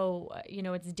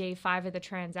 it's day 5 of the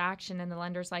transaction, and the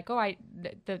lender's like,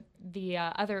 the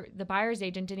buyer's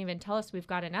agent didn't even tell us we've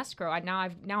got an escrow. Now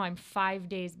I'm 5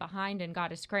 days behind and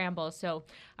got to scramble. So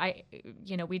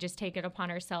we just take it upon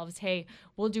ourselves. Hey,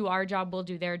 we'll do our job, we'll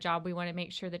do their job. We want to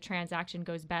make sure the transaction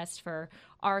goes best for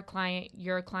our client,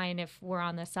 your client. If we're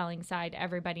on the selling side,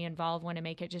 everybody involved want to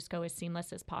make it just go as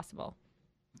seamless as possible.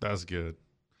 That's good.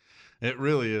 It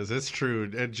really is. It's true.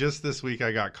 And just this week,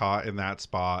 I got caught in that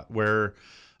spot where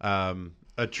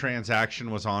a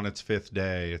transaction was on its 5th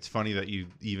day. It's funny that you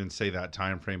even say that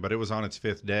time frame, but it was on its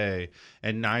 5th day,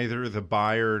 and neither the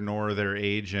buyer nor their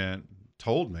agent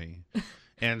told me.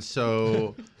 And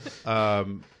so all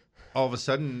of a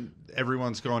sudden,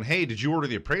 everyone's going, "Hey, did you order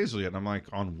the appraisal yet?" And I'm like,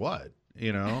 "On what?"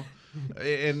 You know?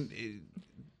 And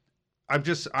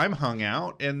I'm hung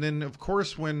out. And then, of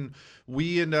course, when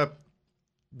we end up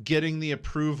getting the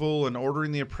approval and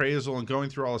ordering the appraisal and going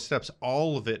through all the steps,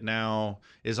 all of it now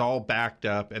is all backed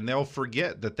up, and they'll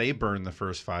forget that they burned the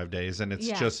first 5 days, and it's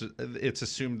it's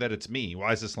assumed that it's me.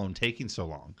 Why is this loan taking so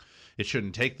long? It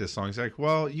shouldn't take this long. It's like,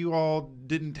 well, you all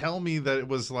didn't tell me that it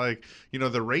was like,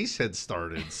 the race had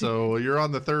started. So you're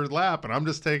on the 3rd lap and I'm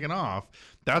just taking off.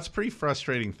 That's a pretty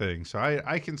frustrating thing. So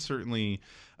I can certainly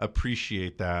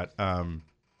appreciate that.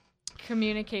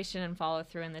 Communication and follow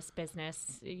through in this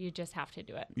business, you just have to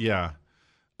do it. Yeah.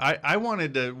 I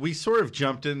wanted to, we sort of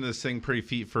jumped into this thing pretty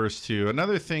feet first too.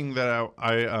 Another thing that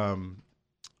I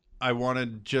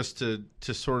wanted just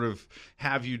to sort of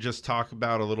have you just talk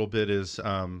about a little bit is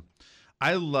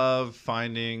I love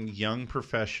finding young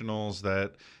professionals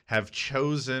that have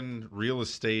chosen real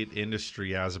estate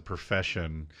industry as a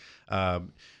profession. I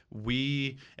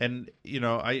think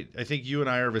you and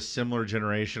I are of a similar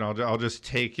generation. I'll just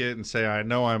take it and say, I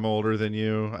know I'm older than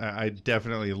you. I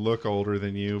definitely look older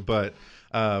than you, but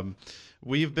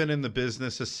we've been in the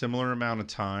business a similar amount of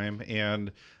time,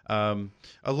 and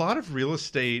a lot of real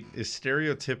estate is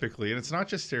stereotypically, and it's not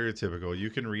just stereotypical, you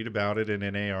can read about it in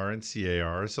NAR and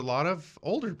CAR, it's a lot of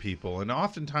older people, and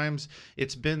oftentimes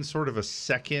it's been sort of a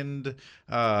second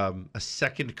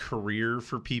career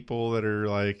for people that are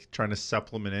like trying to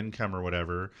supplement income or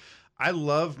whatever. I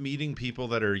love meeting people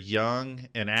that are young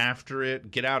and after it,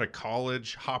 get out of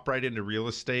college, hop right into real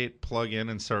estate, plug in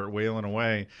and start whaling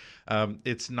away.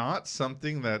 It's not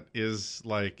something that is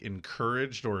like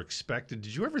encouraged or expected.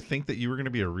 Did you ever think that you were going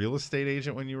to be a real estate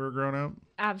agent when you were growing up?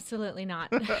 Absolutely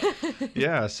not.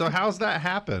 Yeah. So how's that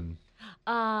happen?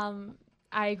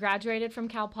 I graduated from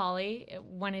Cal Poly,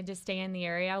 wanted to stay in the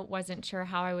area, wasn't sure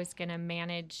how I was going to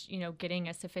manage, getting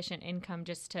a sufficient income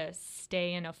just to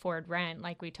stay and afford rent.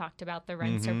 Like we talked about, the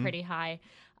rents are pretty high.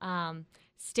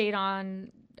 Stayed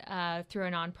on through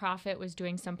a nonprofit, was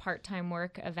doing some part-time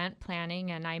work, event planning,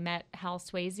 and I met Hal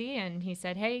Swayze, and he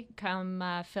said, "Hey, come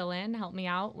fill in, help me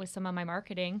out with some of my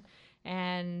marketing."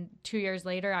 And 2 years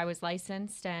later, I was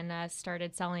licensed and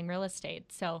started selling real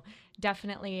estate. So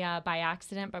definitely by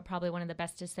accident, but probably one of the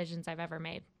best decisions I've ever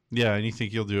made. Yeah, and you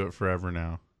think you'll do it forever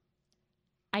now?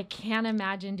 I can't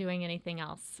imagine doing anything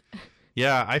else.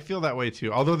 Yeah, I feel that way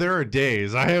too. Although there are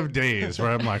days, I have days where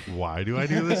I'm like, why do I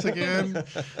do this again?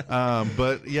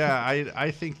 But yeah, I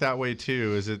think that way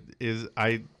too.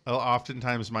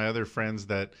 Oftentimes my other friends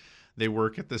that they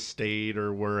work at the state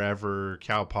or wherever,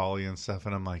 Cal Poly and stuff,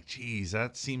 and I'm like, geez,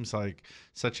 that seems like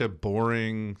such a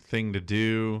boring thing to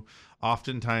do.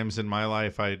 Oftentimes in my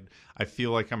life, I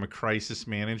feel like I'm a crisis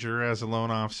manager as a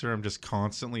loan officer. I'm just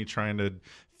constantly trying to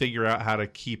figure out how to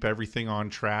keep everything on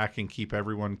track and keep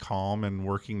everyone calm and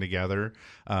working together.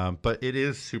 But it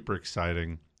is super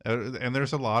exciting. And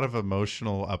there's a lot of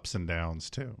emotional ups and downs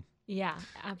too. Yeah,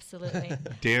 absolutely.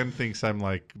 Dan thinks I'm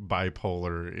like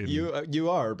bipolar. You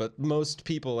are, but most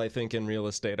people, I think, in real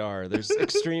estate are. There's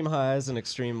extreme highs and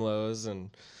extreme lows,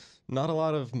 and not a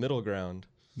lot of middle ground.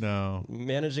 No.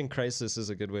 Managing crisis is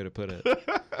a good way to put it.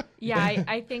 Yeah,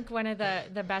 I think one of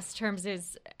the best terms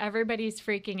is everybody's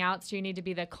freaking out, so you need to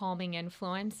be the calming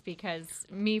influence, because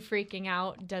me freaking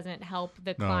out doesn't help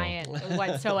the client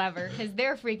whatsoever, because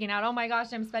they're freaking out. Oh my gosh,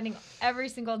 I'm spending every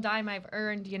single dime I've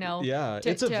earned, Yeah,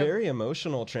 it's a very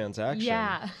emotional transaction.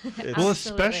 Yeah. Well,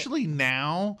 especially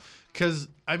now, because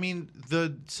I mean,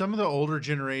 some of the older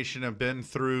generation have been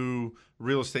through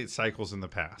real estate cycles in the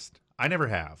past. I never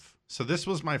have. So this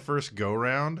was my first go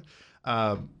round.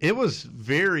 It was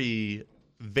very,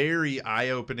 very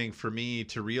eye-opening for me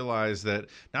to realize that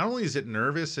not only is it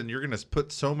nervous and you're going to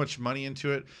put so much money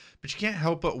into it, but you can't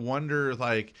help but wonder,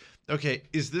 like, okay,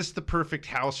 is this the perfect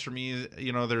house for me?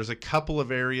 There's a couple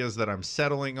of areas that I'm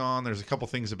settling on. There's a couple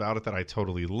things about it that I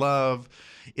totally love.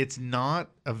 It's not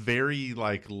a very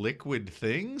like liquid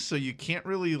thing, so you can't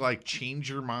really like change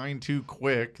your mind too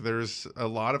quick. There's a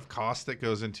lot of cost that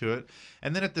goes into it.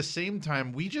 And then at the same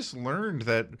time, we just learned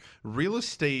that real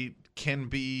estate can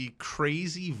be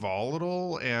crazy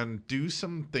volatile and do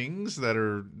some things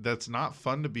that's not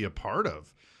fun to be a part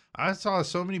of. I saw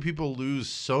so many people lose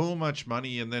so much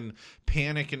money and then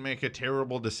panic and make a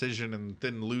terrible decision and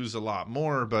then lose a lot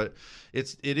more. But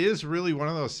it is really one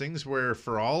of those things where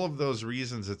for all of those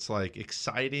reasons, it's like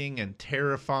exciting and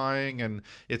terrifying, and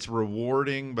it's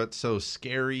rewarding but so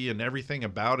scary, and everything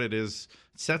about it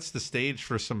sets the stage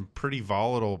for some pretty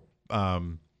volatile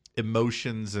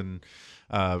emotions and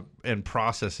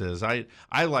processes. I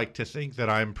like to think that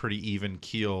I'm pretty even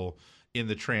keel in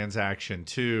the transaction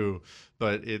too,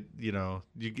 but you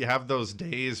have those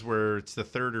days where it's the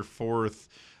third or fourth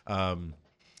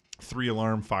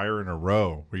 3-alarm fire in a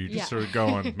row where you're just sort of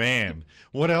going, man,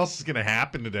 what else is going to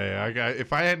happen today?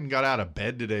 If I hadn't got out of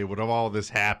bed today, would have all this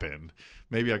happened?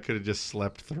 Maybe I could have just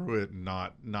slept through it and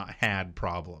not had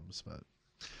problems. But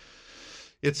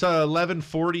it's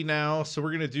 11:40 now, so we're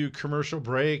going to do commercial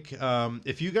break.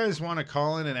 If you guys want to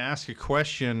call in and ask a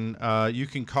question, you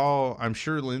can call. I'm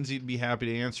sure Lindsay'd be happy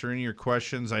to answer any of your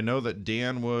questions. I know that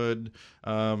Dan would.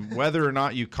 Whether or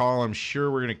not you call, I'm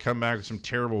sure we're going to come back with some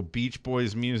terrible Beach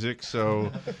Boys music.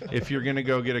 So if you're going to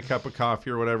go get a cup of coffee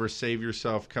or whatever, save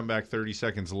yourself. Come back 30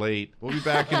 seconds late. We'll be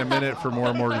back in a minute for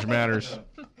more Mortgage Matters.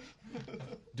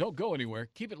 Don't go anywhere.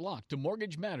 Keep it locked to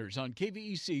Mortgage Matters on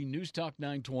KVEC News Talk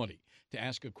 920. To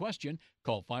ask a question,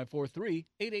 call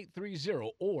 543-8830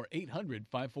 or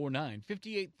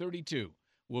 800-549-5832.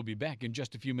 We'll be back in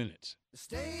just a few minutes. The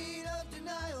state of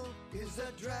denial is a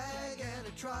drag and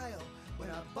a trial. When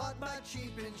I bought my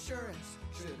cheap insurance,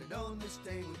 should have known this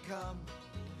day would come.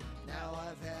 Now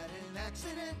I've had an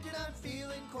accident and I'm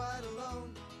feeling quite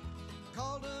alone.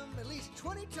 Called them at least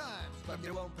 20 times, but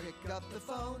they won't pick up the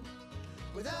phone.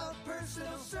 Without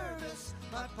personal service,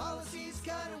 my policy's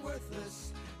kind of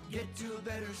worthless. Get to a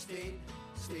better State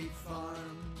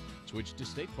Farm. Switch to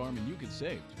State Farm and you can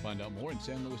save. To find out more in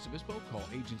San Luis Obispo, call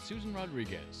Agent Susan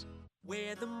Rodriguez.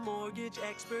 We're the mortgage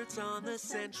experts on the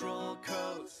Central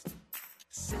Coast.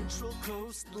 Central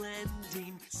Coast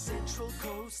Lending, Central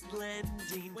Coast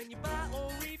Lending. When you buy or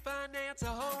refinance a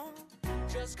home,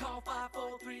 just call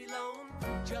 543-LOAN.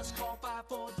 Just call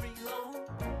 543-LOAN.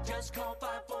 Just call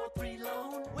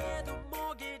 543-LOAN. We're the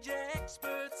mortgage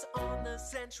experts on the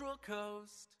Central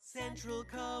Coast. Central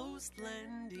Coast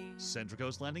Lending. Central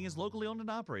Coast Lending is locally owned and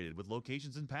operated with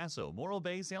locations in Paso, Morro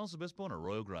Bay, San Luis Obispo, and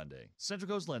Arroyo Grande. Central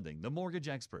Coast Lending, the mortgage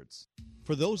experts.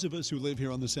 For those of us who live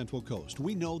here on the Central Coast,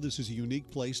 we know this is a unique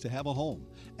place to have a home.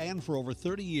 And for over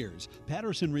 30 years,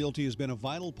 Patterson Realty has been a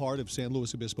vital part of San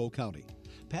Luis Obispo County.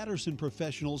 Patterson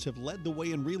professionals have led the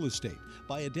way in real estate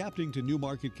by adapting to new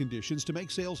market conditions to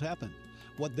make sales happen.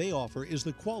 What they offer is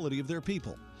the quality of their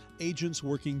people, agents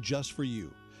working just for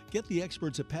you. Get the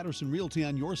experts at Patterson Realty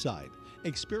on your side.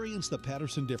 Experience the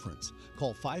Patterson difference.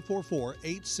 Call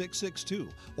 544-8662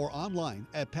 or online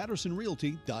at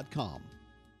pattersonrealty.com.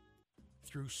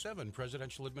 Through 7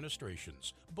 presidential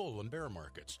administrations, bull and bear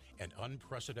markets, and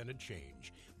unprecedented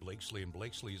change, Blakesley &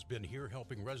 Blakesley has been here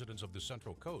helping residents of the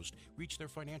Central Coast reach their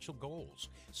financial goals.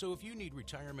 So if you need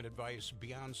retirement advice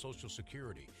beyond Social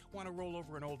Security, want to roll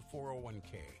over an old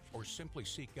 401k, or simply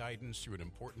seek guidance through an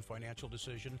important financial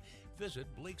decision, visit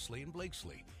Blakesley &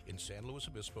 Blakesley in San Luis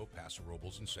Obispo, Paso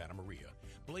Robles, and Santa Maria.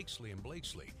 Blakesley &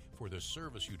 Blakesley for the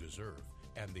service you deserve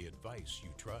and the advice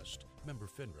you trust. Member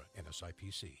FINRA and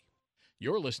SIPC.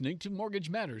 You're listening to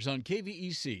Mortgage Matters on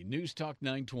KVEC News Talk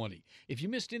 920. If you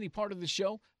missed any part of the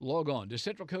show, log on to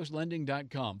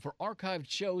CentralCoastLending.com for archived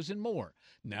shows and more.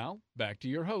 Now, back to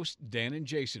your hosts, Dan and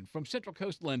Jason from Central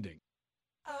Coast Lending.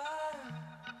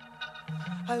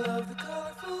 I love the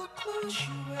colorful clothes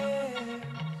you wear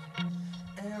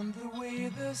and the way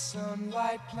the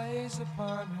sunlight plays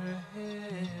upon her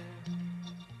hair.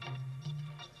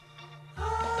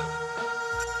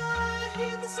 I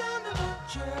hear the sound of a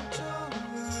gentle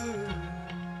word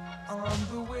on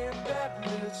the wind that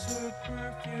lifts her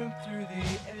perfume through the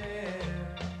air.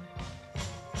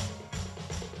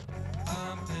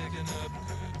 I'm picking up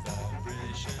good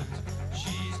vibrations.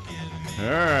 She's giving me.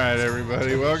 All right,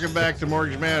 everybody. Welcome back to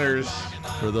Mortgage Matters.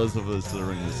 For those of us that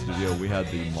are in the studio, we had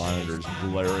the monitors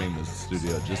blaring the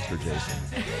studio just for Jason.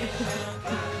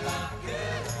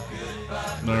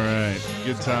 All right,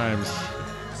 good times.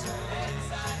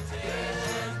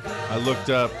 I looked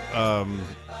up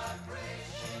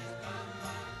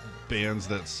bands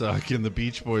that suck, and the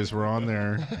Beach Boys were on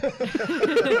there.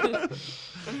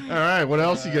 All right, what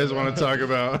else you guys want to talk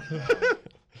about?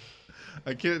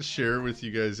 I can't share with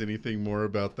you guys anything more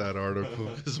about that article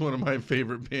because one of my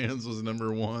favorite bands was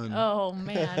number 1. Oh,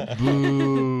 man.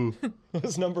 Boo. It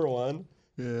was number 1?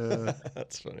 Yeah.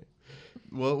 That's funny.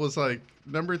 Well, it was like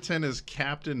number 10 is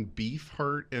Captain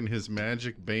Beefheart and his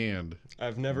Magic Band.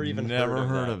 I've never even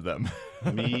heard of them.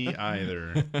 Me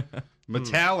either.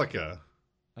 Metallica.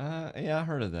 Yeah, I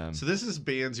heard of them. So this is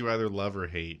bands you either love or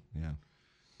hate.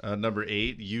 Yeah. Number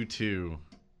 8, U2.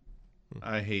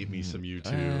 I hate me some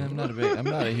U2. I'm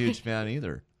not a huge fan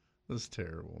either. That's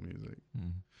terrible music.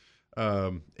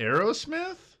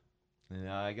 Aerosmith?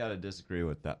 Yeah, I gotta disagree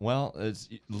with that. Well, it's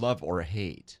love or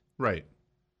hate. Right.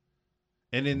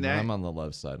 And in that, I'm on the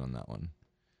love side on that one.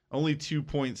 only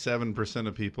 2.7%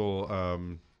 of people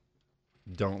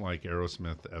don't like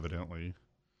Aerosmith, evidently.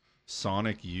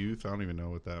 Sonic Youth, I don't even know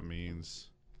what that means.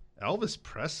 Elvis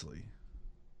Presley.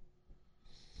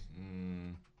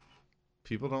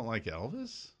 People don't like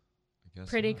Elvis? I guess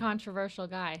Pretty not. controversial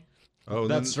guy. Oh,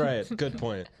 That's right. Good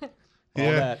point.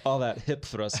 Yeah. All that hip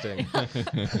thrusting.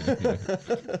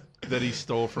 That he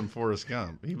stole from Forrest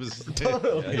Gump. He was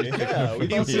Totally, yeah. We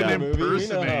he was both an saw the movie. We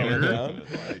know how it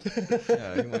impersonator.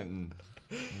 Yeah, he went and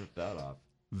ripped that off.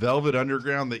 Velvet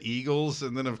Underground, the Eagles,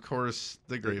 and then of course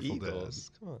the Grateful Eagles.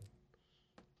 Dead.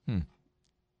 Come on.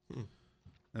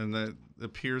 And that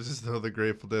appears as though the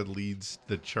Grateful Dead leads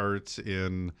the charts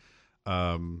in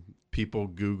people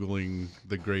Googling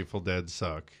the Grateful Dead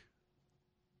suck.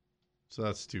 So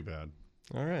that's too bad.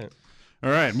 All right. All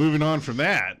right, moving on from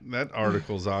that. That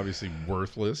article's obviously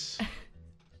worthless.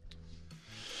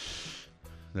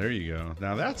 There you go.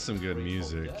 Now that's some good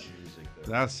music.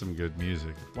 That's some good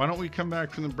music. Why don't we come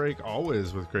back from the break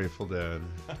always with Grateful Dead?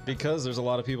 Because there's a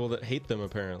lot of people that hate them,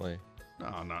 apparently.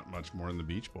 No, not much more than the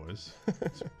Beach Boys.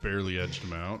 It's barely edged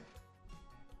them out.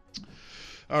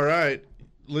 All right.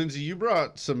 Lindsay, you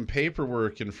brought some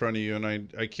paperwork in front of you,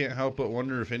 and I can't help but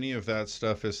wonder if any of that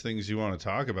stuff is things you want to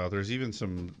talk about. There's even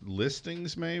some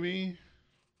listings, maybe?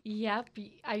 Yep,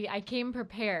 I came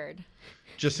prepared.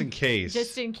 Just in case.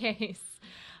 Just in case.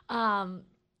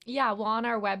 Yeah, well, on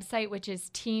our website, which is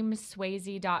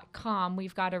teamswayze.com,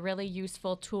 we've got a really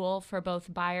useful tool for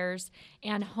both buyers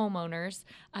and homeowners.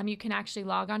 You can actually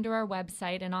log onto our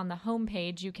website, and on the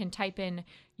homepage, you can type in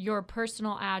your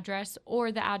personal address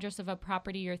or the address of a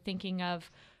property you're thinking of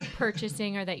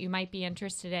purchasing or that you might be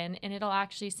interested in, and it'll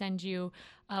actually send you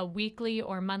weekly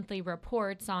or monthly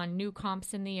reports on new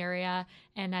comps in the area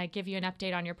and give you an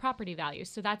update on your property value.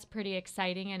 So that's pretty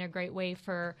exciting and a great way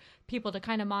for people to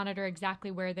kind of monitor exactly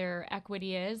where their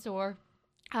equity is, or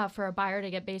for a buyer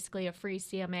to get basically a free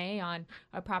CMA on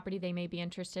a property they may be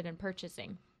interested in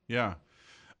purchasing. Yeah.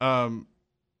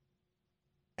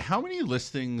 How many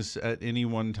listings at any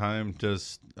one time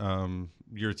does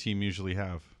your team usually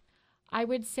have? I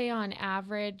would say on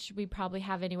average, we probably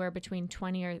have anywhere between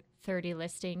 20 or 30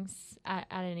 listings at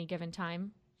any given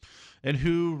time. And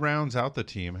who rounds out the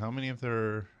team? How many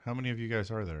of you guys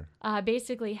are there?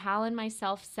 Basically, Hal and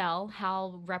myself sell.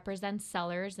 Hal represents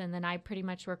sellers, and then I pretty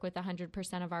much work with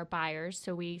 100% of our buyers.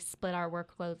 So we split our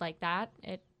workload like that.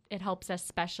 It helps us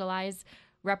specialize.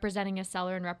 Representing a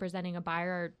seller and representing a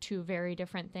buyer are two very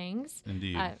different things.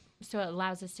 Indeed. So it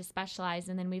allows us to specialize.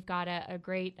 And then we've got a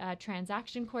great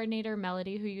transaction coordinator,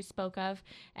 Melody, who you spoke of,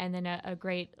 and then a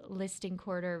great listing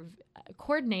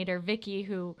coordinator, Vicky,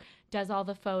 who does all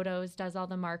the photos, does all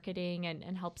the marketing,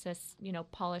 and helps us,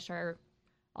 polish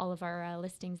all of our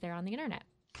listings there on the internet.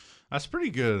 That's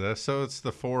pretty good. So it's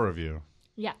the 4 of you.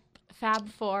 Yeah, Fab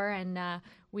 4, and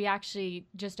we actually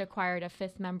just acquired a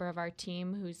 5th member of our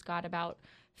team who's got about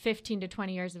 15 to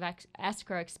 20 years of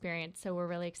escrow experience. So we're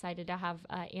really excited to have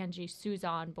Angie Souza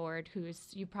on board, who's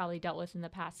you probably dealt with in the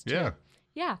past too. Yeah.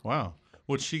 Yeah. Wow.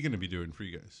 What's she going to be doing for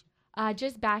you guys?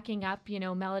 Just backing up,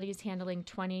 Melody's handling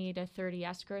 20 to 30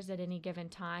 escrows at any given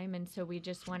time. And so we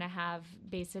just want to have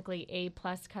basically A+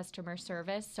 customer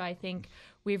service. So I think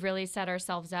we've really set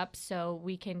ourselves up so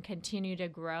we can continue to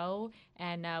grow.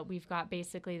 And we've got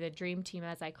basically the dream team,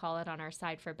 as I call it, on our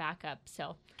side for backup.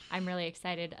 So I'm really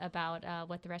excited about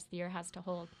what the rest of the year has to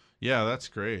hold. Yeah, that's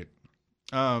great.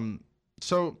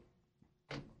 So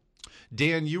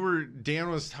Dan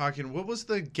was talking. What was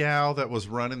the gal that was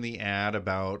running the ad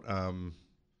about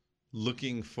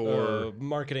looking for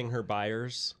marketing her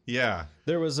buyers? Yeah,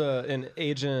 there was an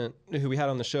agent who we had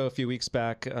on the show a few weeks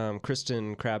back,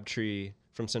 Kristen Crabtree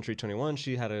from Century 21.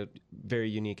 She had a very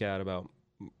unique ad about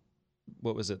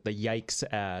what was it? The Yikes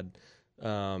ad.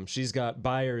 She's got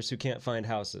buyers who can't find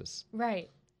houses. Right.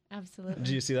 Absolutely.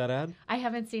 Did you see that ad? I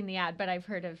haven't seen the ad, but I've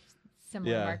heard of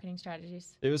similar marketing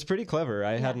strategies. It was pretty clever.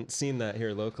 I hadn't seen that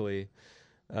here locally.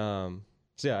 So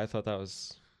yeah, I thought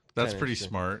that's pretty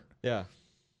smart. Yeah.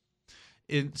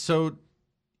 So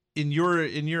in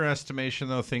your estimation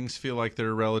though, things feel like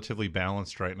they're relatively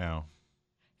balanced right now.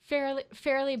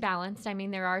 Fairly balanced. I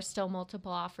mean, there are still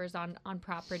multiple offers on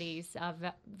properties.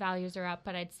 Values are up,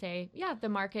 but I'd say, the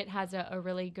market has a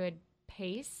really good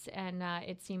pace, and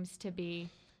it seems to be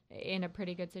in a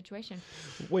pretty good situation.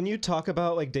 When you talk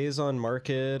about like days on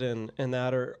market and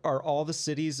that, are all the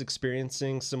cities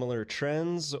experiencing similar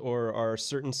trends, or are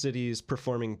certain cities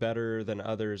performing better than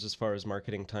others as far as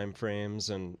marketing timeframes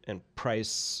and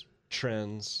price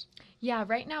trends? Yeah,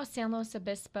 right now San Luis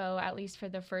Obispo, at least for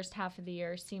the first half of the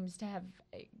year, seems to have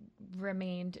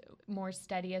remained more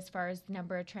steady as far as the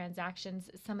number of transactions.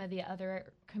 Some of the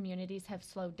other communities have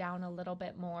slowed down a little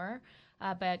bit more,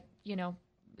 but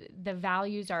the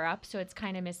values are up, so it's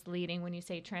kind of misleading when you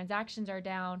say transactions are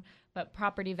down, but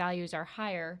property values are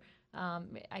higher.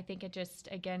 I think it just,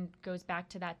 again, goes back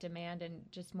to that demand and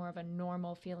just more of a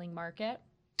normal feeling market.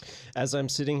 As I'm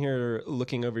sitting here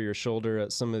looking over your shoulder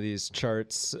at some of these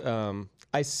charts,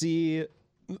 I see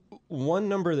one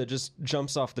number that just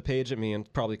jumps off the page at me,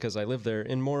 and probably because I live there.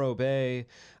 In Morro Bay,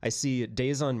 I see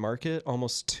days on market,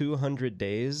 almost 200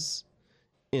 days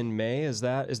in May. Is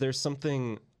there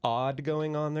something odd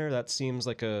going on there? That seems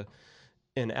like an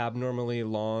abnormally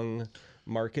long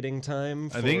marketing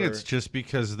time. I think it's just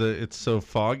because it's so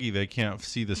foggy they can't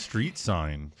see the street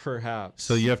sign. Perhaps.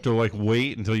 So you have to like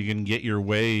wait until you can get your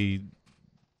way.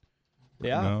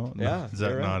 Yeah. No? Yeah. Is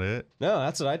that right. not it? No,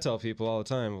 that's what I tell people all the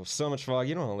time. So much fog,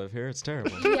 you don't want to live here. It's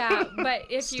terrible. Yeah, but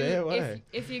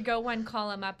if you go one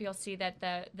column up, you'll see that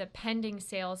the pending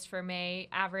sales for May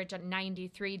average at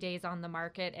 93 days on the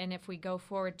market, and if we go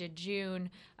forward to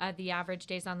June, the average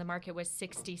days on the market was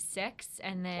 66,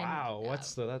 and then wow,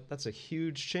 that's a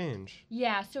huge change.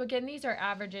 Yeah, so again, these are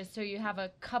averages. So you have a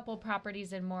couple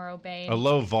properties in Morro Bay. A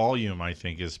low volume, I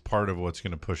think, is part of what's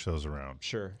going to push those around.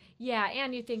 Sure. Yeah,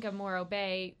 and you think of Morro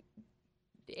Bay,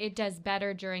 it does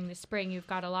better during the spring. You've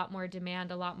got a lot more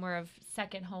demand, a lot more of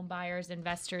second home buyers,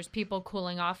 investors, people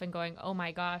cooling off and going, oh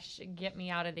my gosh, get me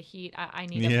out of the heat. I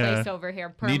need a place over here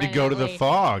permanently. Need to go to the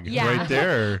fog right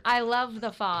there. I love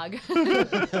the fog.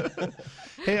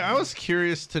 Hey, I was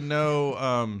curious to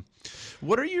know,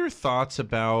 what are your thoughts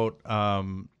about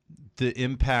the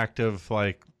impact of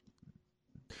like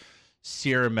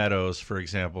Sierra Meadows, for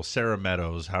example, Sarah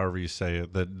Meadows, however you say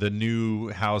it, the new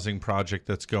housing project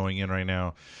that's going in right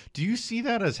now. Do you see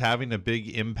that as having a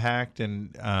big impact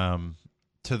and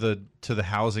to the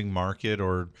housing market,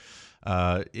 or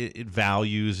it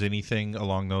values anything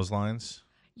along those lines?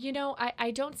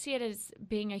 I don't see it as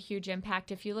being a huge impact.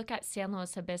 If you look at San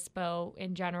Luis Obispo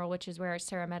in general, which is where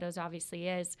Sarah Meadows obviously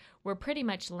is, we're pretty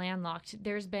much landlocked.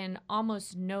 There's been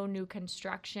almost no new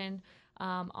construction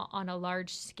on a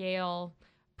large scale,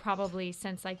 probably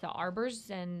since like the Arbors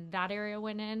and that area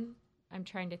went in. I'm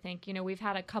trying to think. We've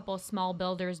had a couple small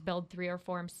builders build 3 or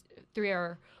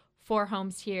 4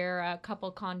 homes here, a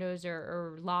couple condos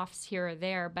or lofts here or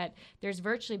there, but there's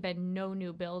virtually been no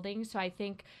new building. So I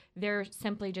think they're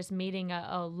simply just meeting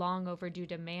a long overdue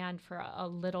demand for a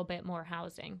little bit more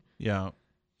housing. Yeah.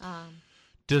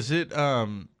 Does it?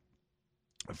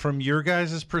 From your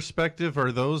guys' perspective,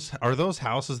 are those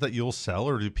houses that you'll sell,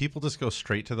 or do people just go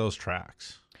straight to those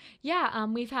tracts? Yeah,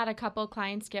 we've had a couple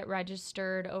clients get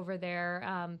registered over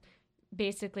there.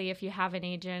 Basically, if you have an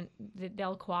agent,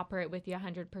 they'll cooperate with you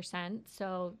 100%.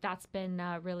 So that's been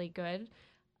really good.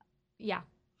 Yeah.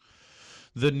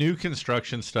 The new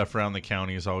construction stuff around the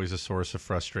county is always a source of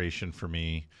frustration for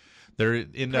me. They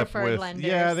end up with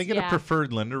lenders, they get a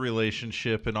preferred lender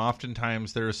relationship, and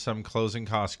oftentimes there's some closing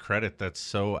cost credit that's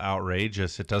so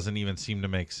outrageous it doesn't even seem to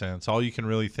make sense. All you can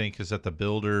really think is that the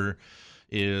builder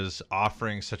is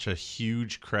offering such a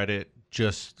huge credit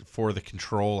just for the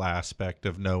control aspect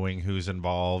of knowing who's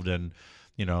involved and,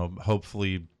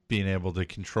 hopefully being able to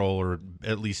control or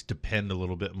at least depend a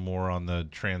little bit more on the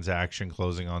transaction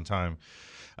closing on time.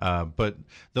 But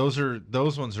those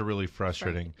ones are really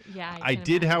frustrating. Yeah, I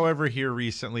did, however, hear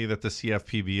recently that the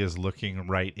CFPB is looking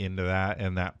right into that,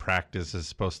 and that practice is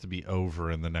supposed to be over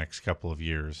in the next couple of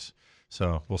years.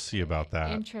 So we'll see about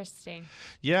that. Interesting.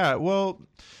 Yeah, well,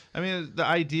 I mean, the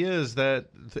idea is that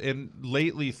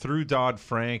lately through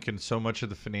Dodd-Frank and so much of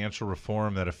the financial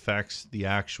reform that affects the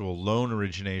actual loan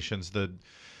originations,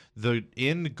 the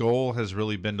end goal has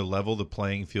really been to level the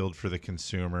playing field for the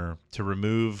consumer, to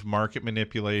remove market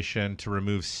manipulation, to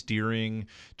remove steering,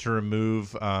 to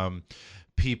remove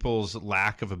people's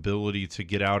lack of ability to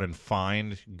get out and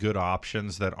find good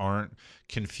options that aren't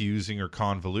confusing or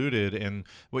convoluted. And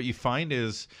what you find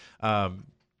is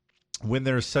when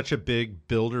there's such a big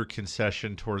builder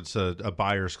concession towards a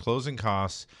buyer's closing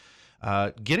costs,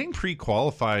 getting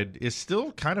pre-qualified is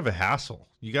still kind of a hassle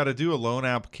You got to do a loan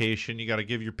application. You got to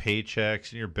give your paychecks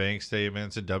and your bank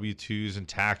statements and W-2s and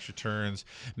tax returns,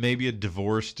 maybe a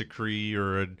divorce decree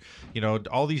or,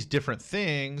 all these different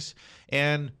things.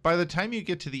 And by the time you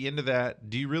get to the end of that,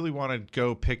 do you really want to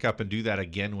go pick up and do that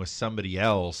again with somebody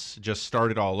else, just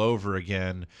start it all over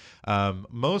again?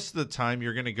 Most of the time,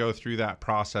 you're going to go through that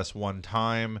process one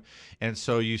time. And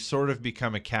so you sort of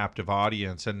become a captive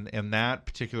audience. And that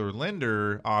particular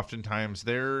lender, oftentimes,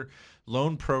 their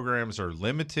loan programs are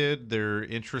limited. Their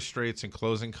interest rates and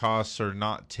closing costs are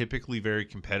not typically very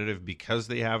competitive because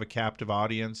they have a captive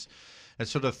audience. And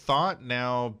so the thought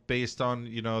now, based on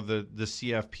the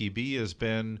CFPB, has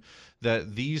been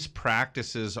that these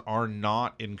practices are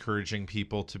not encouraging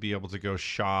people to be able to go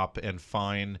shop and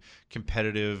find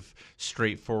competitive,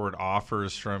 straightforward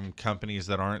offers from companies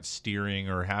that aren't steering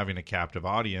or having a captive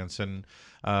audience. And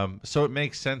so it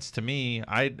makes sense to me.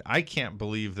 I can't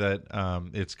believe that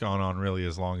it's gone on really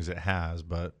as long as it has,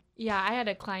 but. Yeah, I had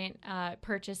a client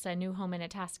purchase a new home in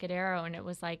Atascadero, and it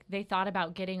was like they thought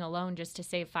about getting a loan just to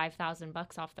save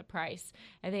 $5,000 off the price,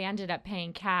 and they ended up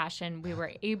paying cash, and we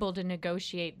were able to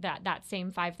negotiate that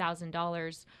same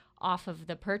 $5,000 off of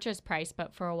the purchase price.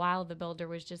 But for a while, the builder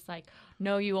was just like,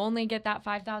 no, you only get that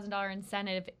 $5,000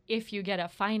 incentive if you get a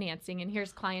financing. And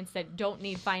here's clients that don't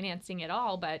need financing at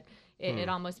all, but it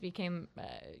almost became,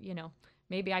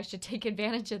 maybe I should take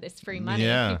advantage of this free money.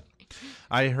 Yeah.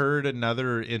 I heard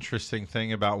another interesting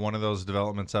thing about one of those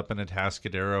developments up in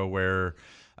Atascadero where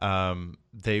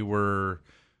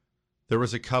there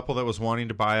was a couple that was wanting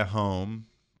to buy a home,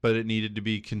 but it needed to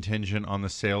be contingent on the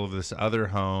sale of this other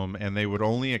home, and they would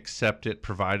only accept it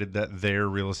provided that their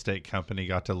real estate company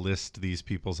got to list these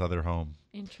people's other home.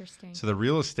 Interesting. So the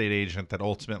real estate agent that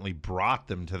ultimately brought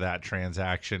them to that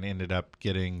transaction ended up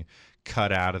getting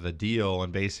cut out of the deal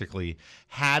and basically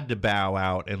had to bow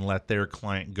out and let their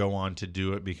client go on to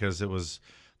do it because it was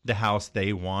the house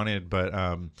they wanted. But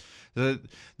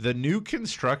the new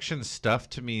construction stuff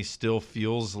to me still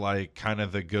feels like kind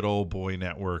of the good old boy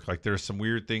network. Like there's some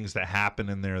weird things that happen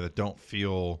in there that don't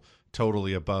feel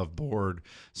totally above board.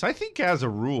 So I think as a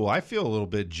rule, I feel a little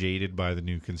bit jaded by the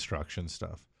new construction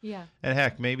stuff. Yeah. And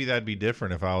heck, maybe that'd be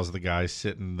different if I was the guy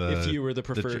sitting if you were the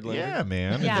preferred lender. Yeah,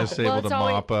 man. Yeah. Just able to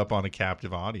mop up on a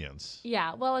captive audience.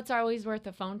 Yeah. Well, it's always worth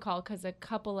a phone call because a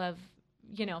couple of,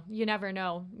 you never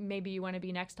know. Maybe you want to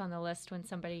be next on the list when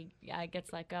somebody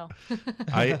gets let go.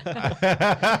 I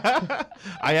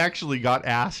actually got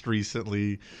asked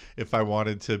recently if I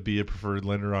wanted to be a preferred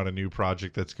lender on a new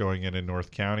project that's going in North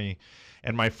County.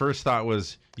 And my first thought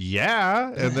was,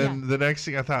 yeah. And then the next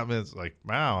thing I thought was like,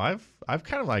 wow, I've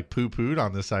kind of like poo-pooed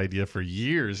on this idea for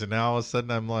years. And now all of a sudden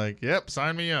I'm like, yep,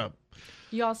 sign me up.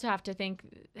 You also have to think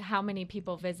how many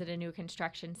people visit a new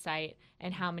construction site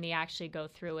and how many actually go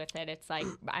through with it. It's like,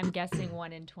 I'm guessing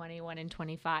 1 in 20, 1 in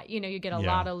 25. You get a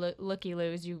lot of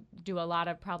looky-loos. You do a lot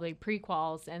of probably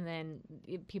pre-quals, and then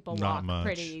people walk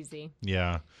pretty easy.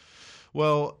 Yeah.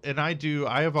 Well, and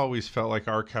I have always felt like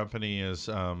our company is,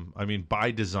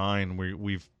 by design,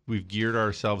 we've geared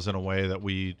ourselves in a way that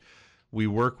we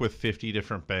work with 50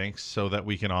 different banks so that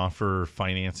we can offer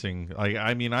financing.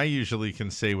 I usually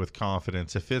can say with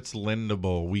confidence, if it's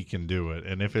lendable, we can do it.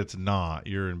 And if it's not,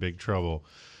 you're in big trouble.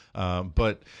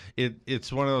 But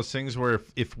it's one of those things where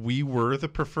if we were the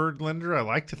preferred lender, I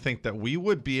like to think that we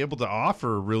would be able to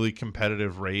offer really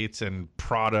competitive rates and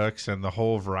products and the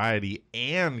whole variety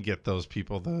and get those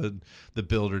people the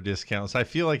builder discounts. I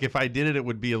feel like if I did it, it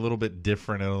would be a little bit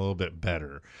different and a little bit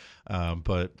better.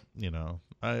 But,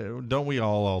 don't we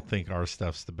all think our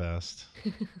stuff's the best?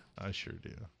 I sure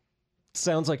do.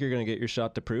 Sounds like you're going to get your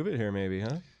shot to prove it here maybe,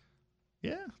 huh?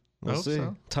 Yeah. We'll see.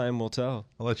 So. Time will tell.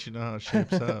 I'll let you know how it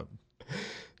shapes up.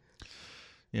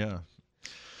 Yeah.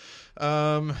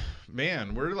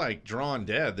 Man, we're like drawn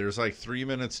dead. There's like 3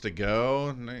 minutes to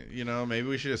go. Maybe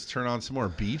we should just turn on some more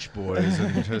Beach Boys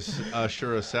and just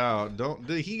usher us out.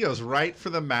 He goes right for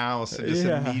the mouse and just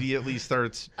immediately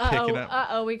starts picking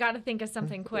up. We got to think of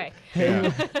something quick.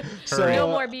 Yeah. No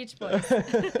more Beach Boys.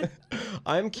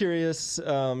 I'm curious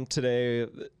today,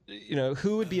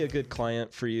 who would be a good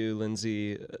client for you,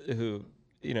 Lindsay, who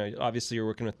obviously you're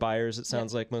working with buyers, it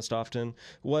sounds like most often.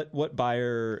 What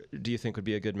buyer do you think would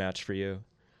be a good match for you?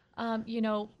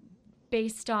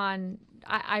 Based on,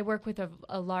 I work with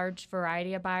a large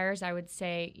variety of buyers. I would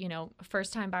say,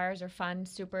 first-time buyers are fun,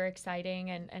 super exciting,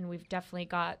 and we've definitely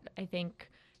got, I think,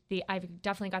 I've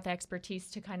definitely got the expertise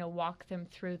to kind of walk them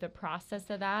through the process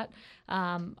of that.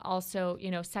 Also,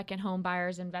 second home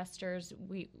buyers, investors,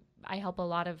 I help a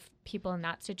lot of people in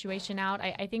that situation out.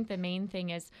 I think the main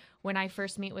thing is when I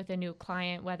first meet with a new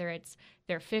client, whether it's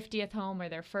their 50th home or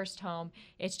their first home,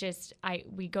 it's just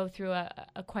we go through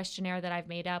a questionnaire that I've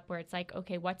made up where it's like,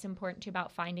 okay, what's important to you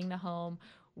about finding the home?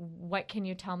 What can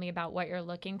you tell me about what you're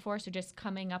looking for? So just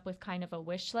coming up with kind of a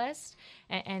wish list.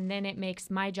 And then it makes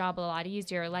my job a lot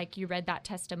easier. Like you read that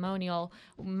testimonial,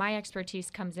 my expertise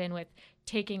comes in with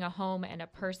taking a home and a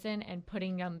person and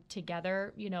putting them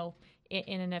together, in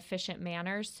an efficient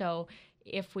manner. So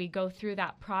if we go through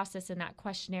that process and that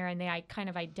questionnaire and I kind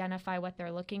of identify what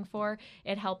they're looking for,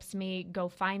 it helps me go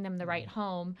find them the right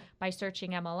home by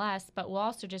searching MLS, but we'll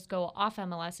also just go off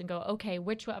MLS and go, okay,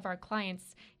 which of our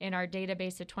clients in our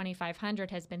database of 2,500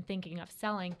 has been thinking of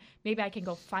selling? Maybe I can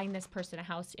go find this person a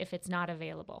house if it's not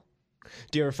available.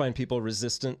 Do you ever find people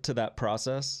resistant to that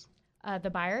process? The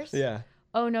buyers? Yeah.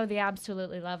 Oh, no, they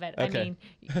absolutely love it. Okay. I mean,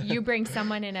 you bring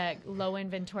someone in a low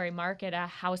inventory market, a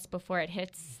house before it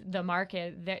hits the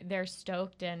market, they're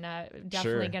stoked and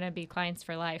definitely going to be clients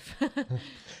for life.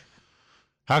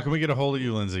 How can we get a hold of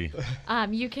you, Lindsay?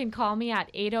 You can call me at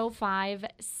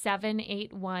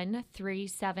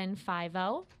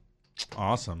 805-781-3750.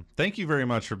 Awesome. Thank you very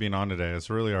much for being on today. It's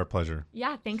really our pleasure.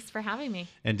 Yeah, thanks for having me.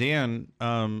 And Dan,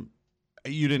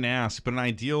 you didn't ask, but an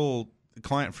ideal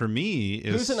client for me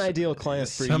is who's an ideal client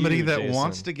for somebody you, that Jason?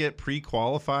 wants to get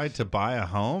pre-qualified to buy a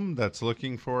home, that's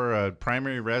looking for a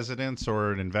primary residence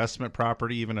or an investment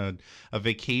property, even a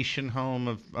vacation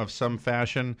home of some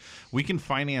fashion. We can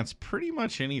finance pretty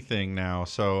much anything now.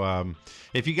 So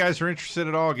if you guys are interested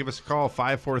at all, give us a call,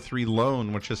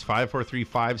 543-LOAN, which is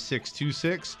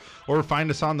 543-5626, or find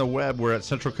us on the web. We're at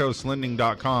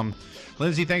centralcoastlending.com.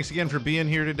 Lindsay, thanks again for being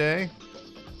here today.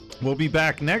 We'll be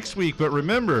back next week, but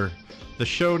remember, the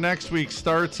show next week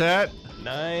starts at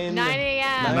 9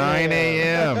 a.m. 9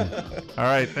 a.m. All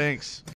right, thanks.